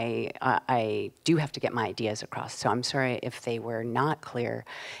 so I do have to get my ideas across. So I'm sorry if they were not clear.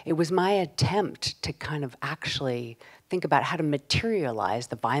 It was my attempt to kind of actually think about how to materialize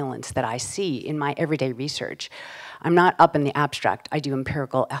the violence that I see in my everyday research. I'm not up in the abstract. I do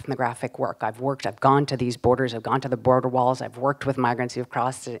empirical ethnographic work. I've gone to these borders, I've gone to the border walls, I've worked with migrants who've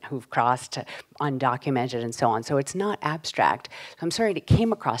crossed undocumented and so on. So it's not abstract. So I'm sorry it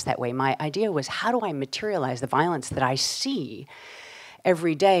came across that way. My idea was, how do I materialize the violence that I see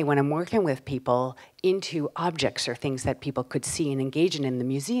every day when I'm working with people into objects or things that people could see and engage in the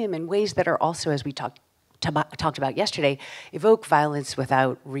museum in ways that are also, as we talked about yesterday, evoke violence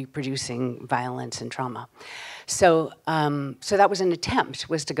without reproducing violence and trauma. So, so that was an attempt,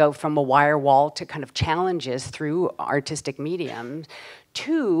 was to go from a wire wall to kind of challenges through artistic mediums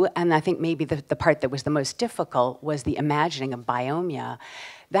to, and I think maybe the part that was the most difficult was the imagining of biomia.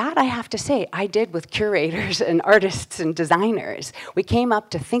 That, I have to say, I did with curators and artists and designers. We came up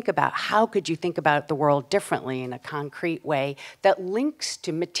to think about how could you think about the world differently in a concrete way that links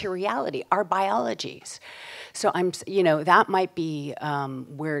to materiality, our biologies. So that might be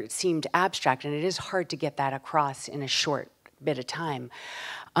where it seemed abstract, and it is hard to get that across in a short bit of time.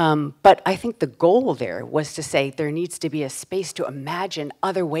 But I think the goal there was to say there needs to be a space to imagine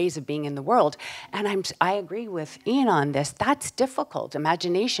other ways of being in the world. And I agree with Ian on this. That's difficult.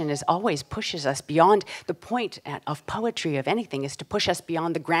 Imagination always pushes us beyond the point of poetry, of anything, is to push us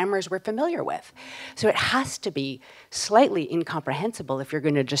beyond the grammars we're familiar with. So it has to be slightly incomprehensible if you're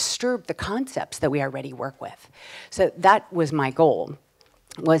going to disturb the concepts that we already work with. So that was my goal,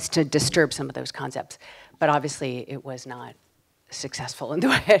 was to disturb some of those concepts. But obviously it was not successful in the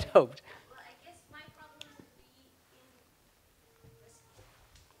way I had hoped. Well, I guess my problem would be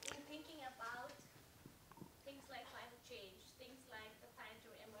in thinking about things like climate change, things like the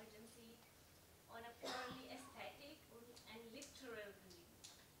planetary emergency on a purely aesthetic and literary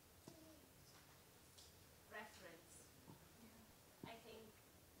reference. I think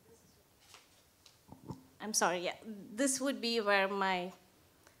this is... I'm sorry, yeah. This would be where my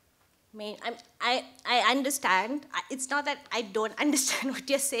I understand. It's not that I don't understand what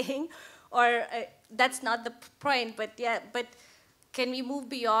you're saying, or that's not the point. But yeah, but can we move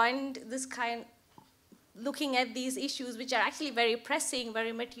beyond this looking at these issues, which are actually very pressing,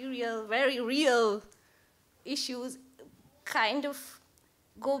 very material, very real issues, kind of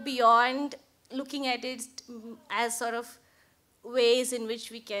go beyond looking at it as sort of ways in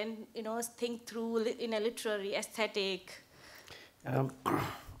which we can, think through in a literary aesthetic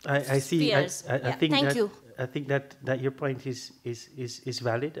I see. I think Thank that you. I think that your point is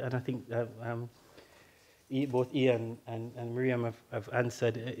valid, and I think both Ian and Miriam have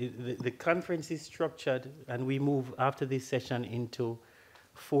answered. The conference is structured, and we move after this session into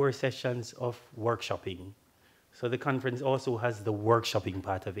 4 sessions of workshopping. So the conference also has the workshopping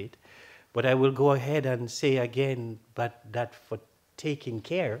part of it. But I will go ahead and say again, that for taking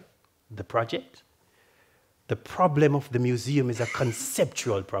care, the project, the problem of the museum is a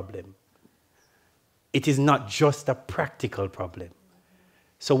conceptual problem. It is not just a practical problem.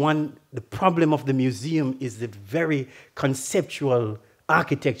 So the problem of the museum is the very conceptual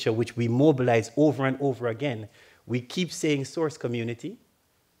architecture which we mobilize over and over again. We keep saying source community,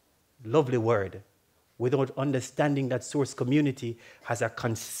 lovely word, without understanding that source community has a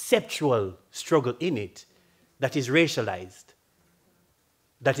conceptual struggle in it that is racialized,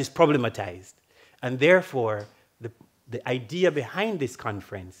 that is problematized. And therefore, the idea behind this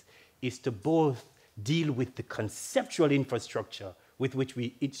conference is to both deal with the conceptual infrastructure with which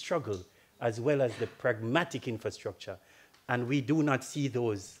we struggle, as well as the pragmatic infrastructure. And we do not see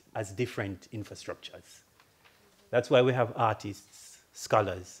those as different infrastructures. That's why we have artists,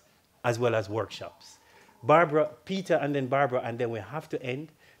 scholars, as well as workshops. Barbara, Peter, and then Barbara, and then we have to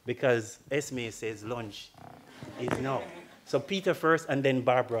end because Esme says lunch is now. So Peter first, and then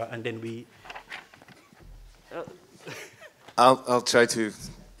Barbara, and then we... I'll try to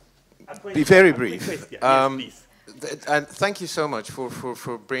be very brief. Yes, please. And thank you so much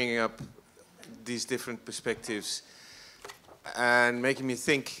for bringing up these different perspectives and making me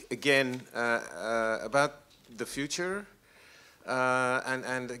think again about the future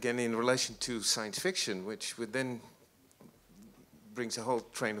and again in relation to science fiction, which would then brings a whole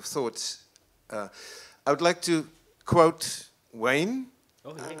train of thoughts. I would like to quote Wayne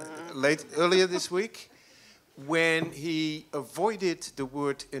earlier this week, when he avoided the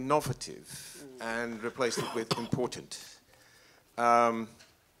word innovative and replaced it with important. And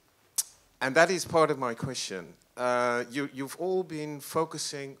that is part of my question. You've all been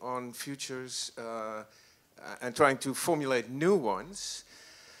focusing on futures and trying to formulate new ones.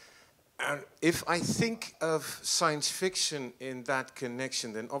 And if I think of science fiction in that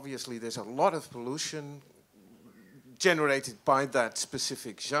connection, then obviously there's a lot of pollution generated by that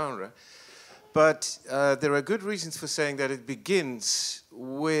specific genre. But there are good reasons for saying that it begins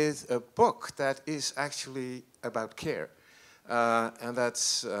with a book that is actually about care. And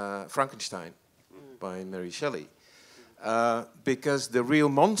that's Frankenstein by Mary Shelley. Because the real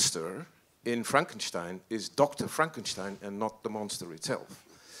monster in Frankenstein is Dr. Frankenstein and not the monster itself.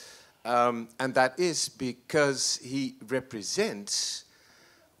 And that is because he represents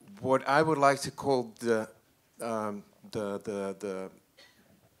what I would like to call the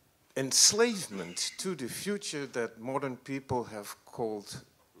enslavement to the future that modern people have called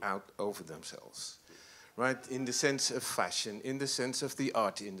out over themselves, right? In the sense of fashion, in the sense of the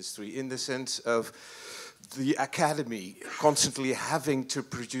art industry, in the sense of the academy constantly having to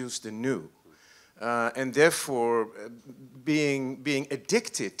produce the new, and therefore being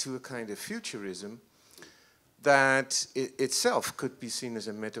addicted to a kind of futurism that itself could be seen as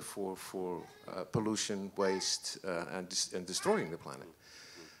a metaphor for pollution, waste, and destroying the planet.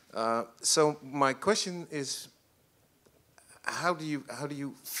 So my question is, how do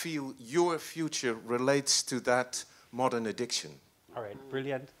you feel your future relates to that modern addiction? All right,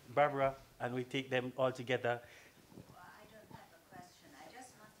 brilliant. Barbara, and we take them all together. Well, I don't have a question. I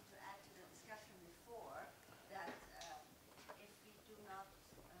just wanted to add to the discussion before that if we do not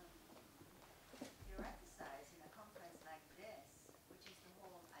theorize in a conference like this, which is the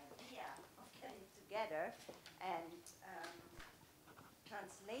whole idea of getting together and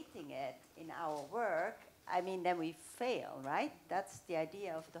translating it in our work, I mean, then we fail, right? That's the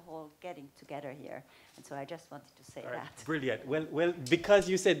idea of the whole getting together here. And so I just wanted to say that. Brilliant. Well, because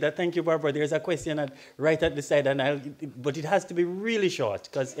you said that, thank you, Barbara. There's a question right at the side, but it has to be really short,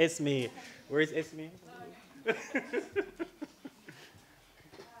 because Esme, where is Esme?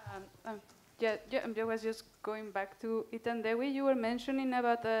 I was just going back to Itandehui. You were mentioning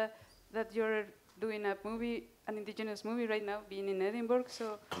about that you're doing a movie, an indigenous movie right now, being in Edinburgh.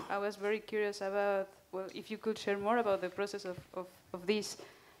 So I was very curious about, well, if you could share more about the process of this,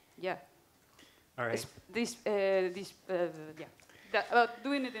 yeah. All right. About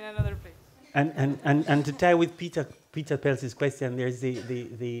doing it in another place. And to tie with Peter Pels's question, there's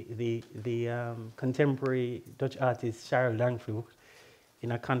the contemporary Dutch artist Charles Langvloeg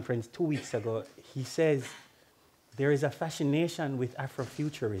in a conference 2 weeks ago. He says there is a fascination with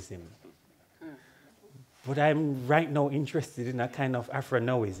Afrofuturism. but I'm right now interested in a kind of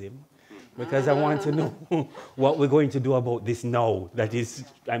Afro-noism, because I want to know what we're going to do about this now that is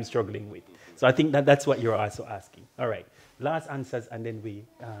I'm struggling with. So I think that that's what you're also asking. All right, last answers, and then we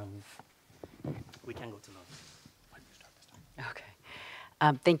can go to now. Okay.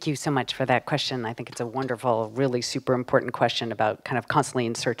 Thank you so much for that question. I think it's a wonderful, really super important question about kind of constantly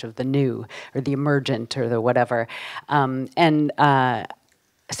in search of the new or the emergent or the whatever. So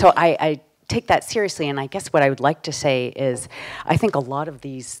I take that seriously, and I guess what I would like to say is I think a lot of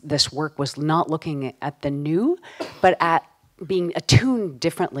this work was not looking at the new, but at being attuned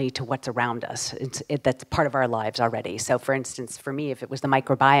differently to what's around us. That's part of our lives already. So for instance, for me, if it was the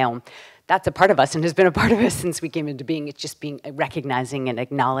microbiome, that's a part of us and has been a part of us since we came into being. It's just recognizing and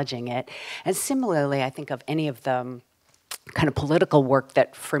acknowledging it. And similarly, I think of any of the kind of political work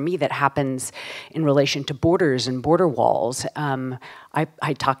that, for me, that happens in relation to borders and border walls.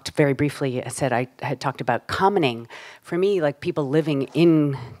 I talked very briefly, I said I had talked about commoning. For me, like people living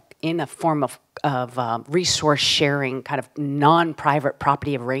in a form of resource sharing, kind of non-private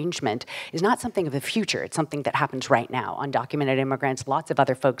property arrangement is not something of the future. It's something that happens right now. Undocumented immigrants, lots of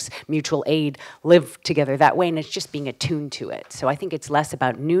other folks, mutual aid, live together that way, and it's just being attuned to it. So I think it's less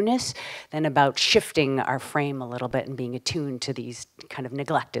about newness than about shifting our frame a little bit and being attuned to these kind of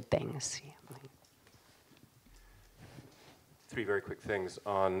neglected things. Three very quick things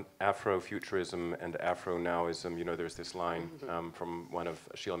on Afrofuturism and Afro-nowism. You know, there's this line from one of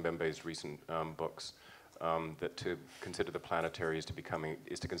Sheila Mbembe's recent books that to consider the planetary is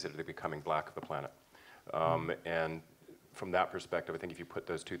to consider the becoming black of the planet. And from that perspective, I think if you put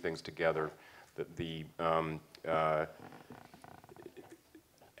those two things together, that the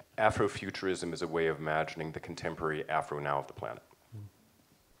Afrofuturism is a way of imagining the contemporary Afro-now of the planet.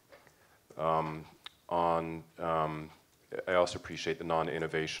 I also appreciate the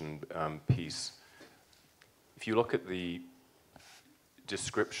non-innovation piece. If you look at the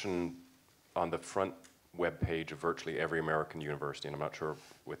description on the front web page of virtually every American university, and I'm not sure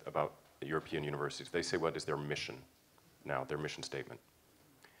about the European universities, they say what is their mission now, their mission statement.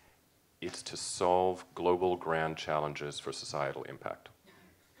 It's to solve global grand challenges for societal impact.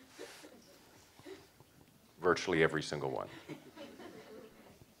 Virtually every single one.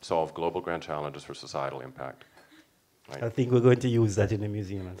 Solve global grand challenges for societal impact. Right. I think we're going to use that in the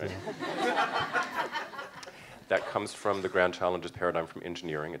museum as well. That comes from the grand challenges paradigm from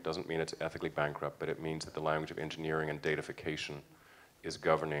engineering. It doesn't mean it's ethically bankrupt, but it means that the language of engineering and datafication is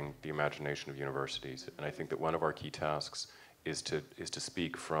governing the imagination of universities. And I think that one of our key tasks is to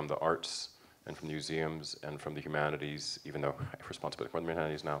speak from the arts and from museums and from the humanities, even though I have responsibility for the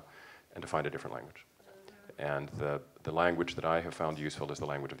humanities now, and to find a different language. And the language that I have found useful is the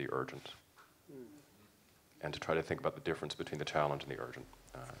language of the urgent. And to try to think about the difference between the challenge and the urgent.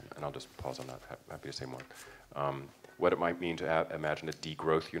 And I'll just pause on that, happy to say more. What it might mean to imagine a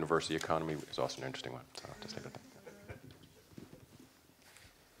degrowth university economy is also an interesting one, so I'll just leave it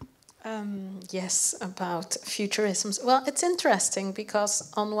there. Yes, about futurisms. Well, it's interesting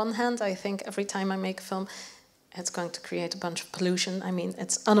because on one hand, I think every time I make a film, it's going to create a bunch of pollution. I mean,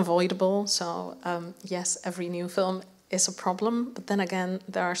 it's unavoidable, so yes, every new film is a problem, but then again,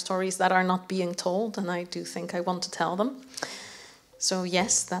 there are stories that are not being told, and I do think I want to tell them. So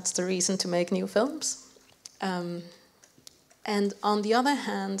yes, that's the reason to make new films. And on the other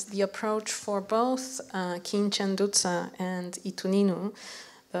hand, the approach for both Kinship and Ituninu,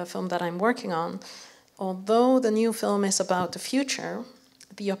 the film that I'm working on, although the new film is about the future,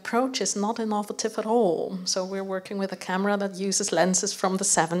 the approach is not innovative at all. So we're working with a camera that uses lenses from the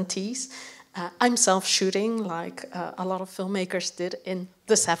 70s. I'm self-shooting like a lot of filmmakers did in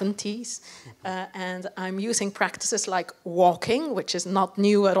the 70s. And I'm using practices like walking, which is not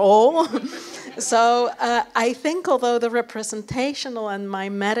new at all. So I think although the representational and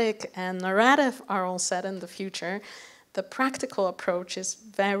mimetic and narrative are all set in the future, the practical approach is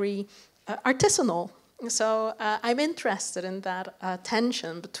very artisanal. So I'm interested in that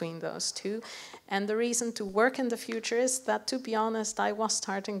tension between those two. And the reason to work in the future is that, to be honest, I was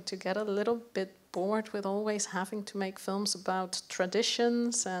starting to get a little bit bored with always having to make films about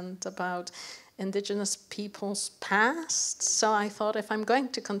traditions and about indigenous people's past. So I thought if I'm going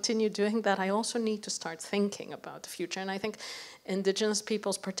to continue doing that, I also need to start thinking about the future. And I think indigenous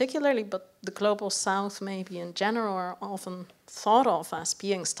peoples particularly, but the global south maybe in general, are often thought of as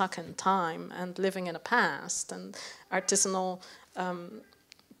being stuck in time and living in a past. And artisanal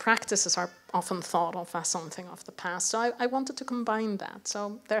practices are often thought of as something of the past. So I wanted to combine that.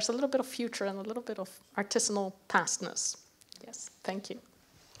 So there's a little bit of future and a little bit of artisanal pastness. Yes, thank you.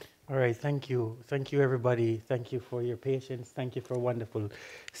 All right, thank you. Thank you, everybody. Thank you for your patience. Thank you for a wonderful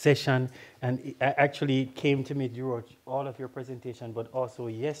session. And it actually came to me throughout all of your presentation, but also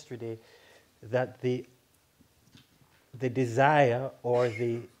yesterday, that the desire or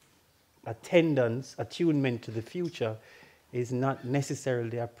the attendance, attunement to the future is not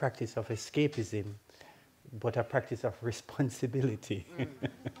necessarily a practice of escapism, but a practice of responsibility.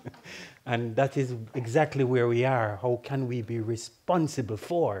 And that is exactly where we are. How can we be responsible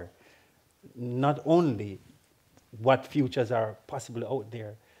for not only what futures are possible out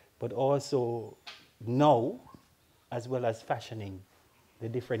there, but also now, as well as fashioning the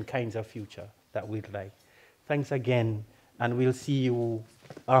different kinds of future that we'd like. Thanks again, and we'll see you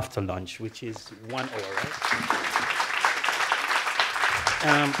after lunch, which is 1 hour,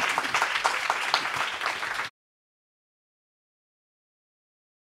 right?